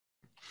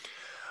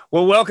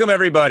Well, welcome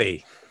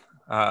everybody.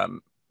 A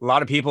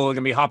lot of people are going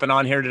to be hopping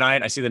on here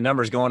tonight. I see the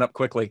numbers going up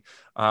quickly.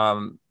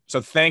 So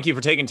thank you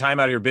for taking time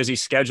out of your busy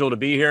schedule to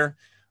be here.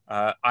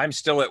 I'm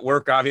still at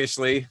work,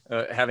 obviously,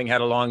 having had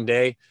a long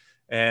day,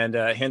 and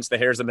hence the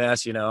hair's a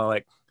mess. You know,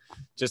 like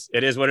just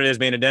it is what it is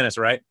being a dentist,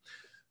 right?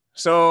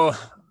 So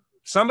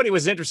somebody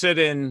was interested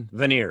in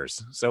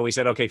veneers, so we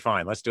said, okay,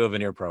 fine, let's do a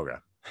veneer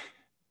program.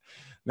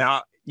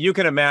 Now you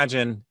can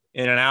imagine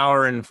in an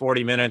hour and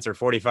 40 minutes or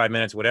 45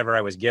 minutes, whatever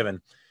I was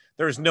given,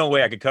 there's no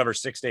way I could cover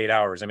 6 to 8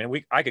 hours. I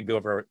mean, I could go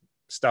over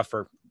stuff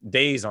for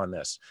days on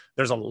this.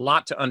 There's a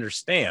lot to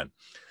understand.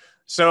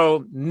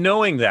 So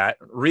knowing that,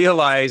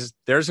 realize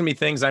there's going to be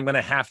things I'm going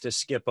to have to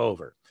skip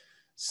over.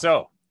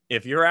 So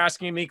if you're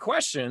asking me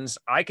questions,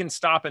 I can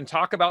stop and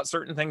talk about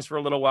certain things for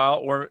a little while,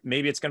 or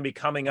maybe it's going to be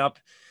coming up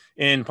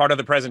in part of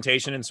the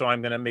presentation. And so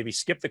I'm going to maybe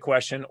skip the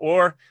question,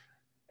 or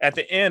at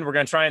the end, we're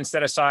going to try and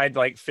set aside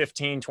like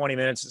 15, 20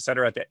 minutes, et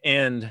cetera, at the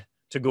end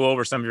to go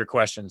over some of your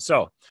questions.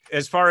 So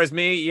as far as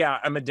me, yeah,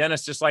 I'm a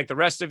dentist just like the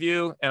rest of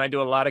you, and I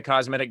do a lot of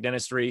cosmetic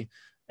dentistry.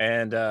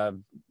 And,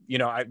 you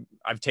know,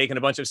 I've taken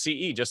a bunch of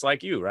CE just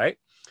like you, right?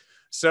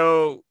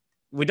 So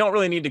we don't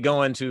really need to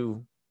go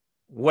into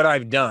what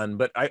I've done,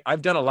 but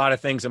I've done a lot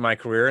of things in my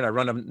career, and I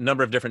run a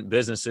number of different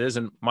businesses,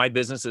 and my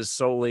business is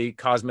solely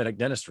cosmetic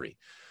dentistry.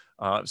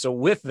 So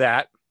with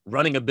that,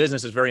 running a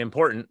business is very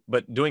important,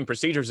 but doing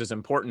procedures is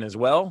important as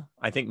well.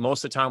 I think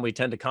most of the time we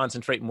tend to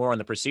concentrate more on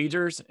the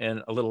procedures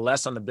and a little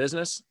less on the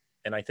business.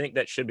 And I think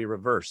that should be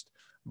reversed.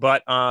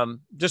 But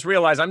just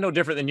realize I'm no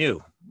different than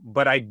you,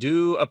 but I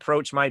do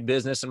approach my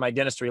business and my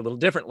dentistry a little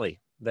differently,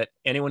 that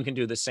anyone can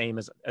do the same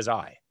as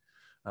I.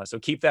 So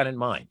keep that in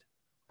mind.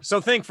 So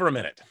think for a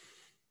minute.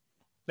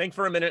 Think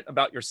for a minute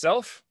about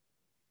yourself.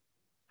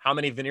 How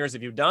many veneers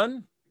have you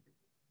done?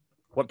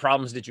 What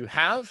problems did you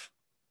have?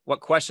 What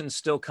questions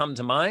still come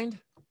to mind?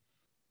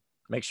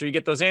 Make sure you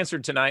get those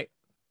answered tonight.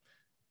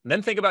 And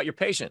then think about your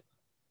patient.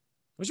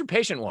 What does your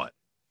patient want?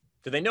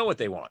 Do they know what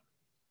they want?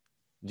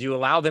 Do you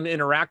allow them to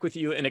interact with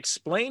you and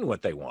explain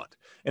what they want?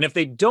 And if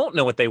they don't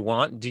know what they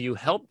want, do you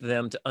help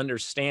them to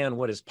understand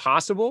what is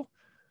possible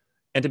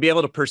and to be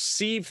able to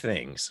perceive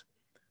things?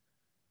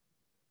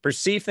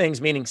 Perceive things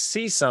meaning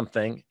see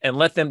something and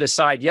let them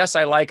decide, yes,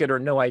 I like it, or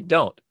no, I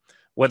don't.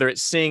 Whether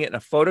it's seeing it in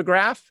a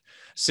photograph,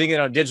 seeing it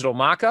on a digital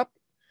mock-up,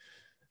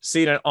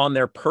 seeing it on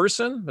their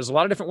person. There's a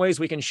lot of different ways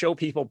we can show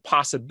people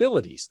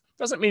possibilities.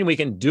 Doesn't mean we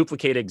can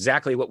duplicate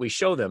exactly what we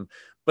show them,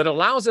 but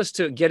allows us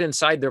to get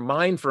inside their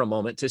mind for a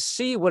moment to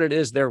see what it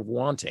is they're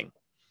wanting.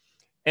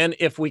 And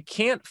if we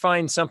can't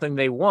find something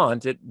they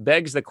want, it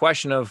begs the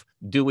question of,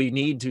 do we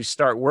need to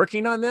start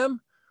working on them,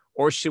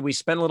 or should we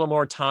spend a little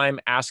more time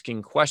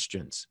asking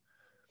questions?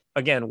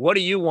 Again, what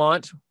do you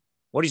want?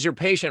 What does your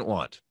patient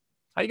want?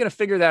 How are you going to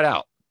figure that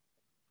out?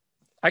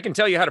 I can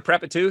tell you how to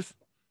prep a tooth.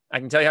 I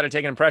can tell you how to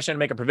take an impression,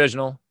 make a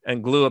provisional,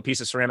 and glue a piece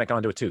of ceramic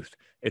onto a tooth.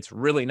 It's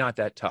really not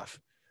that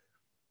tough.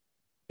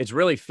 It's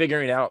really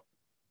figuring out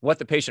what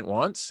the patient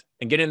wants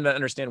and getting them to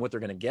understand what they're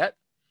going to get.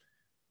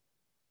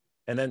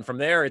 And then from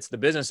there, it's the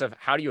business of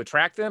how do you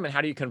attract them and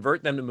how do you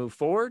convert them to move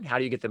forward? How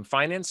do you get them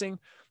financing?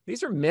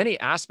 These are many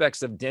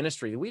aspects of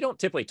dentistry that we don't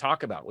typically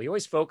talk about. We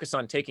always focus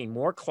on taking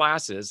more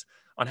classes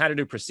on how to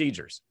do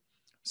procedures.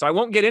 So I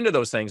won't get into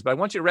those things, but I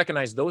want you to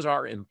recognize those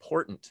are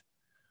important.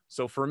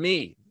 So for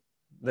me,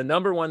 the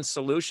number one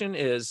solution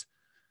is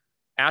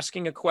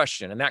asking a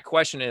question. And that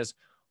question is,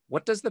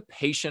 what does the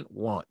patient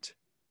want?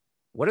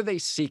 What are they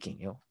seeking?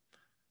 You know,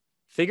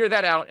 figure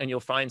that out and you'll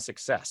find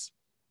success.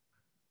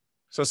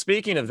 So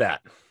speaking of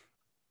that,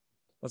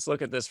 let's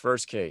look at this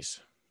first case.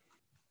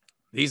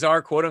 These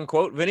are quote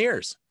unquote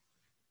veneers.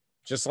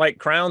 Just like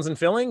crowns and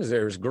fillings,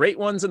 there's great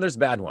ones and there's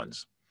bad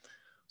ones.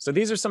 So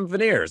these are some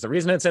veneers. The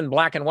reason it's in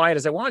black and white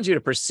is I wanted you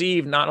to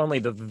perceive not only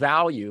the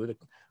value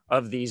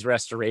of these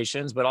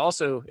restorations, but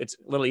also it's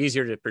a little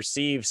easier to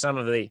perceive some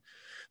of the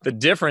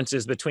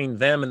differences between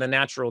them and the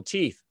natural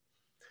teeth.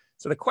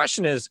 So the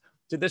question is,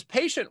 did this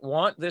patient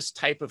want this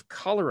type of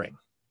coloring?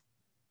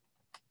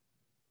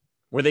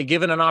 Were they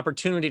given an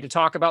opportunity to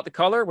talk about the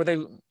color? Were they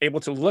able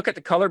to look at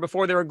the color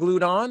before they were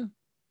glued on?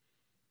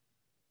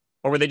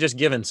 Or were they just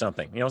given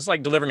something? You know, it's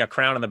like delivering a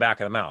crown in the back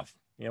of the mouth.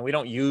 You know, we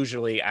don't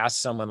usually ask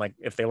someone like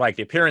if they like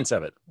the appearance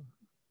of it.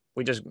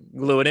 We just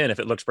glue it in if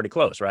it looks pretty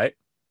close, right?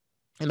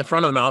 In the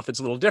front of the mouth, it's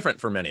a little different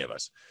for many of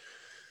us.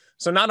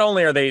 So not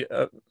only are they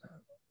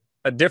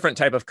a different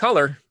type of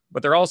color,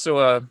 but they're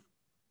also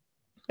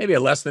maybe a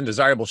less than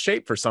desirable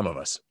shape for some of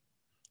us.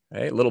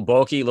 Okay? A little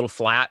bulky, a little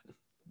flat,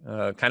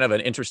 kind of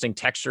an interesting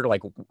texture,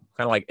 kind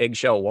of like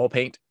eggshell wall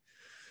paint.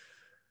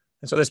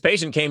 And so this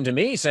patient came to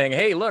me saying,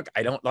 hey, look,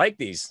 I don't like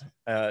these.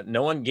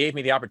 No one gave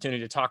me the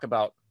opportunity to talk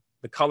about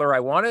the color I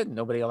wanted.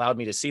 Nobody allowed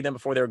me to see them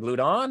before they were glued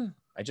on.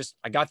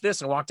 I got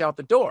this and walked out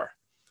the door.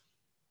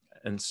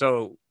 And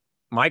so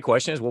my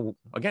question is, well,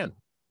 again,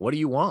 what do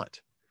you want?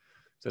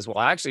 He says, well,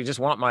 I actually just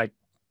want my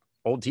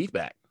old teeth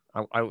back.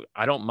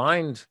 I don't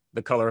mind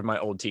the color of my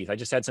old teeth. I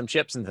just had some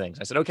chips and things.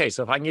 I said, okay,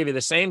 so if I can give you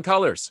the same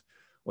colors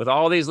with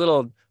all these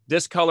little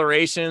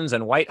discolorations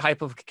and white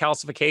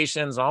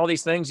hypocalcifications, all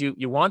these things,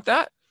 you want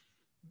that?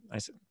 I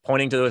said,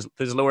 pointing to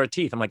his lower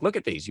teeth. I'm like, look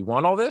at these. You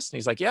want all this? And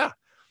he's like, yeah.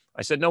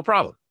 I said, no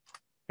problem.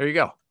 Here you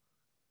go.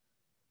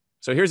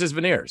 So here's his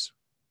veneers.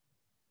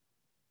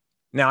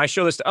 Now I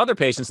show this to other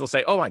patients. They'll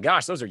say, oh my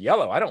gosh, those are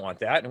yellow. I don't want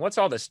that. And what's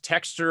all this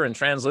texture and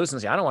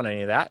translucency? I don't want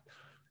any of that.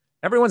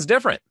 Everyone's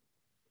different.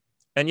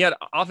 And yet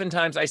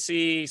oftentimes I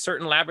see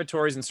certain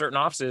laboratories and certain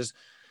offices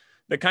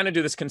that kind of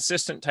do this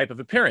consistent type of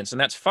appearance.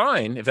 And that's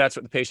fine if that's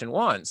what the patient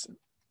wants.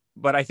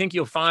 But I think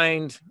you'll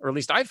find, or at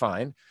least I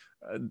find,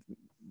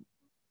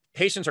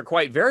 patients are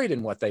quite varied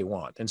in what they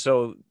want. And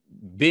so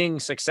being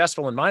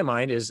successful in my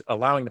mind is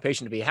allowing the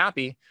patient to be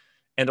happy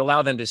and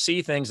allow them to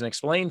see things and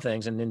explain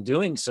things. And in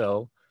doing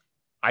so,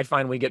 I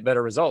find we get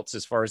better results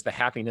as far as the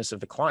happiness of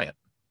the client.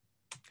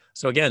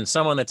 So again,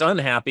 someone that's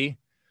unhappy,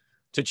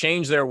 to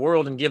change their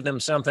world and give them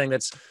something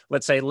that's,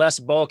 let's say, less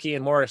bulky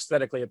and more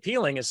aesthetically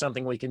appealing is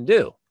something we can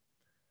do.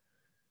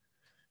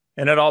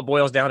 And it all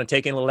boils down to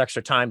taking a little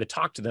extra time to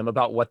talk to them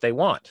about what they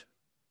want.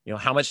 You know,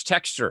 how much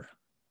texture,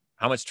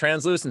 how much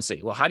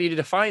translucency? Well, how do you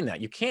define that?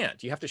 You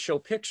can't. You have to show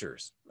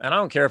pictures. And I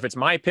don't care if it's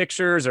my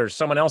pictures or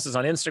someone else's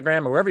on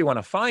Instagram or wherever you want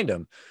to find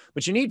them,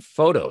 but you need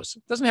photos.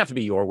 It doesn't have to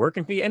be your work. It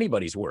can be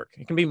anybody's work.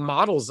 It can be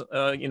models,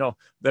 you know,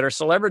 that are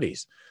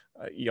celebrities.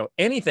 You know,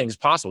 anything's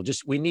possible.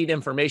 Just we need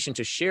information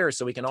to share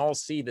so we can all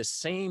see the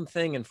same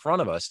thing in front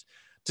of us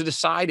to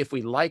decide if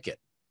we like it.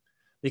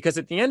 Because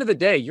at the end of the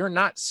day, you're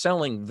not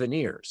selling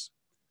veneers.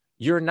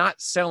 You're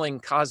not selling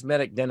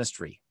cosmetic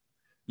dentistry.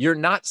 You're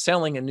not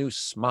selling a new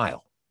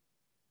smile.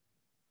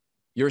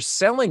 You're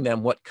selling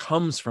them what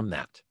comes from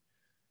that.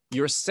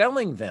 You're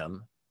selling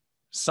them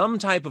some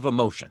type of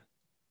emotion.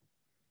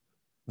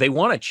 They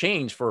want to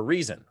change for a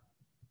reason.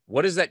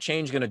 What is that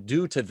change going to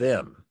do to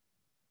them?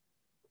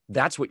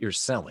 That's what you're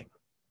selling.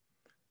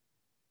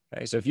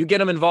 Okay, so if you get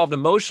them involved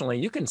emotionally,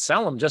 you can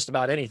sell them just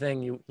about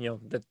anything you know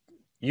that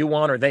you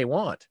want or they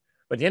want.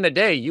 But at the end of the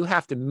day, you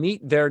have to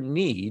meet their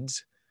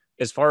needs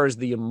as far as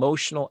the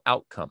emotional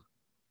outcome.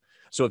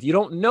 So if you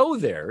don't know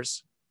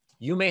theirs,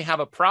 you may have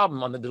a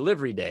problem on the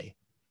delivery day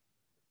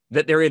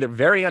that they're either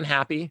very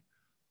unhappy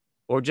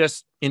or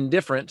just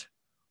indifferent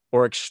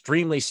or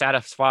extremely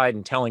satisfied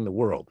and telling the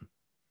world.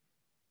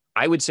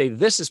 I would say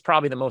this is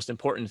probably the most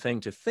important thing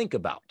to think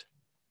about.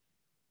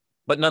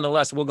 But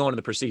nonetheless, we'll go into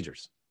the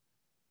procedures.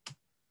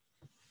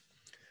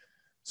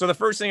 So the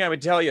first thing I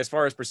would tell you as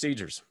far as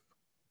procedures,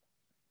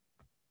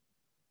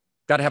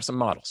 got to have some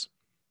models.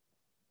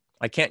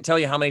 I can't tell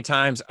you how many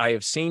times I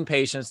have seen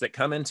patients that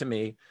come into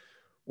me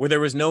where there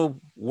was no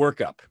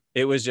workup.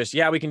 It was just,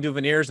 yeah, we can do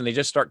veneers, and they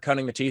just start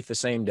cutting the teeth the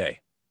same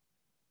day.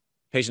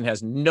 Patient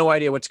has no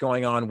idea what's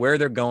going on, where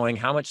they're going,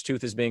 how much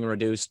tooth is being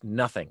reduced,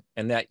 nothing.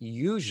 And that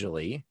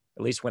usually,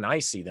 at least when I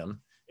see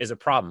them, is a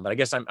problem. But I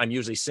guess I'm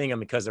usually seeing them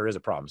because there is a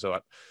problem.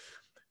 So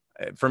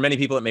for many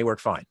people, it may work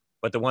fine.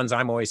 But the ones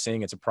I'm always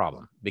seeing, it's a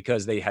problem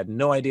because they had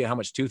no idea how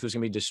much tooth was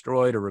going to be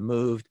destroyed or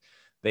removed.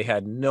 They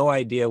had no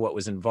idea what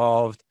was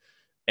involved,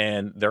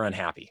 and they're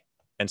unhappy.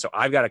 And so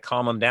I've got to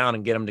calm them down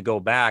and get them to go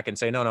back and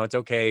say, no, it's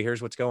okay.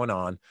 Here's what's going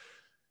on.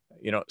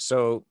 You know,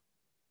 so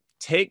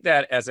take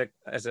that as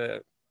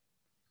a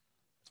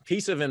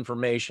piece of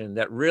information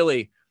that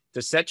really,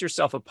 to set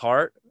yourself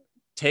apart,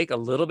 take a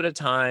little bit of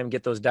time,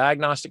 get those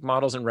diagnostic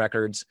models and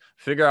records,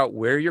 figure out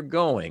where you're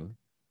going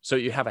so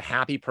you have a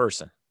happy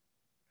person.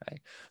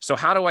 Okay? So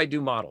how do I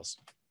do models?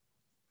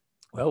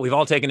 Well, we've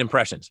all taken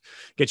impressions.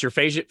 Get your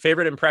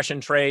favorite impression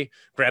tray,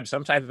 grab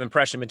some type of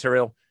impression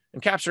material,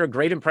 and capture a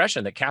great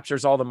impression that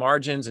captures all the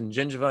margins and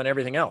gingiva and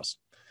everything else.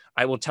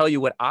 I will tell you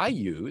what I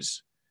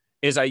use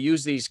is I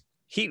use these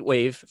heat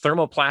wave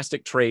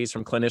thermoplastic trays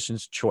from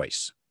Clinician's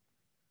Choice.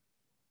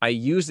 I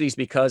use these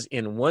because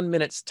in 1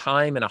 minute's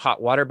time in a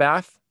hot water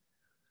bath,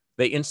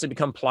 they instantly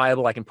become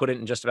pliable. I can put it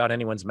in just about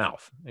anyone's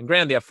mouth. And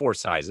granted, they have 4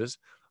 sizes,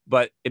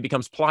 but it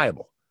becomes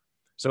pliable.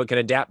 So it can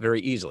adapt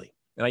very easily.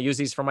 And I use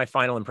these for my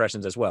final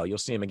impressions as well. You'll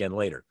see them again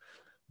later.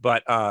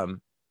 But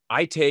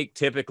I take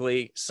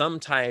typically some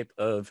type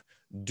of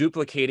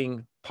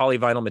duplicating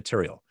polyvinyl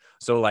material.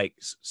 So like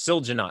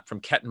Silginot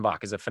from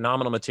Kettenbach is a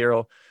phenomenal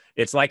material.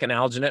 It's like an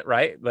alginate,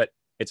 right? But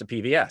it's a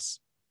PVS.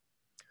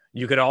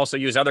 You could also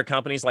use other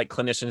companies like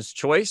Clinician's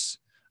Choice.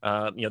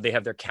 You know, they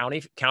have their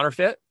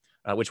counterfeit,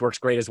 which works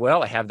great as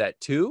well. I have that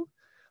too.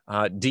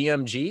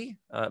 DMG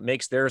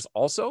makes theirs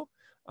also.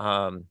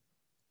 I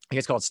think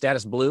it's called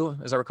Status Blue,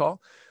 as I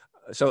recall.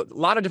 So a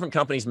lot of different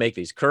companies make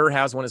these. Kerr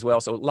has one as well.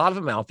 So a lot of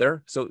them out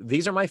there. So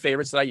these are my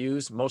favorites that I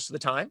use most of the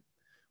time.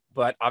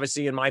 But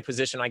obviously in my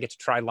position, I get to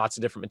try lots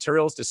of different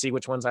materials to see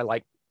which ones I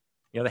like,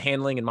 you know, the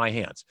handling in my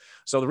hands.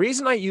 So the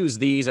reason I use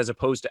these as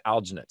opposed to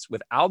alginates,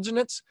 with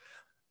alginates,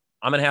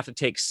 I'm going to have to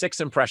take 6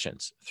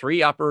 impressions,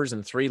 3 uppers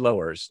and 3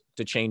 lowers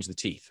to change the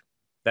teeth.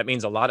 That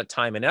means a lot of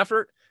time and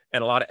effort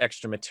and a lot of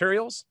extra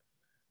materials.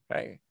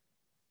 Okay.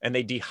 And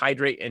they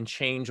dehydrate and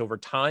change over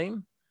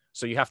time.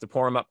 So you have to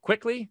pour them up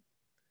quickly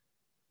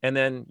and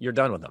then you're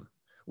done with them.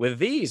 With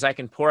these, I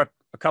can pour up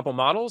a couple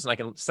models and I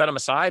can set them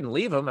aside and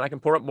leave them, and I can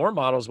pour up more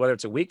models, whether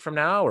it's a week from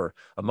now or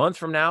a month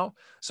from now.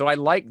 So I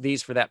like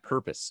these for that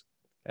purpose.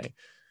 Okay.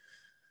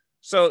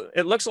 So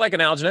it looks like an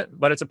alginate,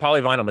 but it's a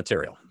polyvinyl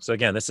material. So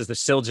again, this is the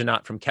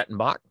Silginat from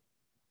Kettenbach.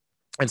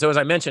 And so as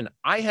I mentioned,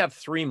 I have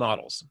 3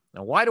 models.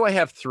 Now, why do I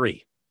have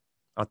 3?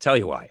 I'll tell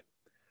you why.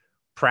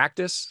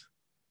 Practice,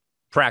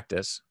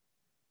 practice,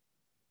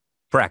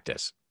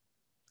 practice.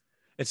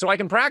 And so I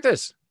can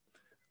practice.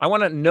 I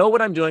want to know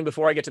what I'm doing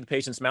before I get to the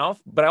patient's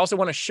mouth, but I also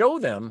want to show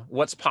them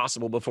what's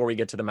possible before we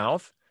get to the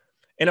mouth.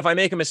 And if I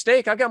make a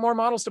mistake, I've got more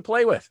models to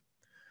play with.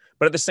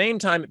 But at the same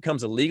time, it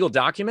comes a legal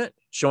document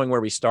showing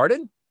where we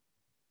started.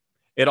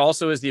 It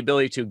also is the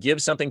ability to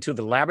give something to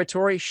the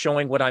laboratory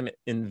showing what I'm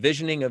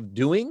envisioning of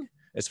doing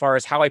as far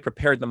as how I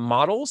prepared the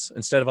models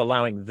instead of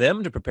allowing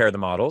them to prepare the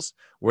models,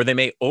 where they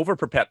may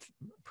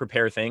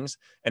prepare things.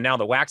 And now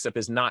the wax up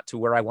is not to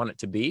where I want it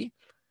to be.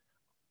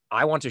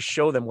 I want to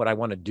show them what I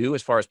want to do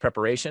as far as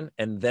preparation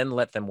and then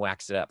let them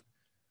wax it up.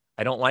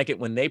 I don't like it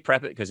when they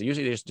prep it because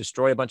usually they just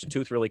destroy a bunch of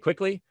tooth really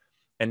quickly.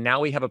 And now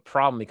we have a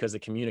problem because the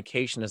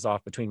communication is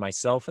off between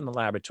myself and the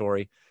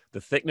laboratory,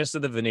 the thickness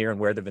of the veneer and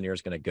where the veneer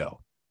is going to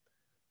go.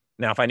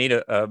 Now, if I need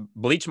a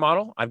bleach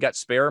model, I've got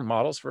spare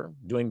models for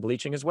doing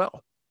bleaching as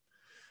well.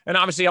 And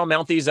obviously I'll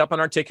mount these up on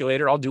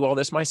articulator. I'll do all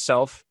this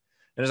myself.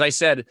 And as I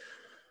said,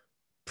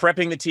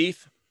 prepping the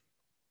teeth,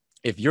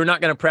 if you're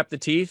not going to prep the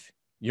teeth,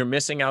 you're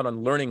missing out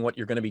on learning what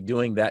you're going to be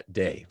doing that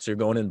day. So you're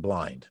going in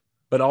blind,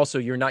 but also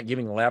you're not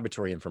giving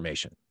laboratory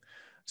information.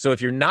 So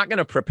if you're not going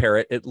to prepare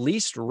it, at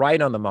least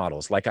write on the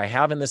models, like I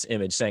have in this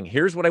image, saying,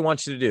 here's what I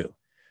want you to do.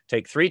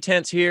 Take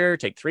 3/10 here,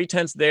 take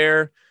 3/10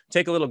 there,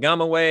 take a little gum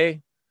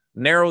away,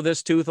 narrow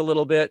this tooth a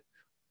little bit.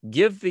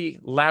 Give the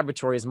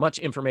laboratory as much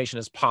information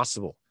as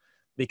possible,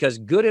 because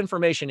good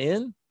information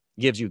in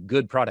gives you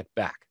good product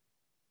back.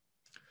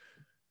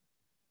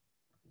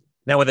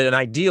 Now, with an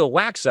ideal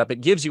wax up,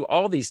 it gives you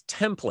all these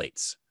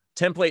templates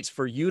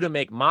for you to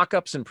make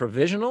mock-ups and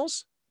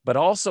provisionals, but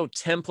also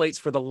templates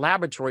for the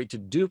laboratory to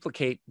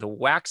duplicate the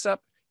wax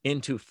up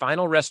into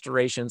final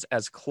restorations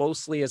as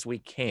closely as we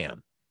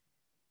can.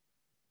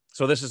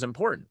 So this is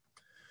important.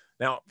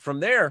 Now, from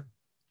there,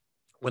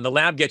 when the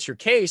lab gets your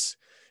case,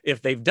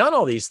 if they've done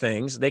all these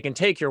things, they can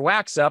take your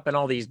wax up and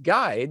all these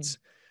guides,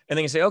 and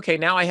they can say, okay,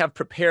 now I have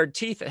prepared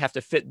teeth that have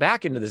to fit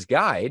back into this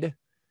guide.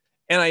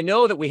 And I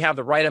know that we have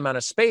the right amount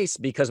of space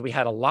because we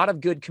had a lot of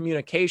good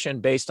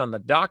communication based on the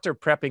doctor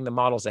prepping the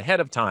models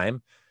ahead of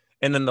time,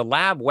 and then the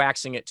lab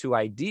waxing it to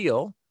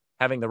ideal,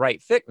 having the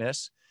right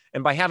thickness.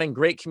 And by having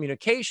great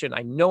communication,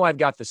 I know I've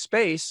got the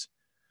space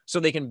so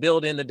they can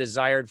build in the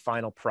desired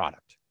final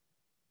product.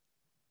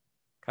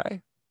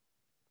 Okay.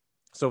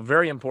 So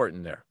very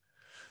important there.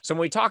 So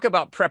when we talk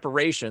about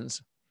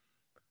preparations,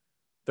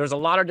 there's a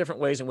lot of different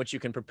ways in which you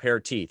can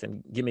prepare teeth.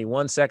 And give me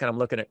 1 second. I'm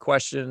looking at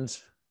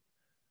questions.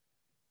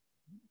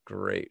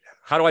 Great.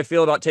 How do I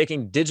feel about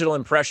taking digital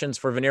impressions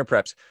for veneer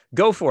preps?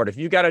 Go for it. If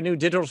you've got a new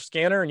digital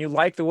scanner and you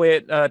like the way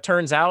it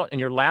turns out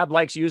and your lab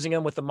likes using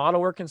them with the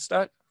model work and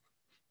stuff,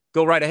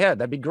 go right ahead.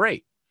 That'd be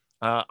great.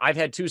 I've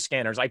had 2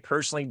 scanners. I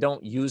personally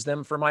don't use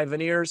them for my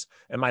veneers,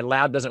 and my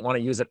lab doesn't want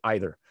to use it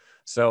either.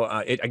 So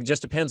it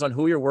just depends on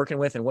who you're working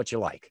with and what you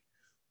like.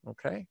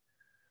 Okay.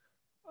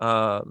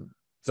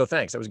 So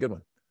thanks. That was a good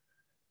one.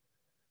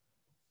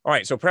 All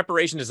right. So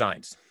preparation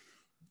designs.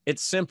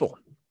 It's simple.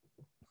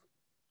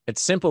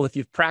 It's simple if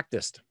you've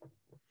practiced.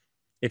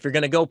 If you're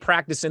going to go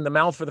practice in the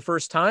mouth for the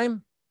first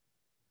time,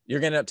 you're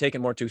going to end up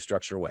taking more tooth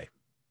structure away.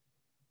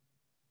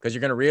 Because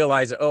you're going to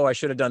realize that, oh, I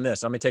should have done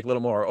this. Let me take a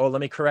little more. Oh,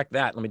 let me correct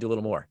that. Let me do a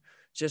little more.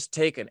 Just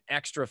take an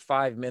extra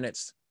 5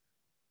 minutes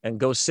and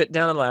go sit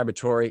down in the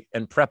laboratory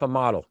and prep a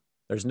model.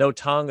 There's no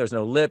tongue, there's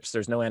no lips,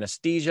 there's no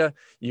anesthesia.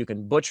 You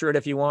can butcher it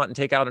if you want and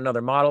take out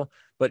another model,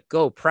 but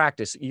go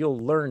practice. You'll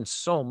learn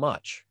so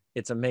much.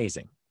 It's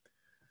amazing.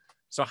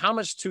 So how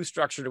much tooth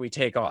structure do we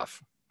take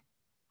off?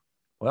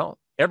 Well,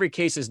 every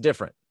case is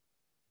different.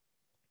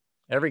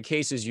 Every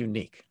case is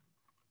unique.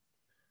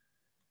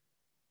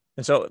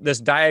 And so this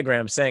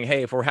diagram saying,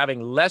 hey, if we're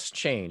having less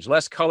change,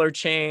 less color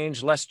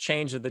change, less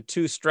change of the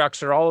tooth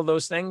structure, all of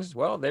those things,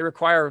 well, they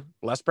require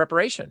less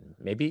preparation,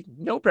 maybe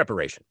no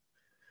preparation.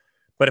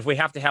 But if we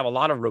have to have a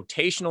lot of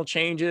rotational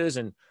changes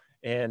and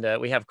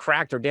we have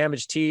cracked or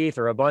damaged teeth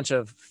or a bunch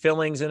of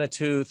fillings in a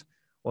tooth,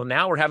 well,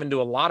 now we're having to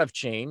do a lot of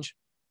change,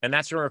 and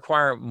that's going to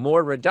require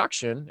more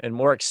reduction and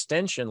more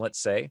extension, let's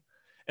say.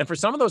 And for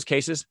some of those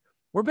cases,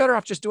 we're better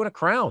off just doing a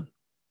crown.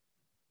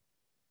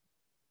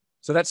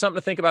 So that's something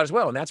to think about as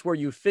well. And that's where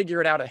you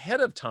figure it out ahead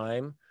of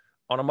time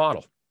on a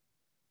model.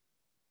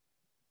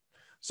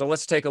 So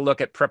let's take a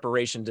look at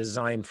preparation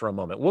design for a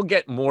moment. We'll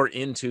get more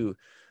into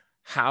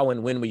how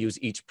and when we use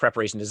each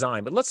preparation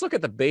design, but let's look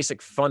at the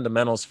basic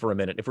fundamentals for a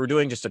minute if we're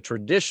doing just a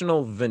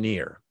traditional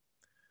veneer.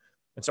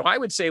 And so I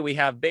would say we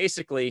have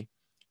basically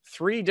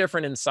 3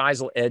 different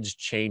incisal edge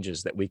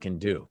changes that we can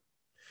do.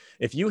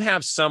 If you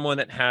have someone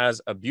that has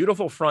a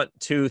beautiful front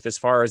tooth as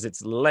far as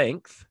its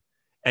length,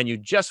 and you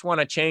just want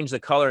to change the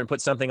color and put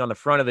something on the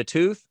front of the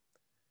tooth,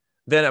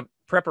 then a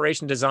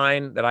preparation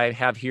design that I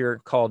have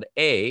here called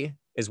A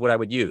is what I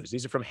would use.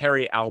 These are from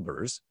Harry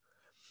Albers.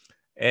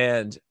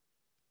 And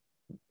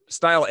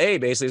style A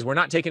basically is we're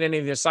not taking any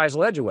of the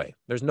incisal edge away.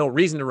 There's no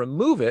reason to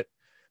remove it,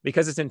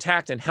 because it's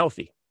intact and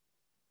healthy.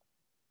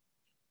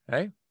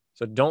 Okay?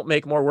 So don't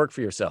make more work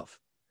for yourself.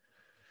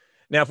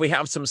 Now, if we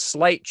have some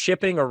slight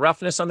chipping or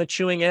roughness on the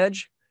chewing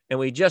edge, and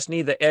we just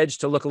need the edge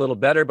to look a little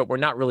better, but we're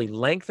not really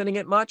lengthening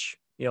it much,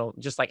 you know,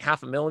 just like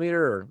 0.5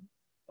 millimeter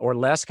or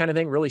less kind of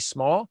thing, really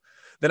small,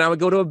 then I would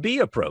go to a B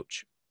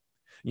approach.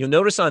 You'll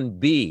notice on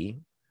B,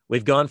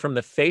 we've gone from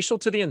the facial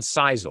to the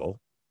incisal,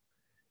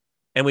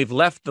 and we've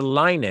left the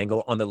line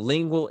angle on the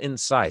lingual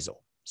incisal.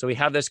 So we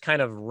have this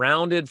kind of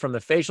rounded from the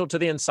facial to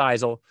the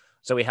incisal.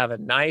 So we have a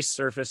nice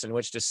surface in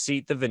which to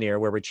seat the veneer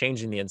where we're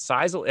changing the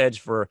incisal edge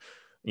for,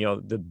 you know,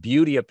 the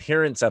beauty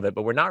appearance of it,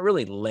 but we're not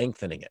really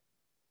lengthening it.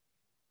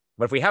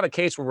 But if we have a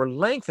case where we're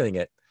lengthening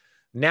it,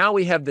 now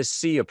we have the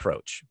C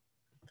approach.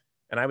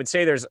 And I would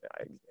say there's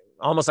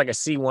almost like a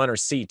C1 or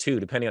C2,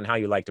 depending on how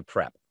you like to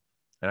prep.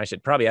 And I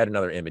should probably add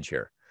another image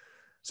here.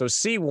 So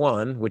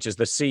C1, which is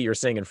the C you're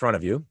seeing in front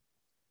of you,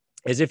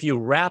 is if you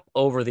wrap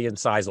over the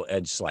incisal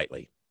edge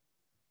slightly.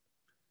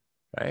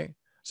 Okay.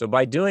 So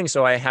by doing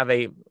so, I have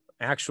a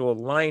actual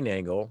line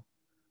angle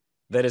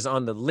that is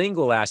on the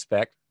lingual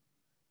aspect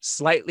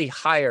slightly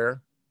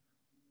higher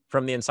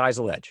from the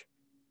incisal edge.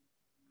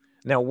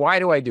 Now, why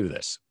do I do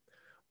this?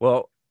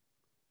 Well,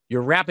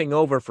 you're wrapping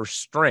over for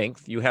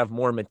strength. You have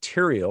more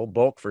material,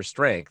 bulk for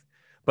strength,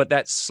 but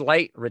that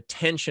slight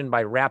retention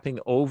by wrapping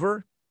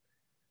over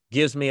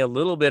gives me a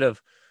little bit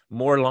of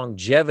more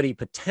longevity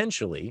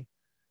potentially,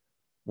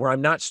 where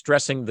I'm not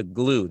stressing the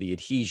glue, the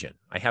adhesion.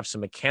 I have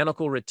some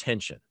mechanical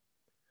retention.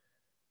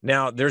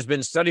 Now, there's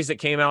been studies that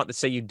came out that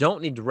say you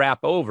don't need to wrap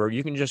over.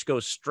 You can just go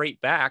straight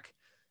back,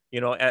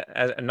 you know,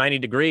 at a 90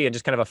 degree and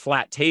just kind of a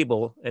flat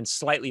table and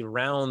slightly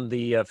round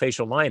the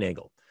facial line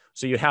angle.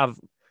 So you have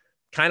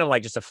kind of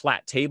like just a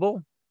flat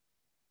table.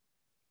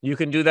 You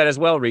can do that as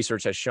well,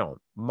 research has shown.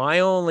 My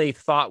only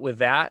thought with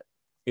that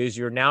is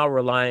you're now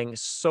relying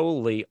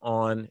solely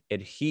on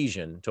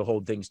adhesion to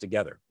hold things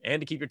together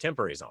and to keep your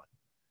temporaries on.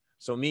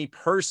 So me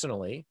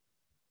personally,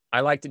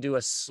 I like to do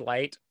a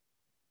slight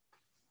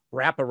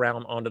wrap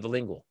around onto the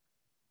lingual.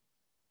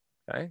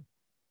 Okay.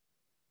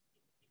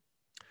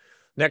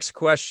 Next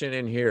question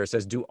in here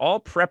says, do all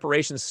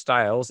preparation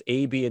styles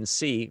A, B, and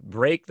C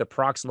break the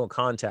proximal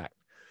contact?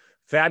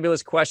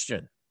 Fabulous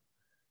question.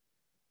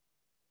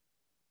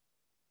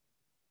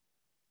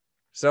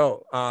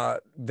 So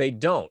they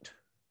don't.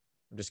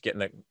 I'm just getting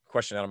that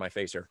question out of my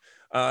face here.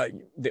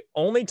 The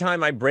only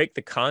time I break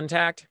the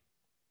contact,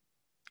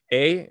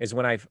 A, is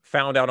when I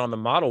found out on the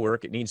model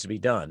work it needs to be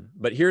done.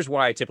 But here's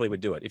why I typically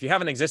would do it. If you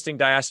have an existing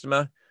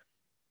diastema,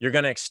 you're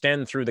going to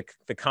extend through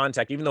the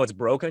contact, even though it's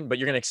broken, but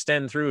you're going to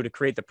extend through to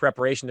create the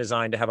preparation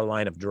design to have a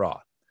line of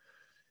draw.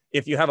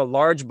 If you have a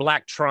large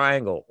black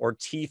triangle or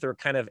teeth are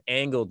kind of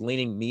angled,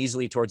 leaning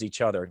measly towards each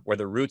other, where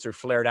the roots are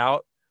flared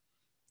out,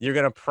 you're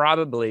going to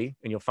probably,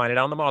 and you'll find it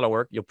on the model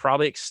work, you'll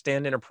probably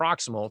extend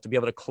interproximal to be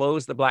able to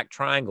close the black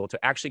triangle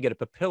to actually get a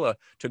papilla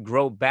to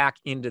grow back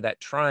into that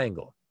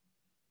triangle.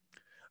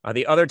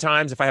 The other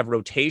times, if I have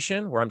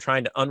rotation where I'm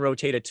trying to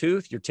unrotate a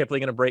tooth, you're typically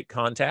going to break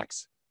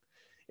contacts.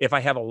 If I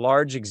have a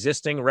large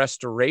existing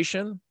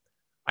restoration,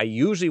 I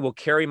usually will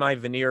carry my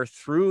veneer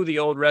through the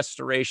old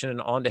restoration and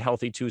onto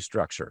healthy tooth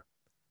structure.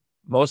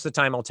 Most of the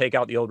time, I'll take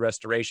out the old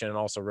restoration and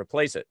also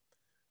replace it.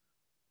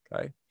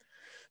 Okay.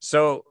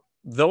 So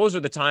those are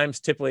the times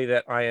typically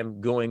that I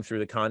am going through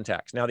the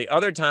contacts. Now, the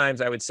other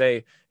times I would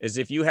say is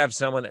if you have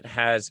someone that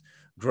has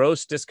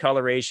gross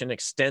discoloration,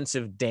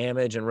 extensive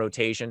damage and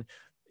rotation,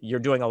 you're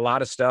doing a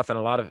lot of stuff and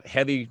a lot of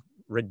heavy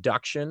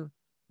reduction,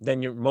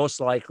 then you're most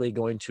likely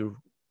going to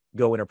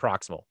go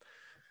interproximal.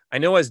 I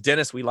know as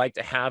dentists, we like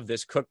to have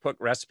this cookbook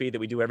recipe that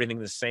we do everything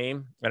the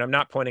same. And I'm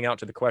not pointing out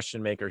to the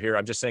question maker here.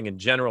 I'm just saying in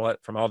general,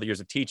 from all the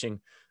years of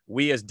teaching,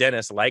 we as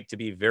dentists like to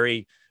be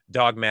very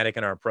dogmatic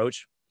in our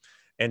approach.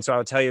 And so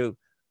I'll tell you,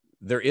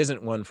 there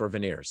isn't one for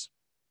veneers.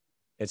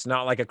 It's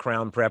not like a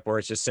crown prep where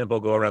it's just simple,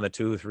 go around the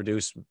tooth,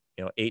 reduce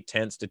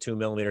 0.8 to 2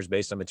 millimeters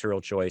based on material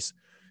choice,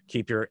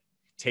 keep your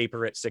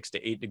taper at 6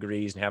 to 8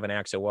 degrees and have an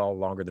axle wall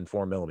longer than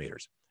 4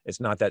 millimeters. It's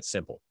not that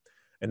simple.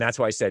 And that's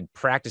why I said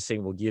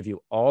practicing will give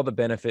you all the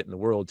benefit in the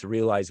world to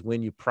realize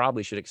when you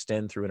probably should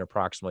extend through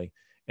interproximally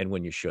and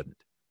when you shouldn't.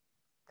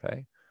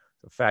 Okay.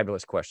 So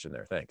fabulous question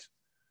there. Thanks.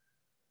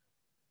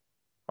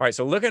 All right.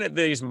 So looking at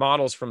these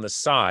models from the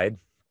side,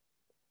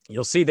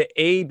 you'll see the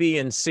A, B,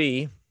 and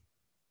C,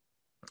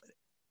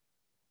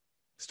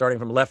 starting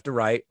from left to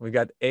right, we've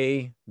got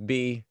A,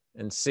 B,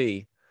 and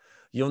C.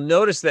 You'll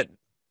notice that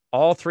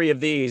all three of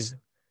these,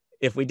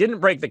 if we didn't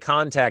break the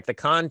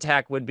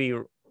contact would be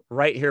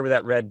right here where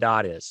that red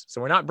dot is.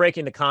 So we're not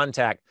breaking the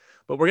contact,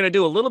 but we're going to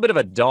do a little bit of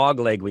a dog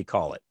leg, we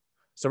call it.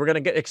 So we're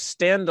going to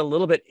extend a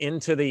little bit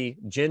into the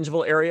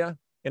gingival area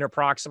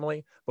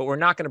interproximally, but we're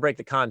not going to break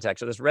the contact.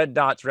 So this red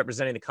dot's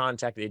representing the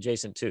contact of the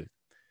adjacent tooth.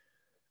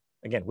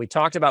 Again, we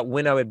talked about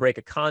when I would break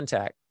a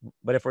contact,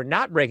 but if we're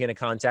not breaking a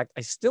contact,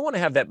 I still want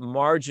to have that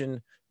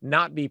margin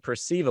not be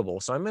perceivable.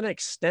 So I'm going to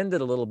extend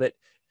it a little bit,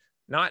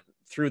 not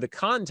through the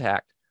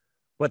contact,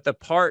 but the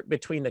part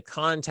between the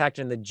contact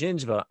and the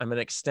gingiva, I'm going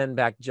to extend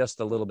back just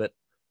a little bit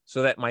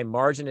so that my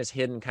margin is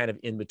hidden kind of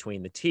in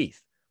between the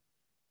teeth.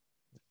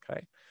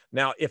 Okay.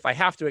 Now, if I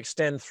have to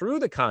extend through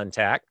the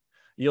contact,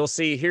 you'll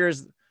see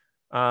here's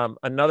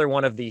another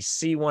one of the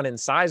C1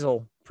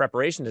 incisal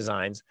preparation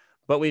designs,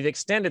 but we've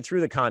extended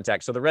through the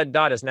contact. So the red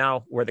dot is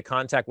now where the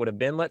contact would have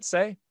been, let's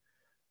say.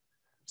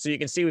 So you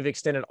can see we've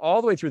extended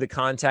all the way through the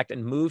contact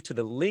and moved to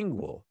the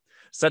lingual,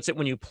 such that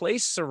when you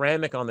place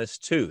ceramic on this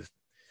tooth,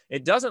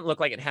 it doesn't look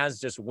like it has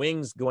just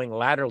wings going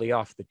laterally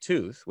off the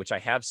tooth, which I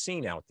have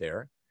seen out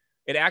there.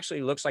 It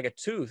actually looks like a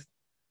tooth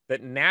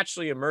that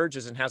naturally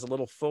emerges and has a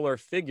little fuller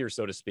figure,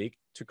 so to speak,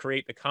 to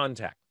create the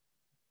contact.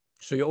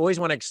 So you always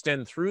want to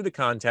extend through the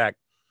contact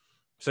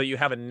so you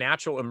have a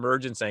natural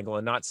emergence angle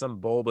and not some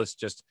bulbous,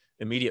 just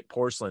immediate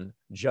porcelain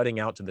jutting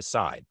out to the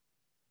side.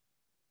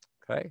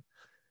 Okay.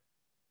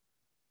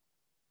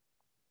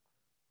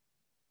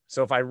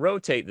 So if I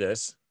rotate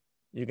this,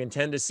 you can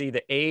tend to see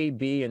the A,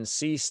 B, and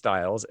C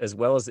styles as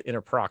well as the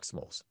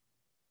interproximals.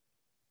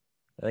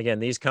 And again,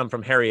 these come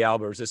from Harry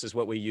Albers. This is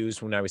what we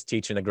used when I was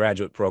teaching a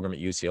graduate program at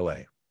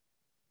UCLA.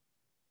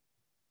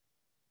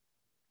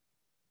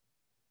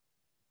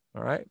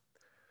 All right.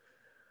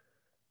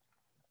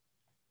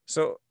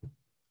 So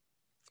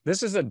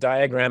this is a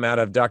diagram out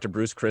of Dr.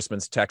 Bruce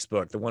Chrisman's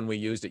textbook, the one we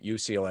used at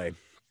UCLA.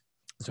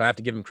 So I have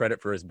to give him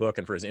credit for his book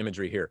and for his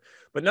imagery here.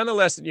 But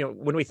nonetheless, you know,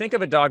 when we think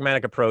of a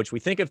dogmatic approach, we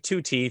think of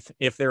two teeth,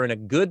 if they're in a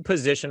good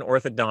position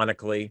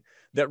orthodontically,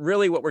 that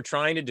really what we're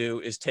trying to do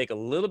is take a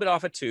little bit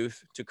off a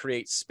tooth to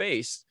create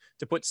space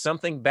to put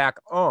something back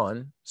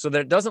on so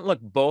that it doesn't look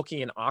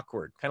bulky and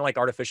awkward, kind of like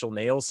artificial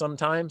nails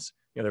sometimes.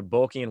 You know, they're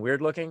bulky and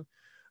weird looking.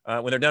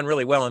 When they're done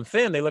really well and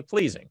thin, they look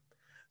pleasing.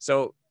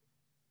 So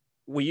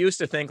we used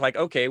to think like,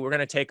 okay, we're going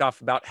to take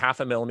off about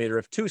 0.5 millimeter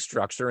of tooth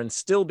structure and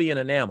still be an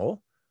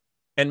enamel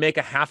and make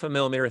a 0.5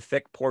 millimeter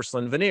thick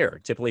porcelain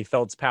veneer, typically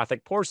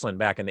feldspathic porcelain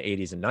back in the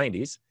 80s and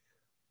 90s,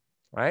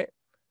 right?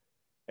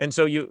 And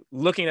so you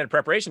looking at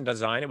preparation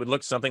design, it would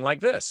look something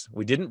like this.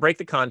 We didn't break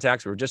the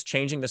contacts. We were just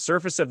changing the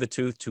surface of the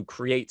tooth to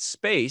create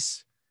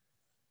space.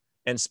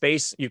 And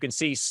space, you can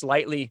see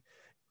slightly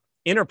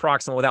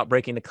interproximal without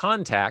breaking the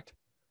contact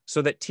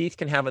so that teeth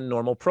can have a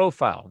normal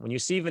profile. When you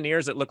see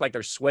veneers that look like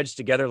they're swedged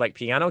together like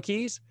piano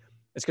keys,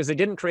 it's because they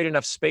didn't create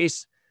enough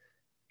space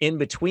in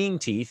between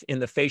teeth in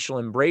the facial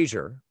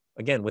embrasure,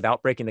 again,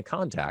 without breaking the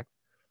contact.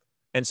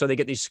 And so they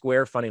get these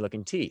square, funny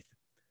looking teeth.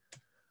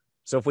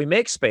 So if we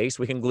make space,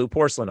 we can glue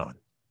porcelain on.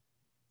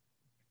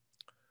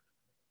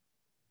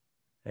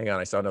 Hang on,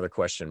 I saw another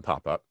question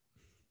pop up.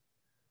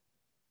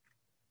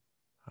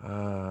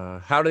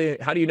 How do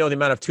you know the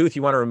amount of tooth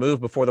you want to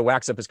remove before the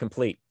wax up is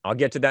complete? I'll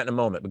get to that in a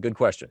moment, but good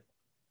question.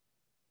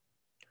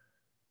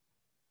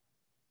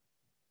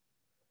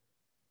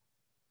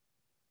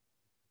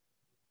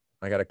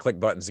 I got to click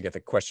buttons to get the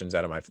questions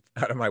out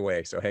of my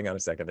way. So hang on a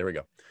second. There we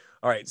go.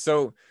 All right.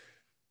 So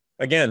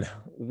again,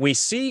 we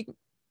see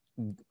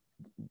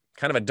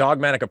kind of a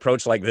dogmatic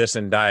approach like this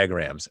in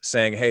diagrams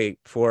saying, hey,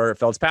 for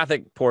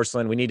feldspathic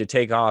porcelain, we need to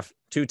take off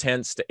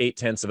 0.2 to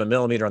 0.8 of a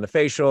millimeter on the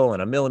facial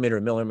and a millimeter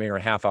and a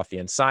half off the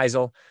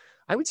incisal.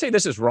 I would say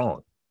this is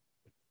wrong.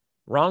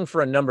 Wrong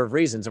for a number of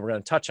reasons, and we're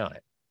going to touch on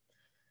it.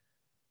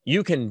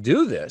 You can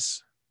do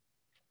this,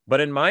 but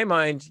in my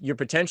mind, you're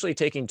potentially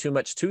taking too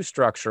much tooth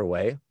structure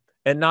away,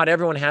 and not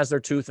everyone has their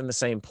tooth in the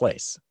same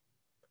place.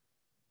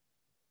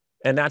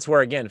 And that's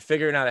where, again,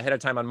 figuring out ahead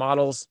of time on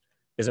models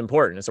is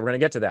important. And so we're going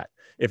to get to that.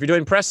 If you're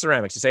doing pressed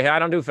ceramics, you say, hey, I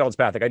don't do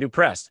feldspathic, I do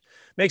pressed.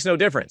 Makes no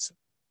difference.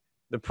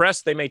 The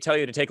pressed, they may tell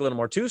you to take a little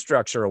more tooth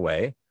structure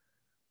away.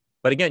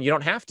 But again, you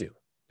don't have to.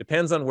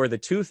 Depends on where the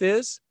tooth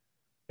is.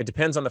 It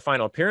depends on the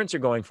final appearance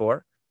you're going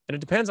for. And it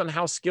depends on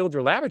how skilled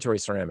your laboratory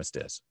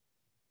ceramist is.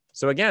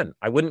 So again,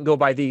 I wouldn't go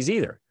by these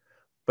either.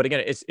 But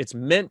again, it's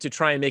meant to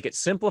try and make it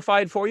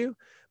simplified for you.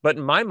 But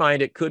in my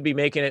mind, it could be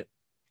making it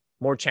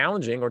more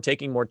challenging or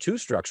taking more tooth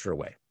structure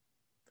away.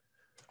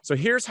 So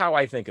here's how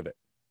I think of it.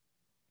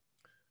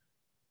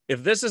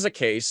 If this is a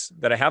case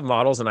that I have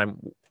models and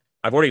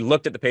I've already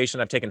looked at the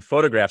patient, I've taken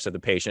photographs of the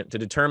patient to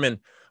determine,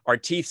 are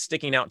teeth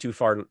sticking out too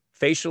far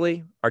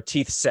facially? Are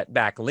teeth set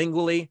back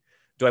lingually?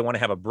 Do I want to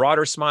have a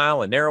broader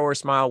smile, a narrower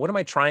smile? What am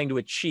I trying to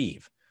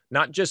achieve?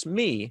 Not just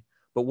me,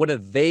 but what do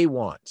they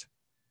want?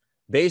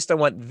 Based on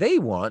what they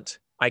want,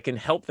 I can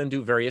help them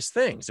do various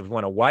things. If we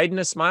want to widen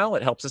a smile,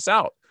 it helps us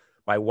out.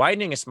 By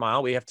widening a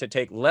smile, we have to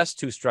take less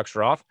tooth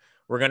structure off.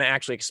 We're going to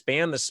actually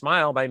expand the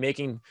smile by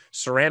making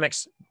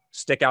ceramics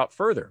stick out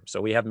further.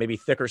 So we have maybe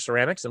thicker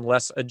ceramics and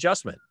less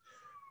adjustment.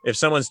 If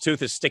someone's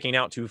tooth is sticking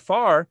out too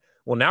far,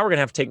 well, now we're going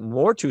to have to take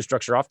more tooth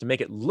structure off to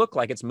make it look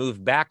like it's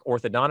moved back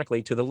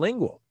orthodontically to the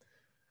lingual.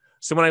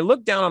 So when I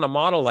look down on a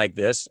model like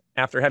this,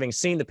 after having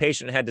seen the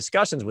patient and had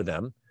discussions with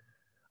them,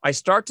 I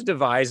start to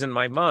devise in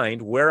my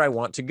mind where I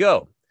want to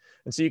go.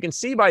 And so you can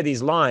see by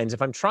these lines,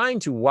 if I'm trying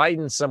to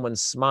widen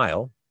someone's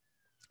smile,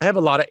 I have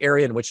a lot of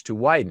area in which to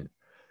widen.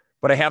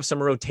 But I have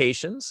some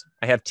rotations.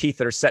 I have teeth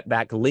that are set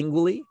back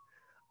lingually.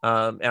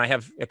 And I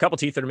have a couple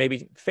teeth that are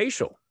maybe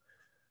facial.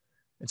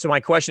 And so my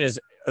question is,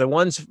 the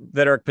ones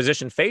that are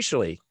positioned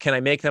facially, can I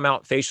make them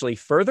out facially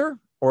further?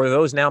 Or are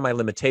those now my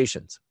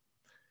limitations?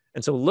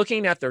 And so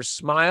looking at their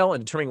smile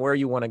and determining where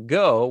you want to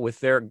go with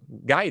their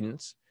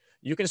guidance,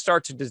 you can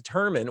start to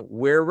determine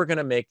where we're going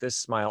to make this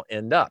smile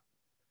end up.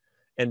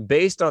 And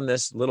based on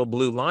this little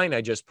blue line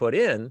I just put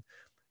in,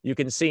 you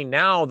can see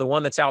now the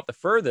one that's out the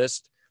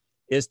furthest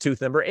is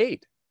tooth number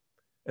 8.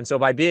 And so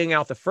by being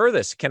out the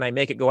furthest, can I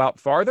make it go out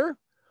farther?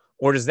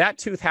 Or does that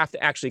tooth have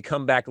to actually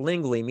come back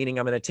lingually, meaning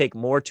I'm going to take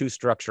more tooth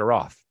structure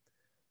off?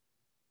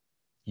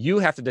 You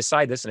have to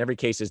decide this, and every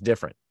case is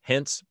different,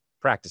 hence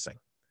practicing.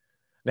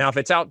 Now, if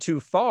it's out too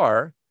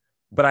far,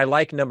 but I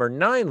like number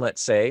 9,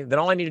 let's say, then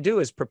all I need to do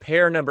is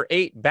prepare number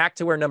 8 back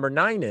to where number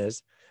 9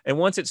 is. And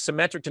once it's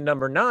symmetric to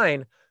number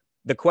 9,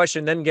 the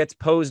question then gets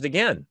posed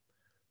again.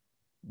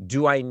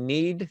 Do I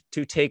need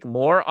to take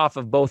more off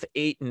of both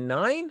 8 and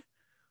 9?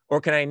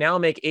 Or can I now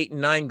make 8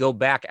 and 9 go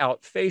back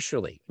out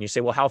facially? And you say,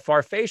 well, how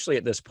far facially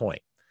at this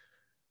point?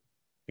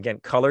 Again,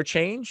 color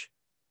change.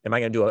 Am I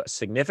going to do a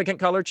significant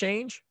color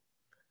change?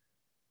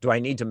 Do I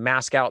need to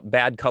mask out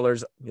bad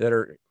colors that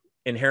are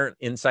inherent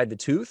inside the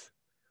tooth?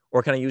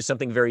 Or can I use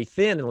something very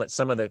thin and let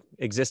some of the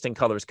existing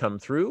colors come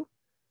through?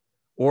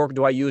 Or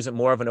do I use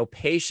more of an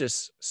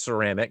opacious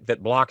ceramic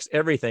that blocks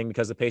everything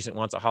because the patient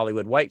wants a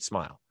Hollywood white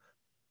smile?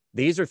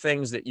 These are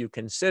things that you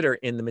consider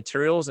in the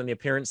materials and the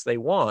appearance they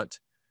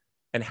want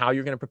and how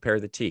you're going to prepare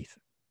the teeth.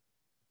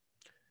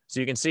 So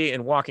you can see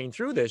in walking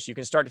through this, you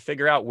can start to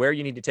figure out where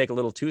you need to take a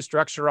little tooth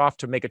structure off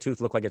to make a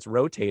tooth look like it's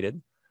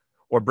rotated,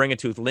 or bring a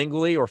tooth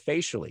lingually or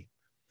facially.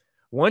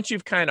 Once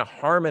you've kind of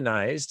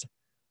harmonized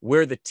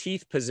where the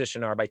teeth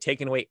position are by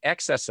taking away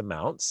excess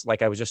amounts,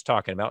 like I was just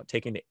talking about,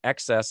 taking the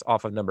excess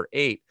off of number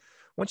 8,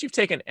 once you've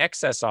taken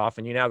excess off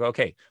and you now go,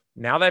 okay,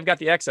 now that I've got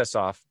the excess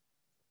off,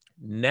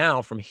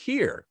 now from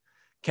here,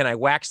 can I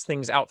wax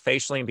things out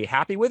facially and be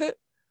happy with it?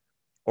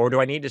 Or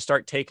do I need to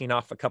start taking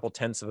off a couple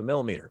tenths of a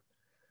millimeter?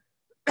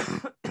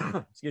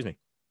 Excuse me.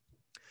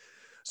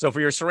 So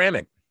for your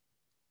ceramic,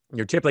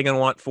 you're typically going to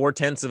want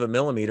 4/10 of a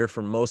millimeter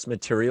for most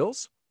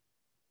materials.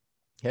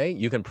 Okay,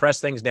 you can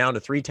press things down to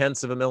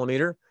 3/10 of a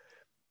millimeter.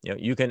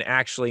 You can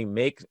actually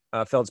make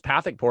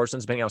feldspathic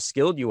porcelains, depending how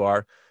skilled you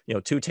are.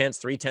 2/10,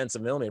 3/10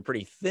 of a millimeter,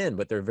 pretty thin,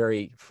 but they're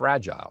very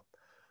fragile.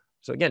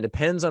 So again,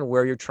 depends on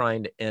where you're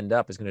trying to end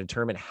up is going to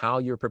determine how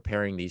you're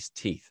preparing these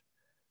teeth.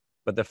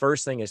 But the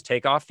first thing is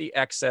take off the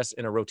excess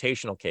in a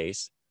rotational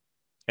case,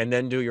 and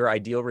then do your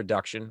ideal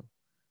reduction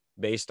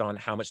based on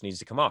how much needs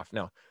to come off.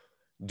 Now,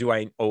 do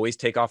I always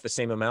take off the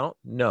same amount?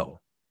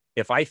 No.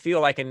 If I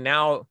feel I can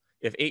now,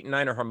 if 8 and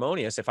 9 are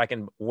harmonious, if I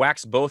can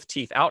wax both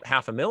teeth out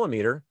 0.5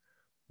 millimeter,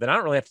 then I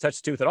don't really have to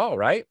touch the tooth at all,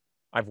 right?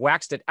 I've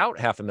waxed it out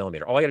 0.5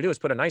 millimeter. All I got to do is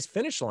put a nice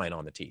finish line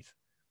on the teeth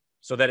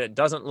so that it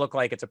doesn't look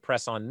like it's a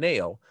press-on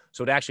nail,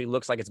 so it actually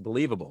looks like it's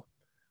believable.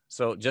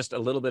 So just a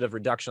little bit of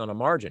reduction on a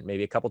margin,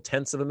 maybe a couple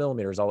tenths of a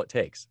millimeter is all it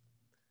takes.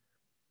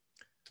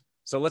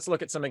 So let's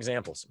look at some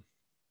examples.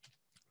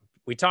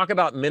 We talk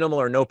about minimal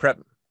or no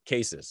prep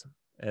cases.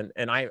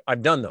 And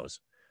I've done those.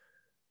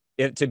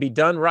 To be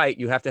done right,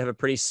 you have to have a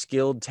pretty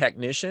skilled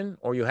technician,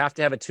 or you have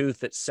to have a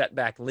tooth that's set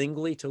back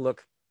lingually to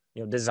look,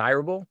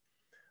 desirable.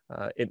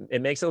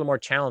 It makes it a little more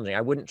challenging.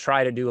 I wouldn't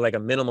try to do like a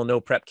minimal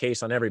no prep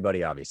case on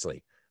everybody,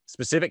 obviously.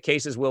 Specific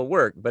cases will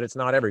work, but it's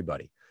not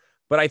everybody.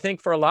 But I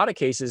think for a lot of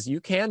cases, you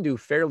can do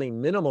fairly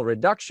minimal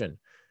reduction,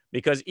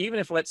 because even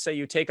if, let's say,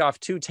 you take off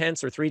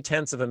 2/10 or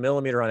 3/10 of a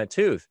millimeter on a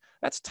tooth,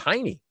 that's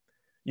tiny.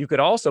 You could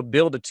also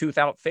build a tooth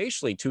out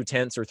facially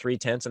 2/10 or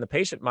 3/10, and the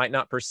patient might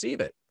not perceive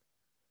it.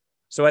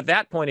 So at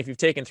that point, if you've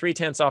taken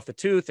 3/10 off the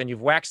tooth and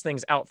you've waxed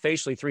things out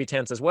facially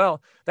 3/10 as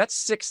well, that's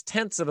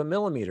 6/10 of a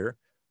millimeter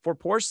for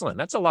porcelain.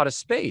 That's a lot of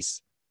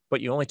space, but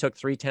you only took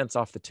 3/10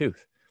 off the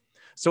tooth.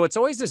 So it's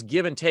always this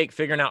give and take,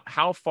 figuring out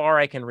how far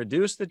I can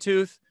reduce the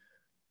tooth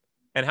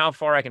and how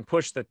far I can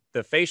push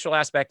the facial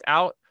aspect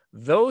out.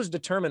 Those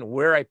determine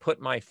where I put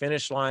my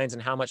finish lines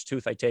and how much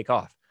tooth I take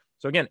off.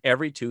 So again,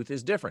 every tooth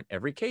is different.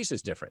 Every case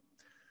is different.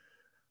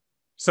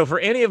 So for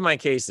any of my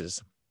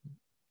cases,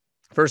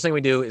 first thing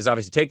we do is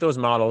obviously take those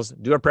models,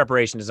 do our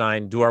preparation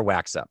design, do our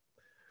wax up.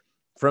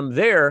 From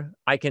there,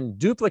 I can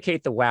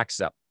duplicate the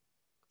wax up.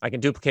 I can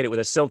duplicate it with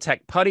a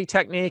Siltec putty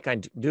technique. I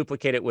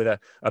duplicate it with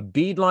a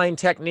bead line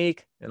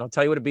technique. And I'll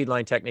tell you what a bead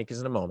line technique is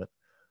in a moment.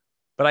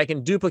 But I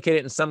can duplicate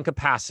it in some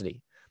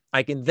capacity.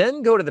 I can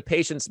then go to the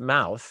patient's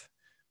mouth.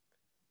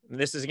 And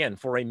this is, again,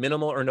 for a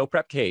minimal or no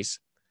prep case.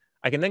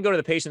 I can then go to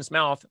the patient's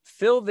mouth,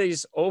 fill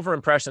these over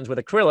impressions with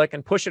acrylic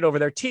and push it over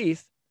their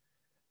teeth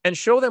and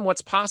show them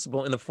what's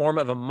possible in the form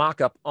of a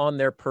mock-up on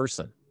their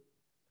person.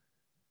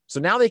 So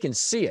now they can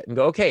see it and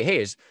go, okay, hey,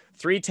 is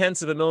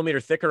 3/10 of a millimeter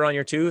thicker on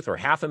your tooth or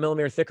 0.5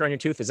 millimeter thicker on your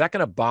tooth? Is that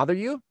going to bother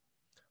you?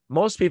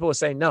 Most people will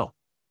say no.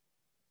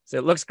 So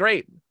it looks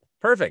great.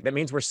 Perfect. That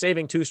means we're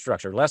saving tooth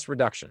structure, less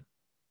reduction.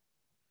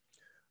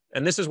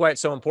 And this is why it's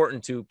so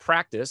important to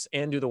practice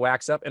and do the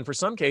wax up. And for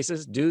some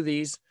cases, do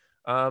these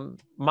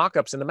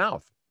mock-ups in the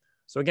mouth.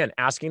 So again,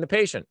 asking the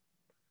patient,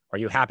 are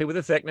you happy with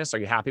the thickness? Are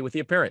you happy with the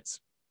appearance?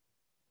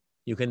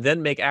 You can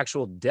then make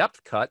actual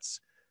depth cuts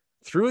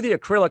through the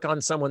acrylic on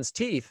someone's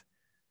teeth.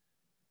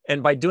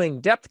 And by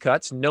doing depth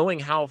cuts, knowing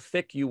how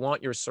thick you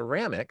want your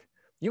ceramic,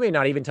 you may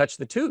not even touch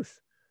the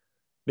tooth.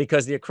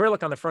 because the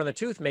acrylic on the front of the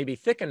tooth may be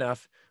thick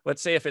enough.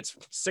 Let's say if it's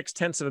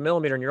 0.6 of a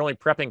millimeter and you're only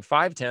prepping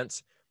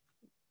 0.5,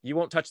 you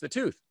won't touch the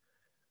tooth.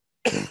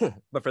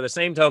 But for the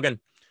same token,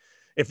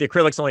 if the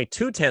acrylic's only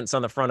 0.2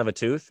 on the front of a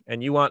tooth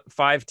and you want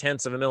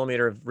 0.5 of a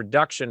millimeter of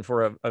reduction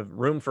for a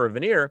room for a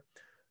veneer,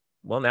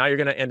 well, now you're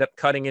going to end up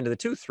cutting into the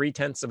tooth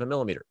 0.3 of a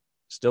millimeter.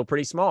 Still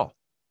pretty small.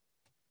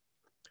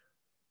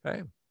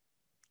 Okay.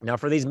 Now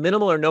for these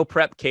minimal or no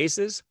prep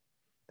cases,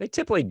 they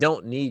typically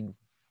don't need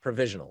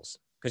provisionals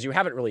because you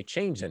haven't really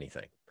changed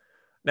anything.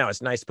 Now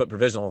it's nice to put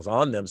provisionals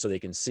on them so they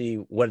can see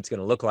what it's going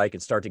to look like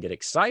and start to get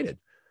excited.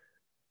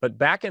 But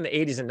back in the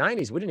 80s and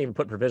 90s, we didn't even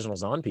put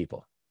provisionals on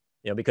people,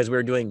 because we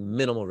were doing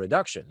minimal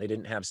reduction. They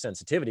didn't have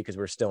sensitivity because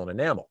we were still in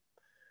enamel.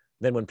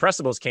 Then when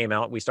pressables came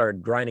out, we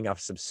started grinding off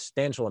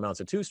substantial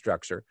amounts of tooth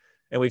structure.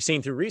 And we've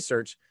seen through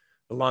research,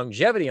 the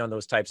longevity on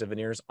those types of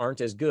veneers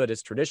aren't as good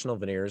as traditional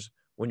veneers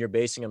when you're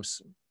basing them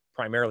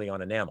primarily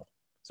on enamel.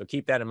 So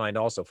keep that in mind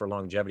also for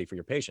longevity for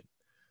your patient.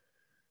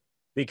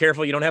 Be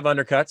careful you don't have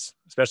undercuts,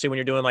 especially when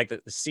you're doing like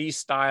the C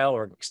style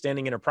or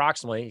extending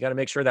interproximally. You got to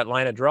make sure that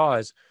line of draw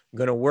is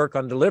going to work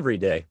on delivery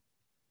day.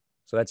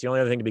 So that's the only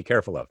other thing to be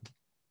careful of.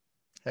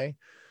 Okay.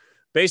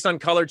 Based on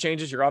color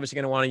changes, you're obviously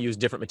going to want to use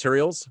different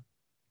materials,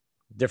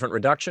 different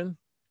reduction.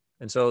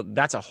 And so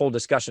that's a whole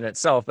discussion in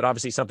itself, but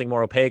obviously something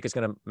more opaque is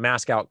going to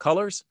mask out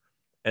colors.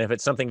 And if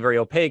it's something very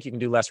opaque, you can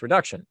do less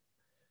reduction.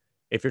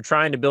 If you're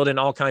trying to build in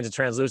all kinds of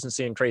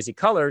translucency and crazy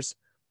colors,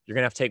 you're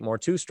going to have to take more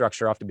tooth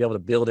structure off to be able to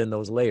build in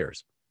those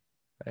layers.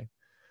 Okay.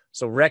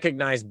 So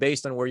recognize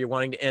based on where you're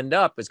wanting to end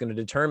up is going to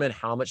determine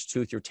how much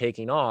tooth you're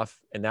taking off.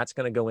 And that's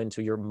going to go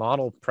into your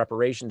model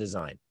preparation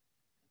design.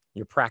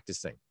 You're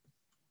practicing.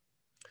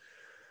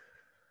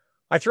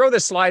 I throw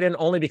this slide in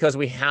only because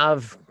we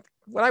have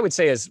what I would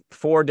say is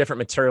 4 different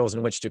materials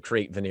in which to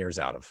create veneers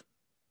out of.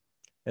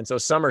 And so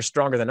some are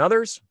stronger than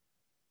others.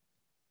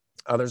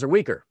 Others are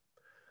weaker.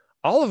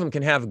 All of them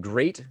can have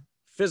great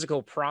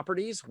physical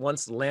properties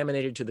once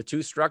laminated to the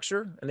tooth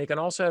structure. And they can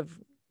also have,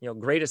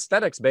 great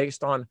aesthetics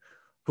based on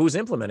who's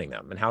implementing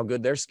them and how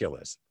good their skill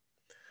is.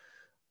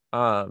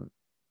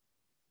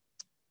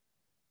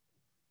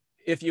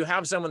 If you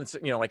have someone that's,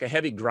 like a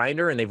heavy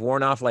grinder and they've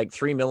worn off like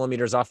 3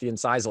 millimeters off the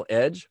incisal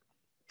edge,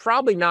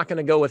 probably not going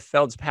to go with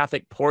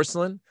feldspathic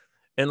porcelain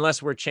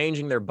unless we're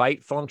changing their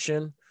bite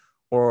function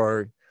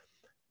or,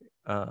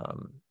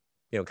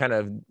 kind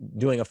of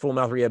doing a full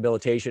mouth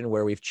rehabilitation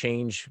where we've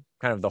changed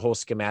kind of the whole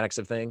schematics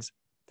of things.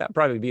 That'd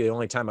probably be the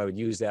only time I would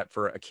use that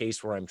for a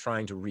case where I'm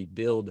trying to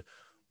rebuild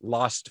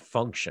lost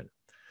function.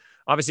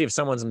 Obviously, if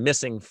someone's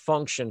missing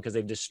function because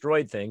they've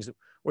destroyed things,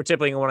 we're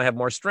typically going to want to have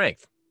more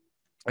strength.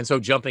 And so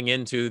jumping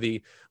into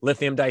the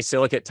lithium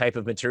disilicate type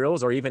of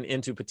materials or even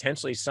into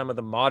potentially some of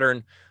the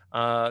modern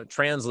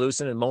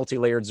translucent and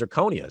multi-layered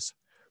zirconias.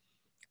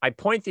 I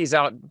point these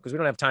out because we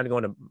don't have time to go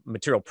into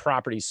material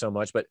properties so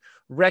much, but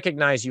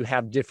recognize you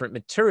have different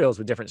materials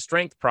with different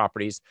strength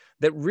properties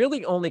that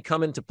really only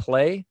come into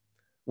play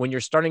when you're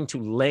starting to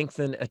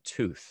lengthen a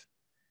tooth.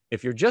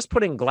 If you're just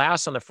putting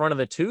glass on the front of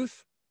the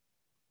tooth,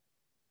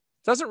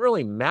 it doesn't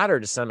really matter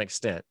to some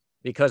extent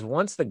because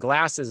once the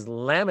glass is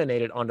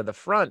laminated onto the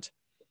front,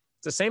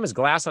 it's the same as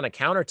glass on a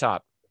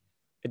countertop.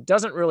 It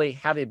doesn't really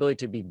have the ability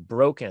to be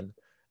broken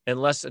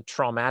unless a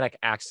traumatic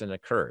accident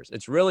occurs.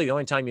 It's really the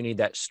only time you need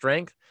that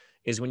strength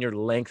is when you're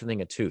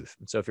lengthening a tooth.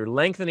 And so if you're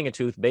lengthening a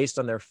tooth based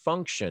on their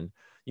function,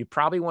 you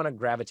probably want to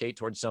gravitate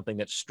towards something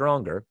that's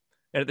stronger.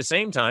 And at the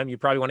same time, you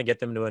probably want to get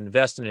them to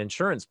invest in an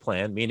insurance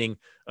plan, meaning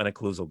an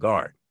occlusal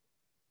guard,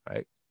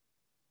 right?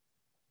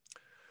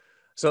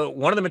 So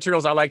one of the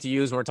materials I like to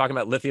use when we're talking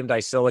about lithium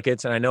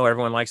disilicates, and I know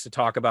everyone likes to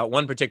talk about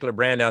one particular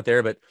brand out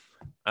there, but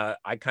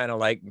I kind of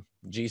like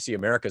GC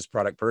America's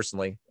product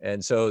personally.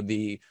 And so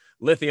the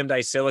lithium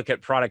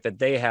disilicate product that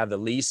they have, the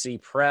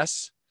Lisi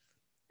press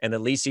and the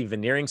Lisi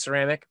veneering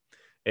ceramic,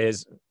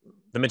 is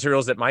the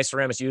materials that my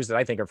ceramist use that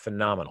I think are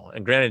phenomenal.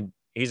 And granted,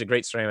 he's a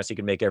great ceramist. He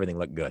can make everything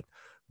look good.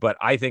 But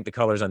I think the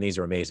colors on these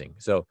are amazing.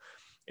 So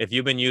if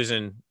you've been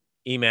using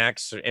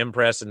Emax or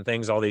Impress and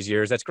things all these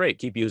years, that's great.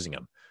 Keep using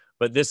them.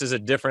 But this is a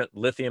different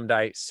lithium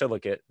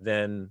disilicate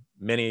than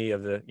many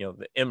of the,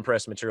 the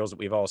Impress materials that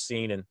we've all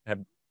seen and have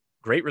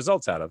great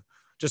results out of.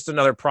 Just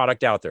another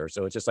product out there.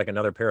 So it's just like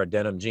another pair of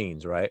denim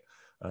jeans, right?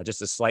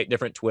 Just a slight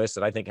different twist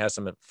that I think has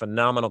some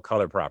phenomenal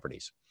color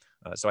properties.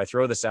 So I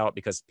throw this out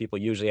because people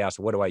usually ask,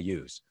 what do I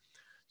use?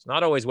 It's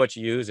not always what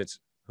you use. It's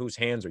whose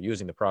hands are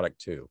using the product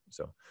too.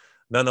 So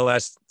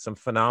nonetheless, some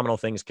phenomenal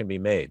things can be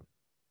made.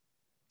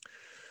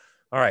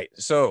 All right,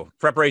 so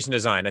preparation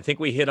design. I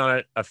think we hit on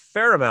it a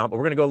fair amount, but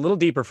we're going to go a little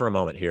deeper for a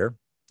moment here.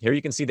 Here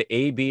you can see the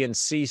A, B, and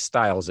C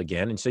styles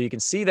again. And so you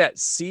can see that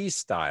C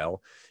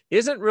style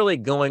isn't really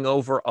going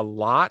over a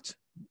lot.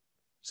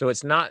 So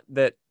it's not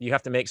that you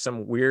have to make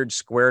some weird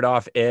squared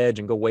off edge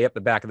and go way up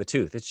the back of the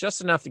tooth. It's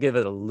just enough to give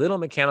it a little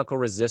mechanical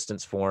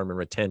resistance form and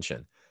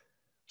retention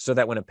so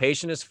that when a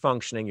patient is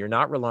functioning, you're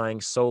not relying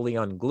solely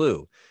on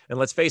glue. And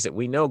let's face it,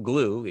 we know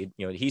glue,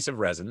 adhesive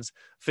resins,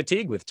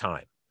 fatigue with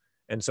time.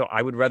 And so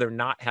I would rather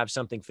not have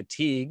something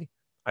fatigue.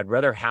 I'd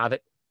rather have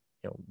it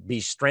be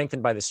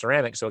strengthened by the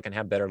ceramic so it can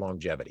have better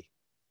longevity.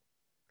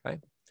 Okay.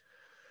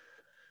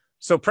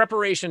 So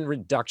preparation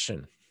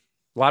reduction.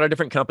 A lot of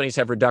different companies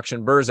have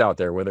reduction burrs out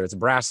there, whether it's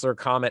Brasseler,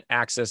 Comet,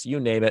 Axis, you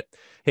name it.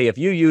 Hey, if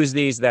you use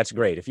these, that's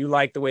great. If you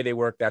like the way they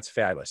work, that's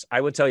fabulous.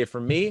 I would tell you,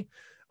 for me,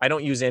 I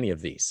don't use any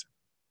of these.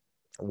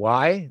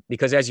 Why?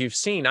 Because as you've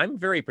seen, I'm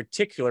very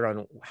particular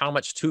on how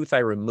much tooth I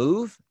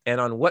remove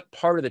and on what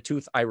part of the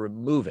tooth I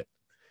remove it.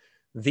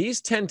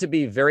 These tend to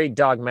be very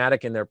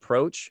dogmatic in their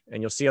approach.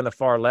 And you'll see on the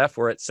far left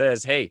where it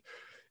says, hey,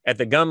 at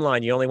the gum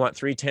line, you only want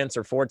 3/10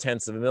 or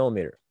 4/10 of a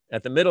millimeter.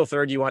 At the middle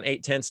third, you want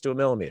 8/10 to a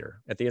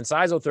millimeter. At the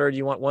incisal third,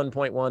 you want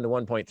 1.1 to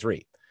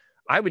 1.3.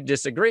 I would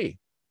disagree.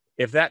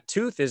 If that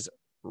tooth is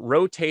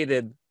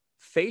rotated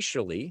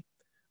facially,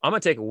 I'm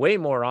going to take way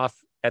more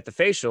off at the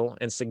facial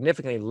and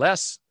significantly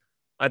less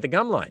at the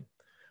gum line.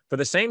 For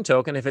the same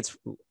token, if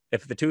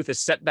the tooth is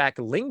set back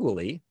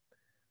lingually,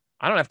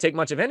 I don't have to take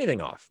much of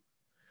anything off.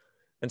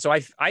 And so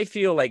I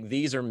feel like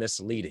these are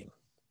misleading,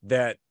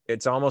 that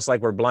it's almost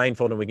like we're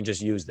blindfolded and we can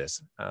just use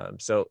this.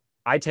 So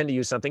I tend to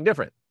use something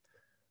different.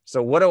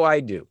 So what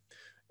do?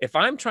 If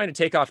I'm trying to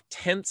take off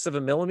 1/10 of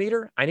a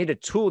millimeter, I need a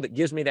tool that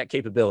gives me that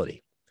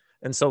capability.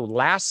 And so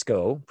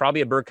Lasco,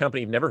 probably a burr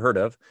company you've never heard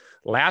of,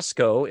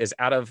 Lasco is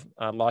out of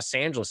Los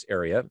Angeles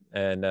area.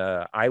 And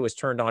I was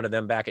turned on to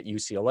them back at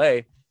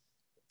UCLA,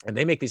 and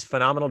they make these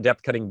phenomenal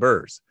depth cutting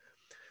burrs.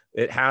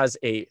 It has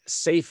a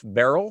safe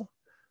barrel.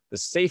 The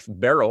safe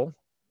barrel,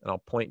 and I'll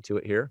point to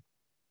it here.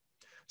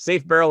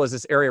 Safe barrel is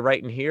this area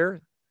right in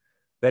here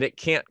that it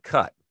can't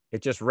cut.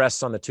 It just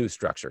rests on the tooth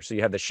structure. So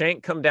you have the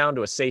shank come down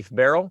to a safe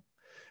barrel,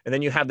 and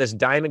then you have this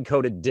diamond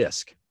coated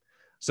disc.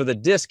 So the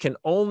disc can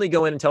only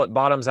go in until it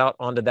bottoms out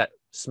onto that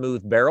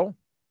smooth barrel.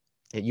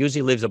 It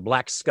usually leaves a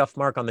black scuff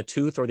mark on the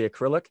tooth or the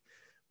acrylic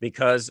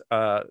because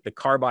the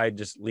carbide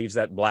just leaves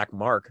that black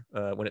mark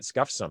when it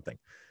scuffs something.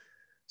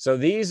 So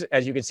these,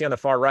 as you can see on the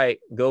far right,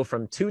 go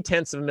from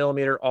 2/10 of a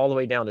millimeter all the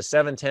way down to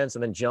 7/10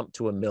 and then jump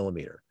to a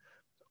millimeter.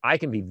 I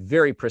can be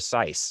very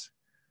precise,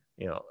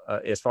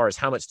 as far as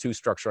how much tooth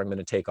structure I'm going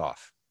to take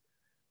off.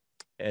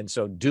 And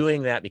so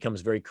doing that becomes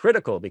very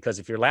critical, because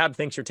if your lab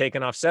thinks you're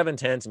taking off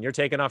 7/10 and you're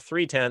taking off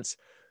 3/10,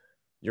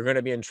 you're going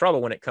to be in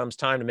trouble when it comes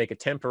time to make a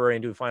temporary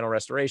and do final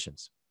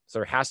restorations. So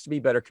there has to be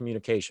better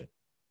communication.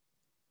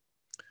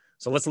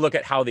 So let's look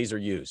at how these are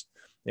used.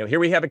 Here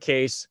we have a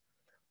case.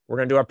 We're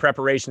going to do our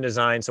preparation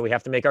design. So we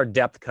have to make our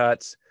depth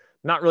cuts.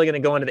 Not really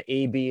going to go into the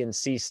A, B, and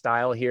C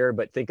style here,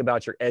 but think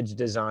about your edge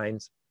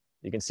designs.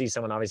 You can see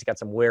someone obviously got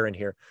some wear in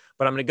here,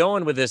 but I'm going to go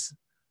in with this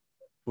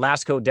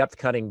Lasco depth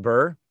cutting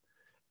burr.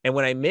 And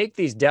when I make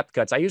these depth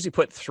cuts, I usually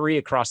put 3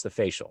 across the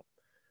facial.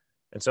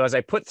 And so as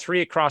I put 3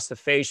 across the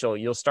facial,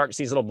 you'll start to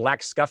see these little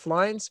black scuff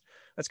lines.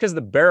 That's because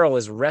the barrel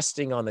is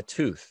resting on the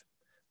tooth.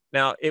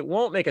 Now, it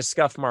won't make a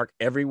scuff mark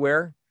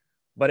everywhere,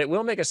 but it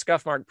will make a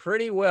scuff mark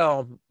pretty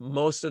well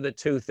most of the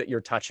tooth that you're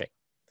touching.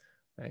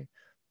 Okay?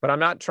 But I'm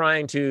not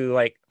trying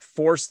to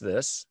force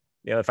this.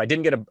 If I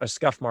didn't get a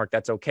scuff mark,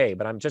 that's okay.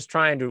 But I'm just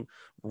trying to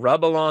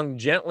rub along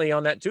gently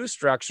on that tooth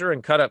structure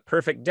and cut a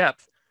perfect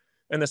depth.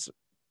 And this,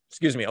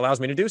 allows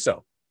me to do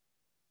so.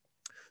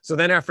 So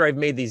then after I've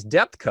made these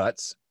depth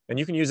cuts, and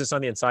you can use this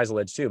on the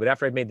incisal edge too, but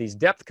after I've made these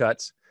depth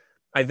cuts,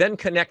 I then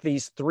connect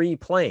these 3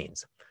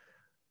 planes.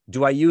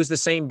 Do I use the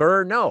same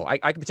burr? No, I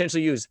could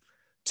potentially use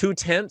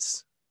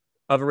 2/10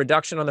 of a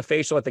reduction on the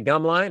facial at the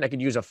gum line. I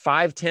could use a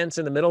 5/10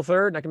 in the middle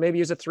third, and I can maybe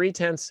use a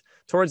 3/10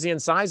 towards the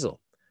incisal.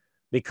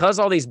 Because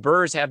all these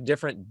burrs have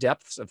different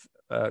depths of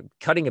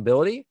cutting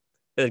ability,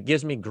 it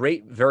gives me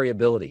great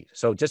variability.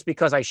 So just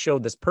because I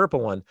showed this purple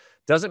one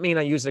doesn't mean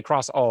I use it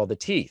across all the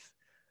teeth.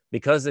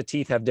 Because the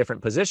teeth have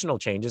different positional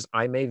changes,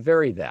 I may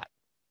vary that.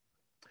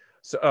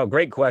 So,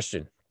 great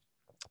question.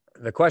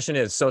 The question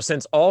is, so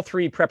since all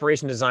 3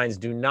 preparation designs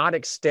do not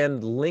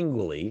extend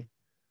lingually,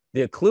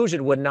 the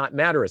occlusion would not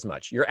matter as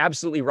much. You're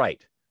absolutely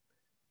right.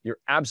 You're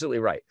absolutely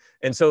right.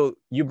 And so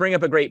you bring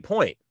up a great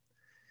point.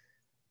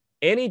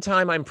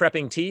 Anytime I'm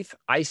prepping teeth,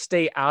 I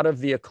stay out of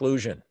the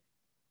occlusion,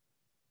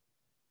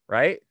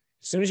 right?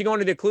 As soon as you go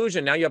into the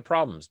occlusion, now you have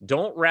problems.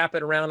 Don't wrap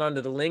it around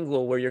onto the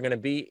lingual where you're going to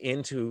be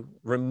into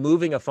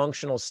removing a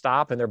functional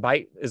stop and their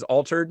bite is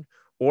altered,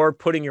 or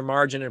putting your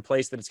margin in a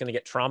place that it's going to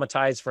get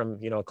traumatized from,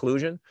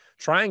 occlusion.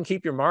 Try and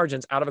keep your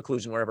margins out of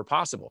occlusion wherever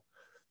possible.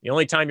 The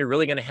only time you're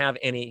really going to have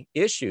any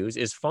issues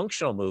is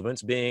functional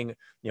movements being,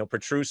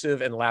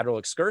 protrusive and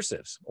lateral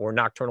excursives or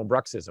nocturnal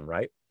bruxism,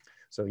 right?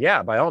 So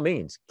yeah, by all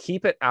means,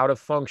 keep it out of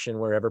function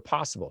wherever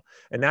possible.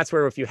 And that's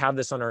where if you have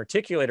this on an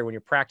articulator, when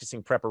you're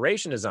practicing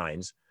preparation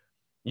designs,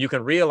 you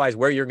can realize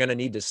where you're going to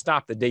need to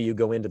stop the day you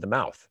go into the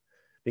mouth.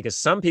 Because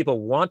some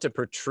people want to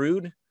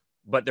protrude,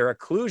 but their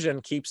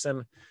occlusion keeps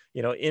them,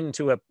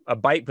 into a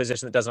bite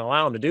position that doesn't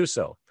allow them to do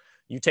so.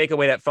 You take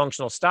away that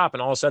functional stop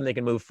and all of a sudden they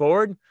can move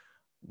forward.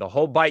 The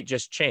whole bite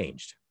just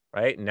changed,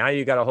 right? And now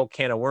you got a whole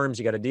can of worms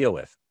you got to deal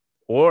with.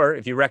 Or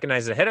if you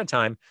recognize it ahead of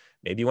time,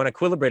 maybe you want to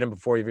equilibrate them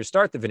before you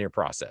start the veneer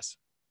process.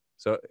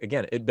 So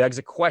again, it begs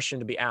a question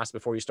to be asked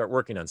before you start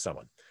working on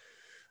someone.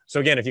 So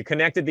again, if you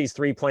connected these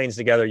 3 planes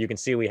together, you can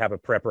see we have a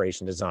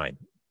preparation design.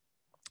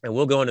 And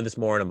we'll go into this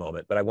more in a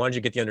moment, but I wanted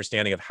you to get the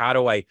understanding of how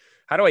do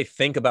I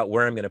think about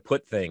where I'm going to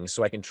put things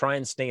so I can try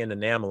and stay in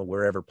enamel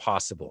wherever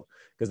possible.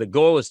 Because the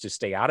goal is to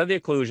stay out of the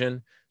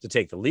occlusion, to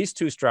take the least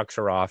two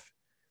structure off,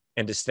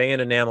 and to stay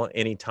in enamel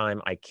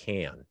anytime I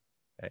can.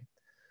 Okay.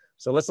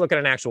 So let's look at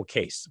an actual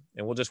case,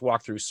 and we'll just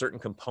walk through certain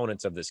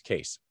components of this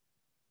case.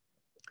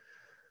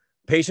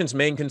 Patient's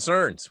main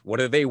concerns. What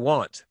do they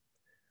want?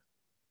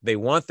 They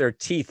want their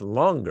teeth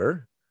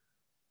longer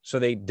so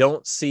they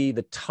don't see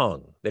the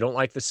tongue. They don't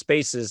like the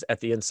spaces at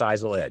the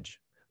incisal edge.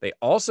 They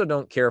also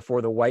don't care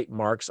for the white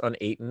marks on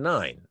 8 and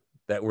 9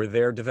 that were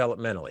there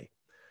developmentally.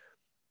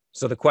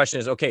 So the question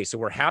is, okay, so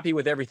we're happy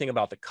with everything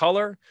about the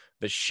color,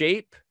 the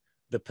shape,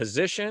 the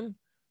position.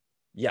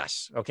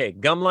 Yes. Okay.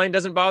 Gum line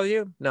doesn't bother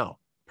you? No.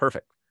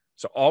 Perfect.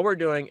 So all we're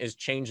doing is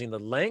changing the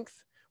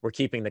length. We're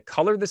keeping the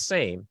color the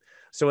same.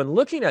 So in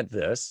looking at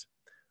this,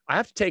 I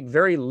have to take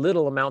very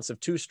little amounts of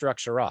tooth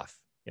structure off,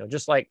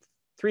 just like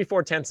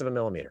 3/4 of a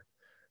millimeter.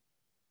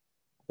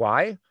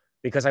 Why?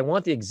 Because I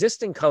want the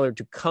existing color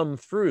to come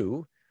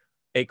through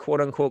a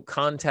quote unquote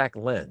contact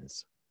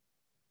lens.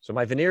 So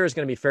my veneer is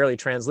going to be fairly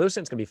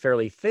translucent. It's going to be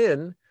fairly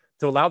thin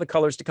to allow the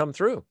colors to come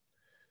through.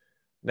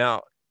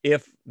 Now,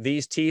 if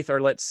these teeth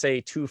are, let's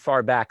say, too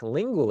far back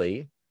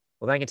lingually,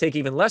 well, then I can take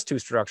even less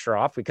tooth structure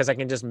off because I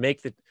can just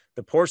make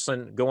the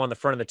porcelain go on the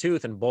front of the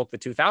tooth and bulk the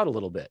tooth out a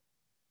little bit,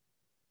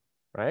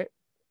 right?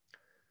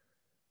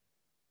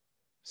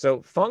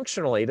 So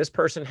functionally, this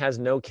person has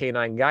no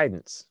canine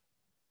guidance.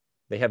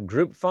 They have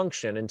group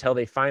function until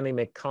they finally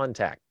make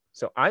contact.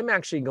 So I'm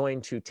actually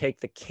going to take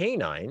the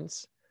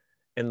canines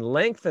and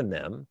lengthen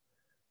them,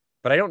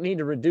 but I don't need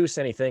to reduce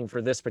anything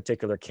for this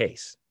particular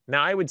case.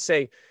 Now, I would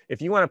say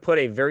if you want to put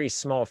a very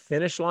small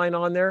finish line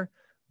on there,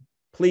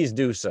 please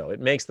do so. It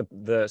makes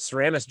the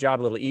ceramic's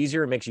job a little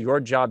easier. It makes your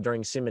job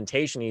during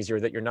cementation easier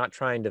that you're not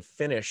trying to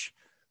finish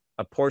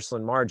a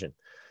porcelain margin.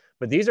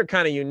 But these are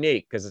kind of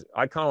unique because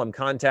I call them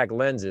contact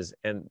lenses.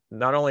 And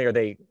not only are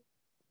they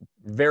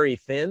very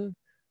thin,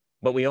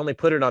 but we only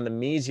put it on the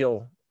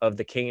mesial of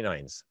the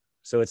canines.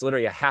 So it's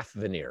literally a half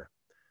veneer.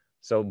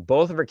 So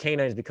both of our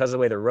canines, because of the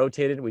way they're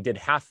rotated, we did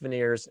half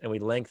veneers and we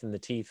lengthened the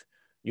teeth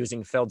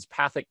using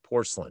feldspathic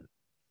porcelain.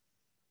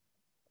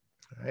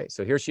 All right,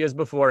 so here she is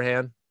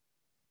beforehand.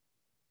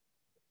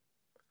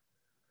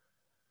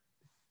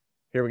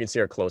 Here we can see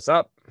her close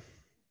up.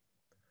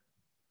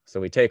 So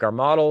we take our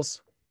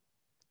models.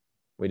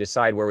 We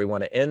decide where we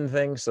want to end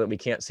things so that we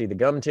can't see the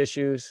gum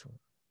tissues.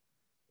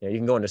 You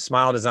can go into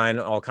smile design,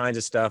 all kinds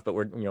of stuff, but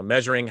we're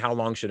measuring how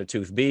long should a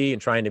tooth be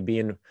and trying to be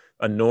in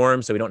a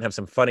norm so we don't have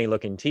some funny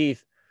looking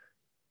teeth.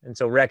 And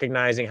so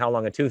recognizing how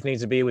long a tooth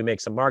needs to be, we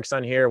make some marks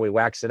on here, we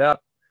wax it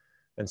up.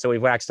 And so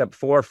we've waxed up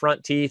 4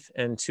 front teeth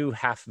and 2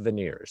 half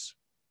veneers.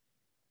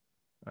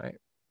 All right.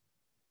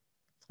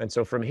 And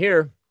so from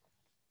here,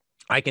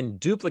 I can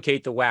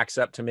duplicate the wax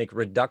up to make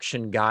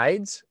reduction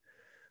guides.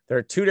 There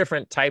are 2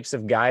 different types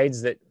of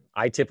guides that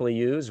I typically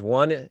use.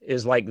 One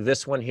is like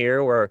this one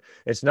here, where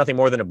it's nothing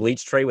more than a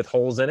bleach tray with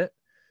holes in it.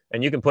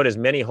 And you can put as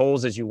many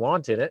holes as you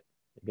want in it.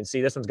 You can see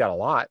this one's got a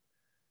lot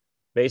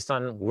based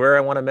on where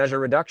I want to measure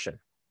reduction.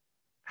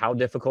 How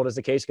difficult is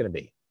the case going to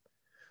be?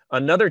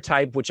 Another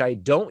type, which I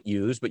don't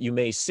use, but you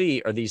may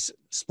see, are these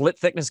split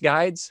thickness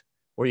guides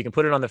where you can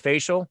put it on the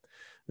facial.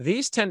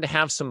 These tend to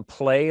have some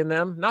play in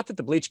them. Not that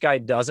the bleach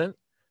guide doesn't.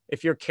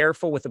 If you're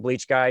careful with the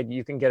bleach guide,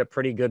 you can get a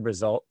pretty good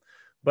result.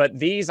 But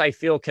these I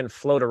feel can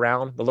float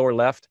around the lower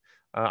left.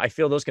 I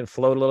feel those can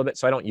float a little bit,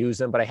 so I don't use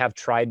them, but I have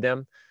tried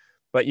them.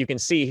 But you can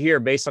see here,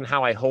 based on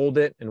how I hold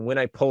it and when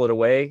I pull it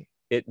away,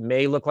 it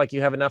may look like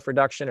you have enough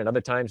reduction and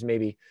other times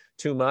maybe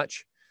too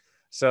much.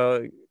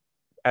 So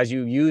as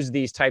you use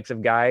these types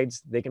of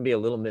guides, they can be a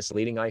little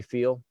misleading, I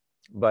feel.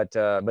 But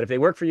if they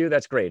work for you,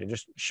 that's great. And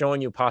just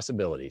showing you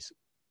possibilities.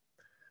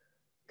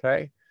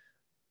 Okay.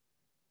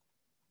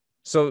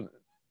 So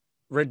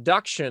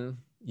reduction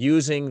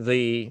using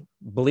the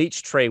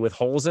bleach tray with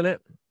holes in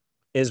it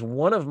is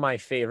one of my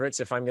favorites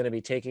if I'm going to be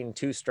taking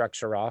tooth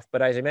structure off.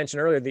 But as I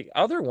mentioned earlier, the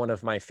other one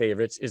of my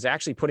favorites is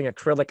actually putting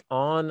acrylic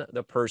on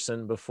the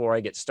person before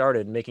I get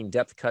started, making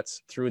depth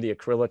cuts through the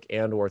acrylic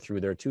and or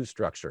through their tooth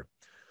structure.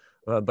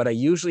 But I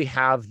usually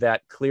have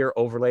that clear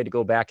overlay to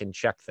go back and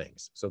check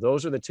things. So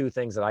those are the 2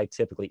 things that I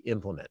typically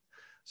implement.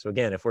 So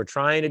again, if we're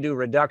trying to do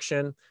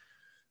reduction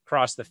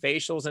across the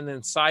facials and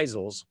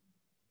incisals,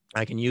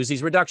 I can use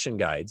these reduction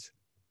guides.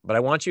 But I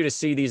want you to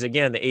see these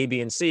again, the A,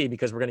 B, and C,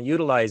 because we're going to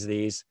utilize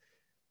these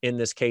in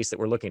this case that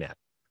we're looking at.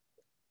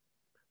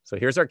 So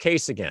here's our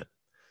case again.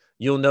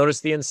 You'll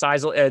notice the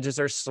incisal edges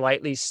are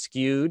slightly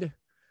skewed.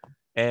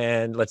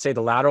 And let's say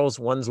the laterals,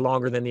 one's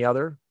longer than the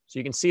other. So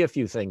you can see a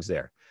few things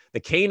there. The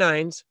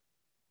canines,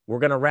 we're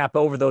going to wrap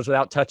over those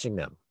without touching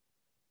them,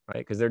 right?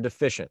 Because they're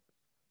deficient.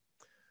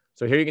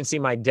 So here you can see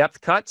my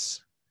depth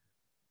cuts,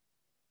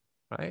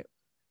 right?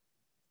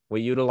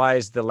 We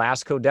utilize the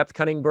Lasco depth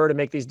cutting burr to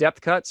make these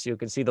depth cuts. You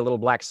can see the little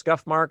black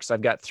scuff marks.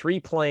 I've got 3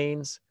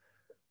 planes,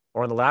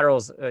 or on the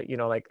laterals,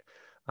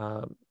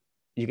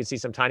 You can see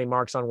some tiny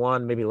marks on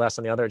one, maybe less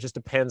on the other. It just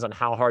depends on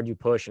how hard you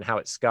push and how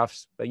it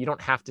scuffs, but you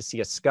don't have to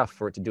see a scuff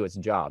for it to do its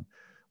job.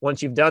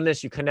 Once you've done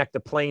this, you connect the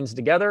planes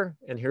together,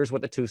 and here's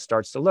what the tooth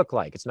starts to look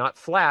like. It's not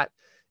flat.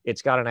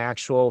 It's got an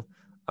actual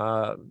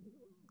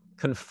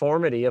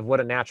conformity of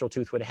what a natural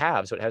tooth would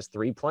have. So it has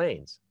 3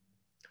 planes.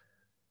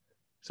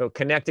 So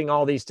connecting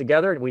all these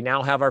together, we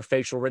now have our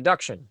facial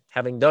reduction.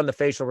 Having done the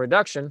facial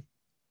reduction,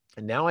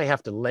 and now I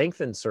have to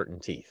lengthen certain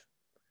teeth.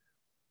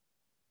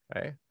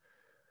 Okay.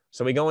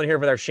 So we go in here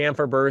with our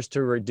chamfer burrs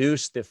to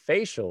reduce the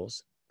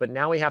facials, but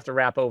now we have to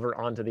wrap over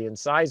onto the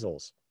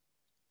incisals.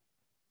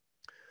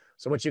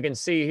 So what you can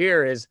see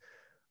here is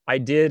I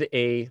did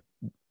a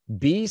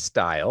B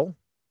style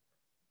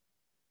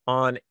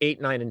on 8,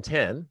 9, and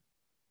 10,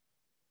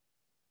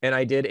 and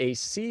I did a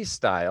C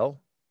style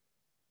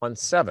on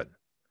 7.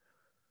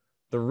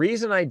 The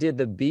reason I did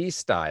the B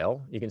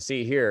style, you can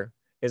see here,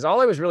 is all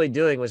I was really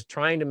doing was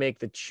trying to make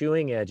the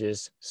chewing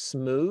edges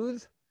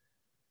smooth,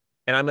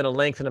 and I'm going to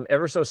lengthen them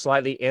ever so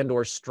slightly and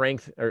or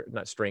straighten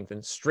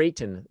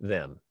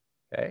them,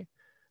 okay?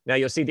 Now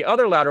you'll see the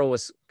other lateral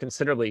was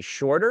considerably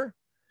shorter,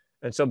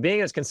 and so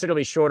being it's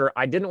considerably shorter,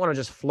 I didn't want to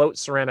just float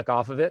ceramic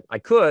off of it. I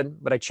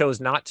could, but I chose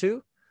not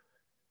to.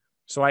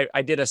 So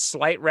I did a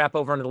slight wrap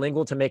over on the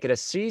lingual to make it a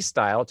C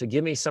style to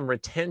give me some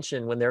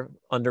retention when they're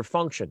under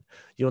function.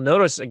 You'll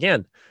notice,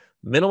 again,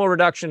 minimal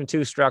reduction in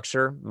tooth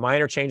structure,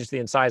 minor changes to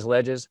the incisal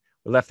edges.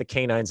 We left the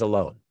canines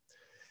alone.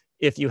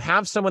 If you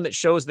have someone that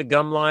shows the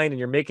gum line and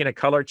you're making a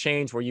color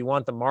change where you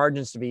want the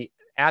margins to be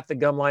at the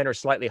gum line or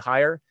slightly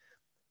higher,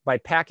 by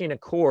packing a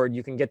cord,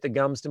 you can get the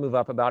gums to move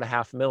up about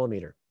 0.5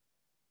 millimeter.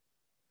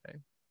 Okay.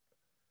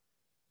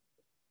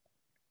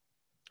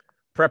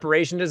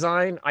 Preparation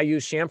design, I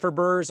use chamfer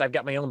burrs. I've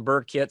got my own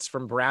burr kits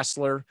from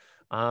Brasseler,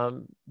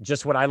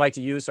 just what I like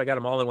to use. So I got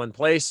them all in one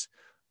place.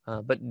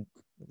 But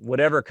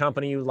whatever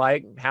company you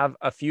like, have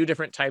a few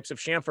different types of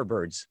chamfer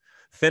burrs,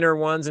 thinner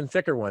ones and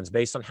thicker ones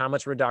based on how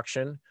much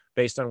reduction,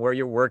 based on where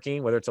you're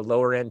working, whether it's a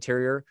lower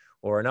anterior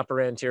or an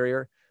upper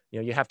anterior. You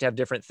know, you have to have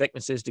different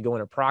thicknesses to go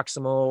in a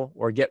proximal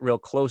or get real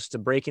close to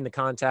breaking the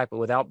contact, but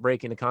without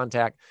breaking the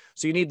contact.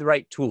 So you need the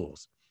right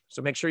tools.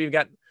 So make sure you've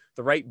got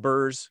the right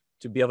burrs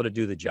to be able to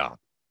do the job.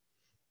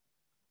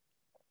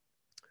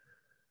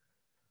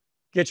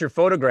 Get your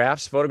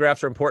photographs.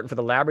 Photographs are important for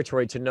the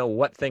laboratory to know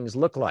what things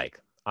look like.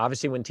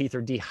 Obviously, when teeth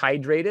are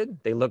dehydrated,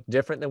 they look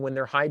different than when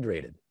they're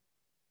hydrated.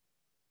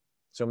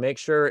 So make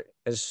sure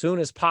as soon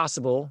as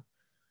possible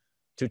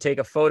to take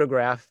a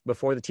photograph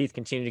before the teeth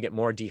continue to get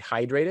more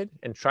dehydrated,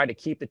 and try to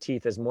keep the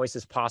teeth as moist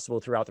as possible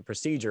throughout the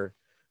procedure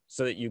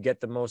so that you get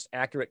the most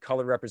accurate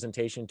color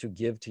representation to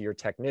give to your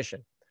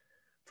technician.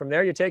 From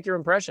there, you take your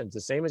impressions,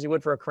 the same as you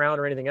would for a crown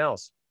or anything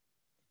else.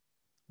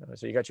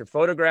 So you got your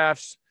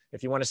photographs.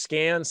 If you want to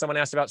scan, someone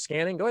asked about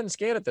scanning, go ahead and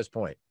scan at this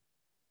point.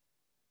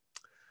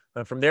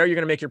 From there, you're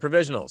going to make your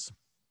provisionals.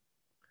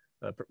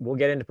 We'll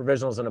get into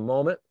provisionals in a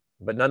moment,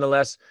 but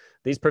nonetheless,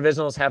 these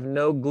provisionals have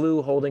no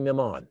glue holding them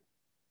on.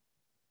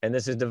 And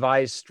this is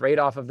devised straight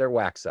off of their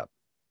wax up.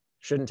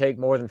 Shouldn't take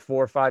more than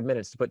 4 or 5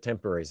 minutes to put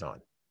temporaries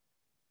on.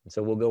 And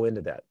so we'll go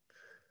into that.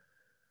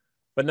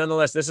 But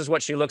nonetheless, this is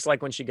what she looks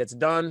like when she gets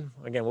done.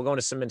 Again, we'll go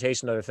into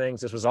cementation and other things.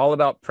 This was all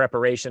about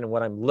preparation and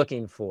what I'm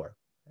looking for.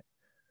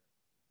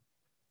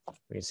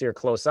 We can see her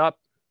close up.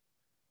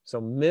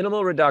 So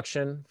minimal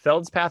reduction,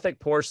 feldspathic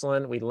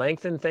porcelain. We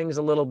lengthen things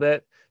a little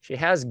bit. She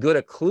has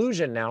good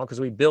occlusion now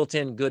because we built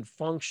in good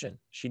function.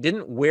 She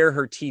didn't wear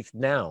her teeth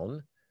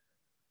down.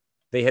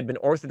 They had been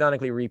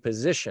orthodontically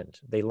repositioned.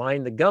 They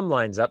lined the gum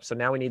lines up, so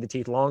now we need the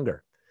teeth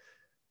longer.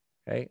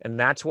 Okay, and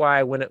that's why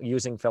I went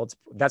using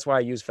that's why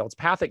I use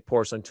feldspathic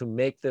porcelain to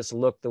make this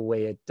look the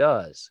way it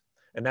does.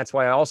 And that's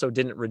why I also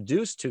didn't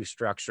reduce tooth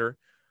structure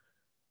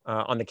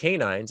on the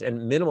canines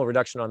and minimal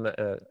reduction on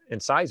the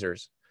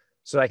incisors,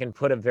 so I can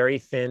put a very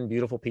thin,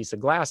 beautiful piece of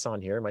glass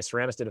on here. My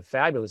ceramist did a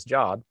fabulous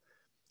job.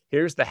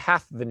 Here's the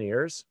half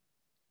veneers.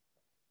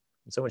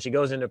 So when she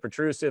goes into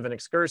protrusive and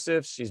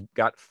excursive, she's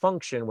got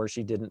function where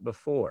she didn't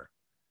before.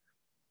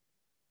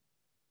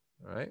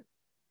 All right.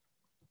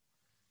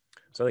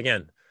 So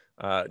again,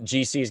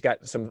 GC's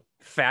got some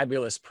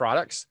fabulous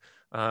products.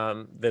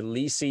 The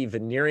Lisi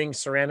veneering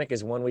ceramic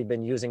is one we've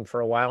been using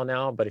for a while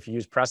now, but if you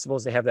use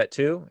pressables, they have that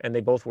too, and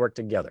they both work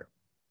together.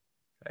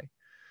 Okay.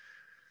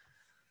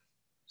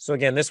 So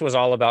again, this was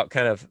all about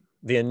kind of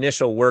the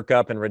initial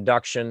workup and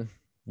reduction,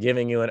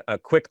 giving you a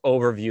quick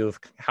overview of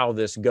how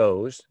this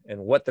goes and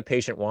what the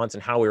patient wants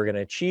and how we were going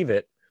to achieve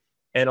it,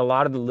 and a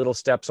lot of the little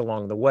steps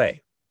along the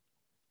way.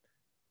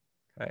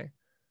 Okay.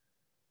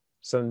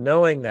 So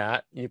knowing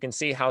that, you can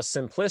see how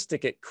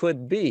simplistic it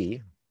could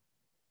be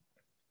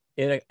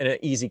in an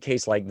easy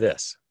case like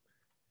this.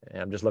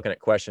 And I'm just looking at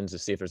questions to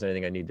see if there's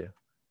anything I need to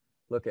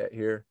look at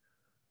here.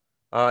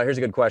 Here's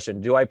a good question.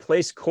 Do I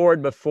place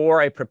cord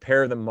before I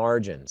prepare the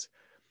margins?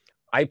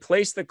 I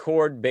place the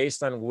cord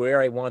based on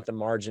where I want the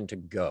margin to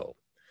go.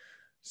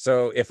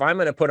 So if I'm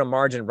going to put a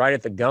margin right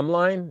at the gum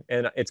line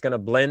and it's going to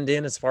blend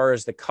in as far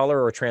as the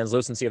color or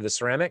translucency of the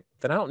ceramic,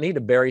 then I don't need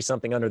to bury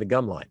something under the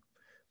gum line.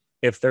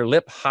 If their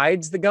lip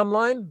hides the gum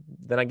line,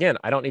 then again,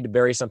 I don't need to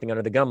bury something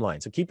under the gum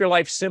line. So keep your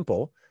life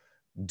simple.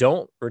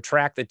 Don't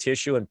retract the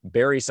tissue and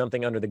bury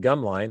something under the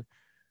gum line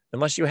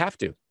unless you have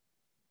to.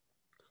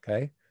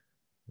 Okay.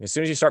 As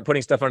soon as you start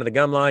putting stuff under the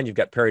gum line, you've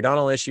got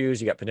periodontal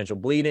issues, you've got potential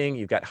bleeding,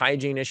 you've got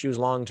hygiene issues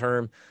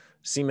long-term.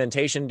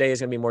 Cementation day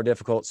is going to be more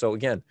difficult. So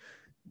again,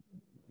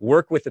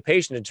 work with the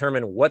patient to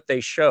determine what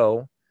they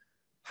show,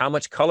 how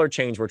much color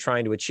change we're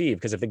trying to achieve.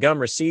 Because if the gum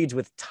recedes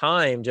with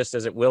time, just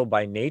as it will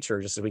by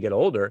nature, just as we get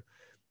older,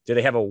 do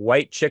they have a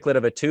white chiclet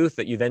of a tooth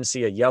that you then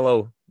see a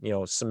yellow,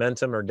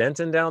 cementum or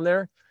dentin down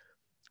there?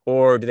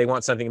 Or do they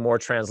want something more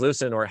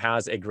translucent or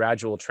has a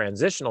gradual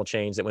transitional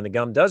change that when the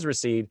gum does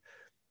recede,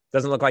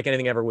 doesn't look like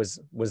anything ever was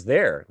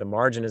there. The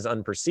margin is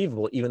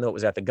unperceivable, even though it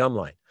was at the gum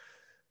line.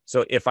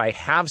 So if I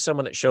have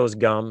someone that shows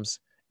gums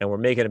and we're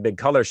making a big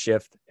color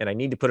shift and I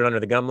need to put it under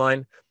the gum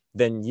line,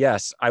 then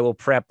yes, I will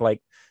prep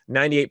like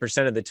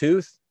 98% of the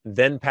tooth,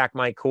 then pack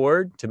my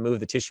cord to move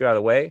the tissue out of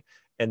the way.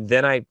 And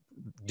then I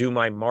do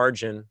my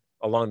margin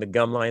along the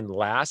gum line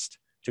last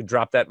to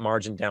drop that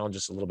margin down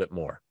just a little bit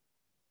more.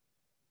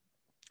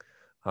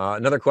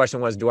 Another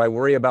question was, do I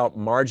worry about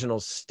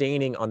marginal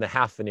staining on the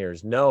half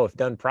veneers? No, if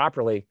done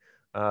properly,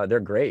 they're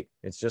great.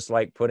 It's just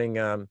like putting,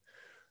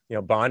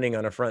 bonding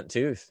on a front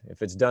tooth.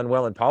 If it's done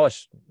well and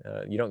polished,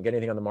 you don't get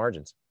anything on the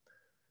margins.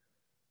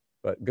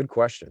 But good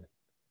question.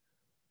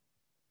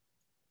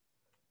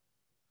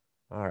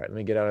 All right, let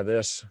me get out of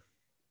this.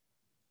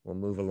 We'll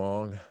move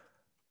along.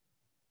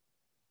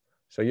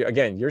 So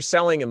you're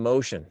selling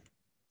emotion.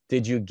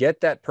 Did you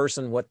get that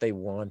person what they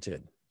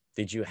wanted?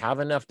 Did you have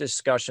enough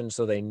discussion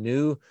so they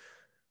knew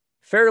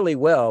fairly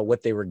well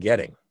what they were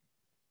getting?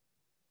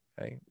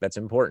 Okay, that's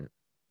important.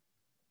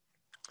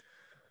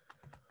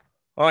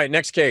 All right,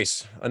 next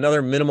case,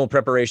 another minimal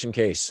preparation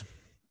case.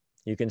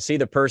 You can see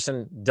the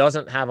person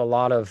doesn't have a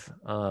lot of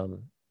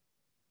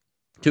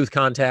tooth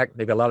contact.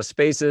 They've got a lot of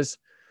spaces.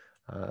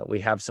 We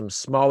have some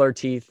smaller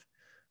teeth.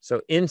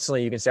 So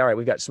instantly you can say, all right,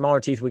 we've got smaller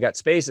teeth, we got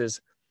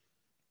spaces.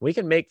 We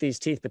can make these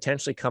teeth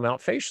potentially come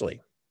out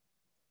facially.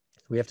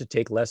 We have to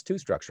take less tooth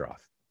structure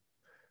off.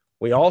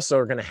 We also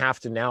are going to have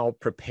to now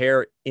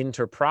prepare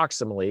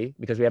interproximally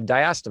because we have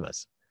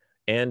diastemas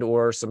and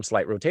or some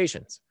slight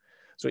rotations.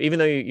 So even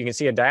though you can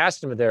see a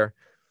diastema there,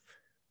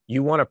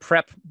 you want to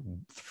prep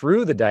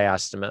through the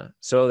diastema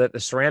so that the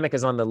ceramic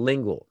is on the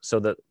lingual. So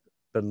that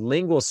the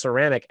lingual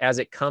ceramic, as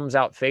it comes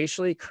out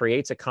facially,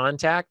 creates a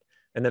contact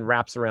and then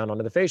wraps around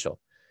onto the facial.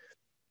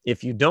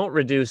 If you don't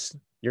reduce,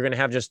 you're going to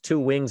have just two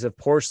wings of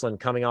porcelain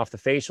coming off the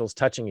facials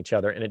touching each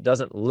other, and it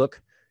doesn't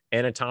look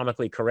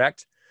anatomically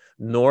correct,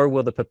 nor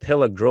will the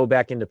papilla grow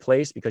back into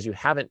place because you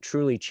haven't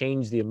truly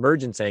changed the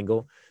emergence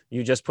angle.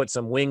 You just put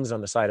some wings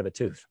on the side of a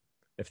tooth,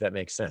 if that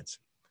makes sense.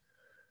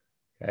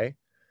 Okay.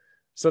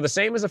 So the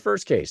same as the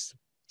first case.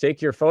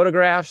 Take your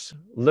photographs,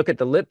 look at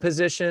the lip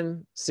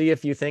position, see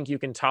if you think you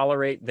can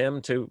tolerate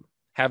them to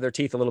have their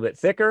teeth a little bit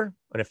thicker.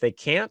 And if they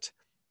can't,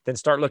 then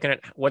start looking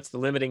at what's the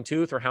limiting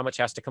tooth or how much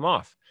has to come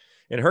off.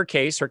 In her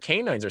case, her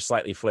canines are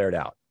slightly flared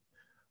out.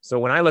 So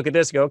when I look at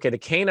this, I go, okay, the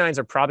canines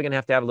are probably going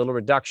to have a little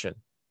reduction.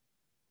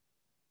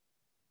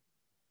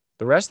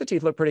 The rest of the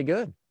teeth look pretty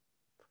good.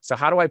 So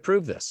how do I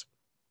prove this?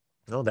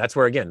 Well, that's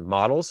where, again,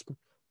 models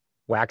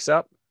wax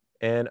up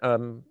and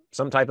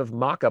some type of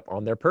mock-up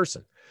on their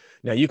person.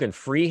 Now, you can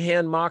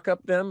freehand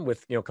mock-up them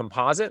with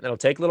composite, and it'll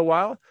take a little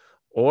while,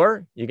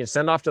 or you can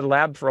send off to the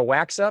lab for a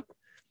wax-up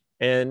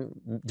and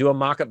do a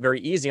mock-up very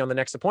easy on the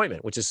next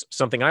appointment, which is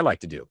something I like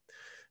to do.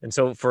 And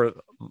so for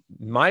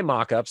my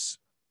mock-ups,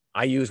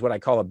 I use what I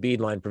call a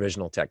beadline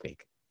provisional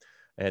technique.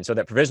 And so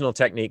that provisional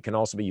technique can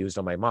also be used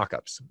on my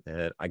mock-ups.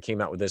 And I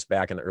came out with this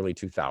back in the early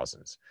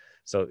 2000s.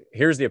 So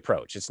here's the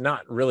approach. It's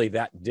not really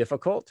that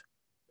difficult,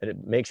 and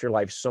it makes your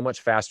life so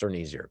much faster and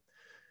easier.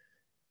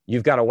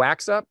 You've got a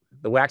wax up.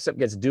 The wax up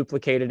gets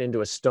duplicated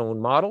into a stone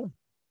model.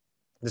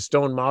 The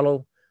stone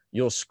model,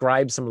 you'll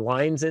scribe some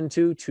lines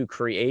into to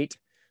create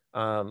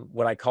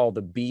what I call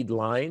the bead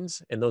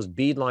lines. And those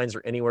bead lines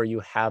are anywhere you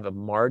have a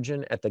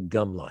margin at the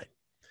gum line.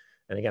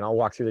 And again, I'll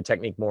walk through the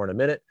technique more in a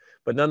minute.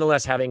 But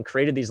nonetheless, having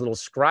created these little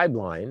scribe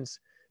lines,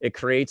 it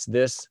creates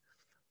this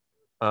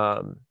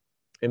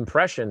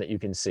impression that you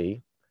can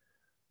see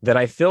that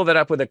I fill that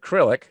up with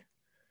acrylic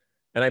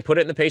and I put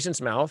it in the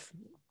patient's mouth,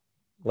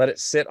 let it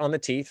sit on the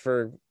teeth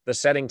for the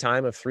setting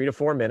time of 3 to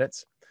 4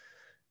 minutes.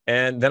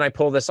 And then I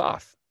pull this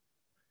off.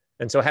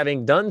 And so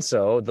having done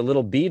so, the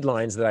little bead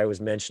lines that I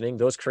was mentioning,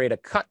 those create a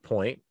cut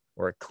point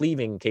or a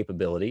cleaving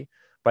capability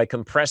by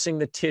compressing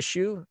the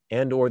tissue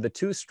and or the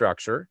tooth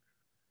structure.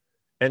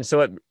 And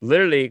so it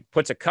literally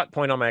puts a cut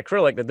point on my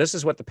acrylic that this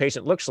is what the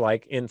patient looks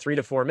like in 3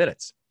 to 4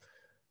 minutes.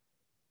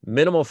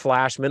 Minimal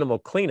flash, minimal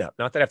cleanup.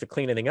 Not that I have to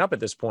clean anything up at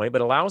this point,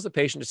 but allows the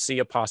patient to see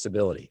a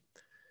possibility.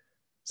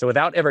 So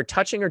without ever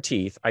touching her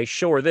teeth, I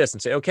show her this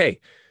and say, okay,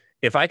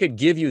 if I could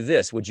give you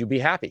this, would you be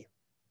happy?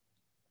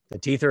 The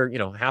teeth are,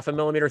 0.5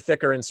 millimeter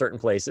thicker in certain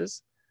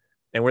places.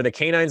 And where the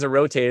canines are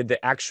rotated,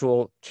 the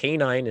actual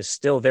canine is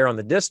still there on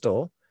the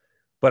distal.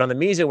 But on the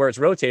mesial where it's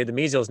rotated, the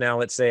mesial is now,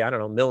 let's say, I don't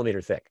know,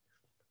 millimeter thick.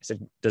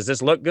 said, does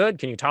this look good?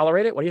 Can you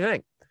tolerate it? What do you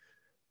think?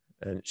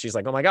 And she's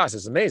like, oh my gosh,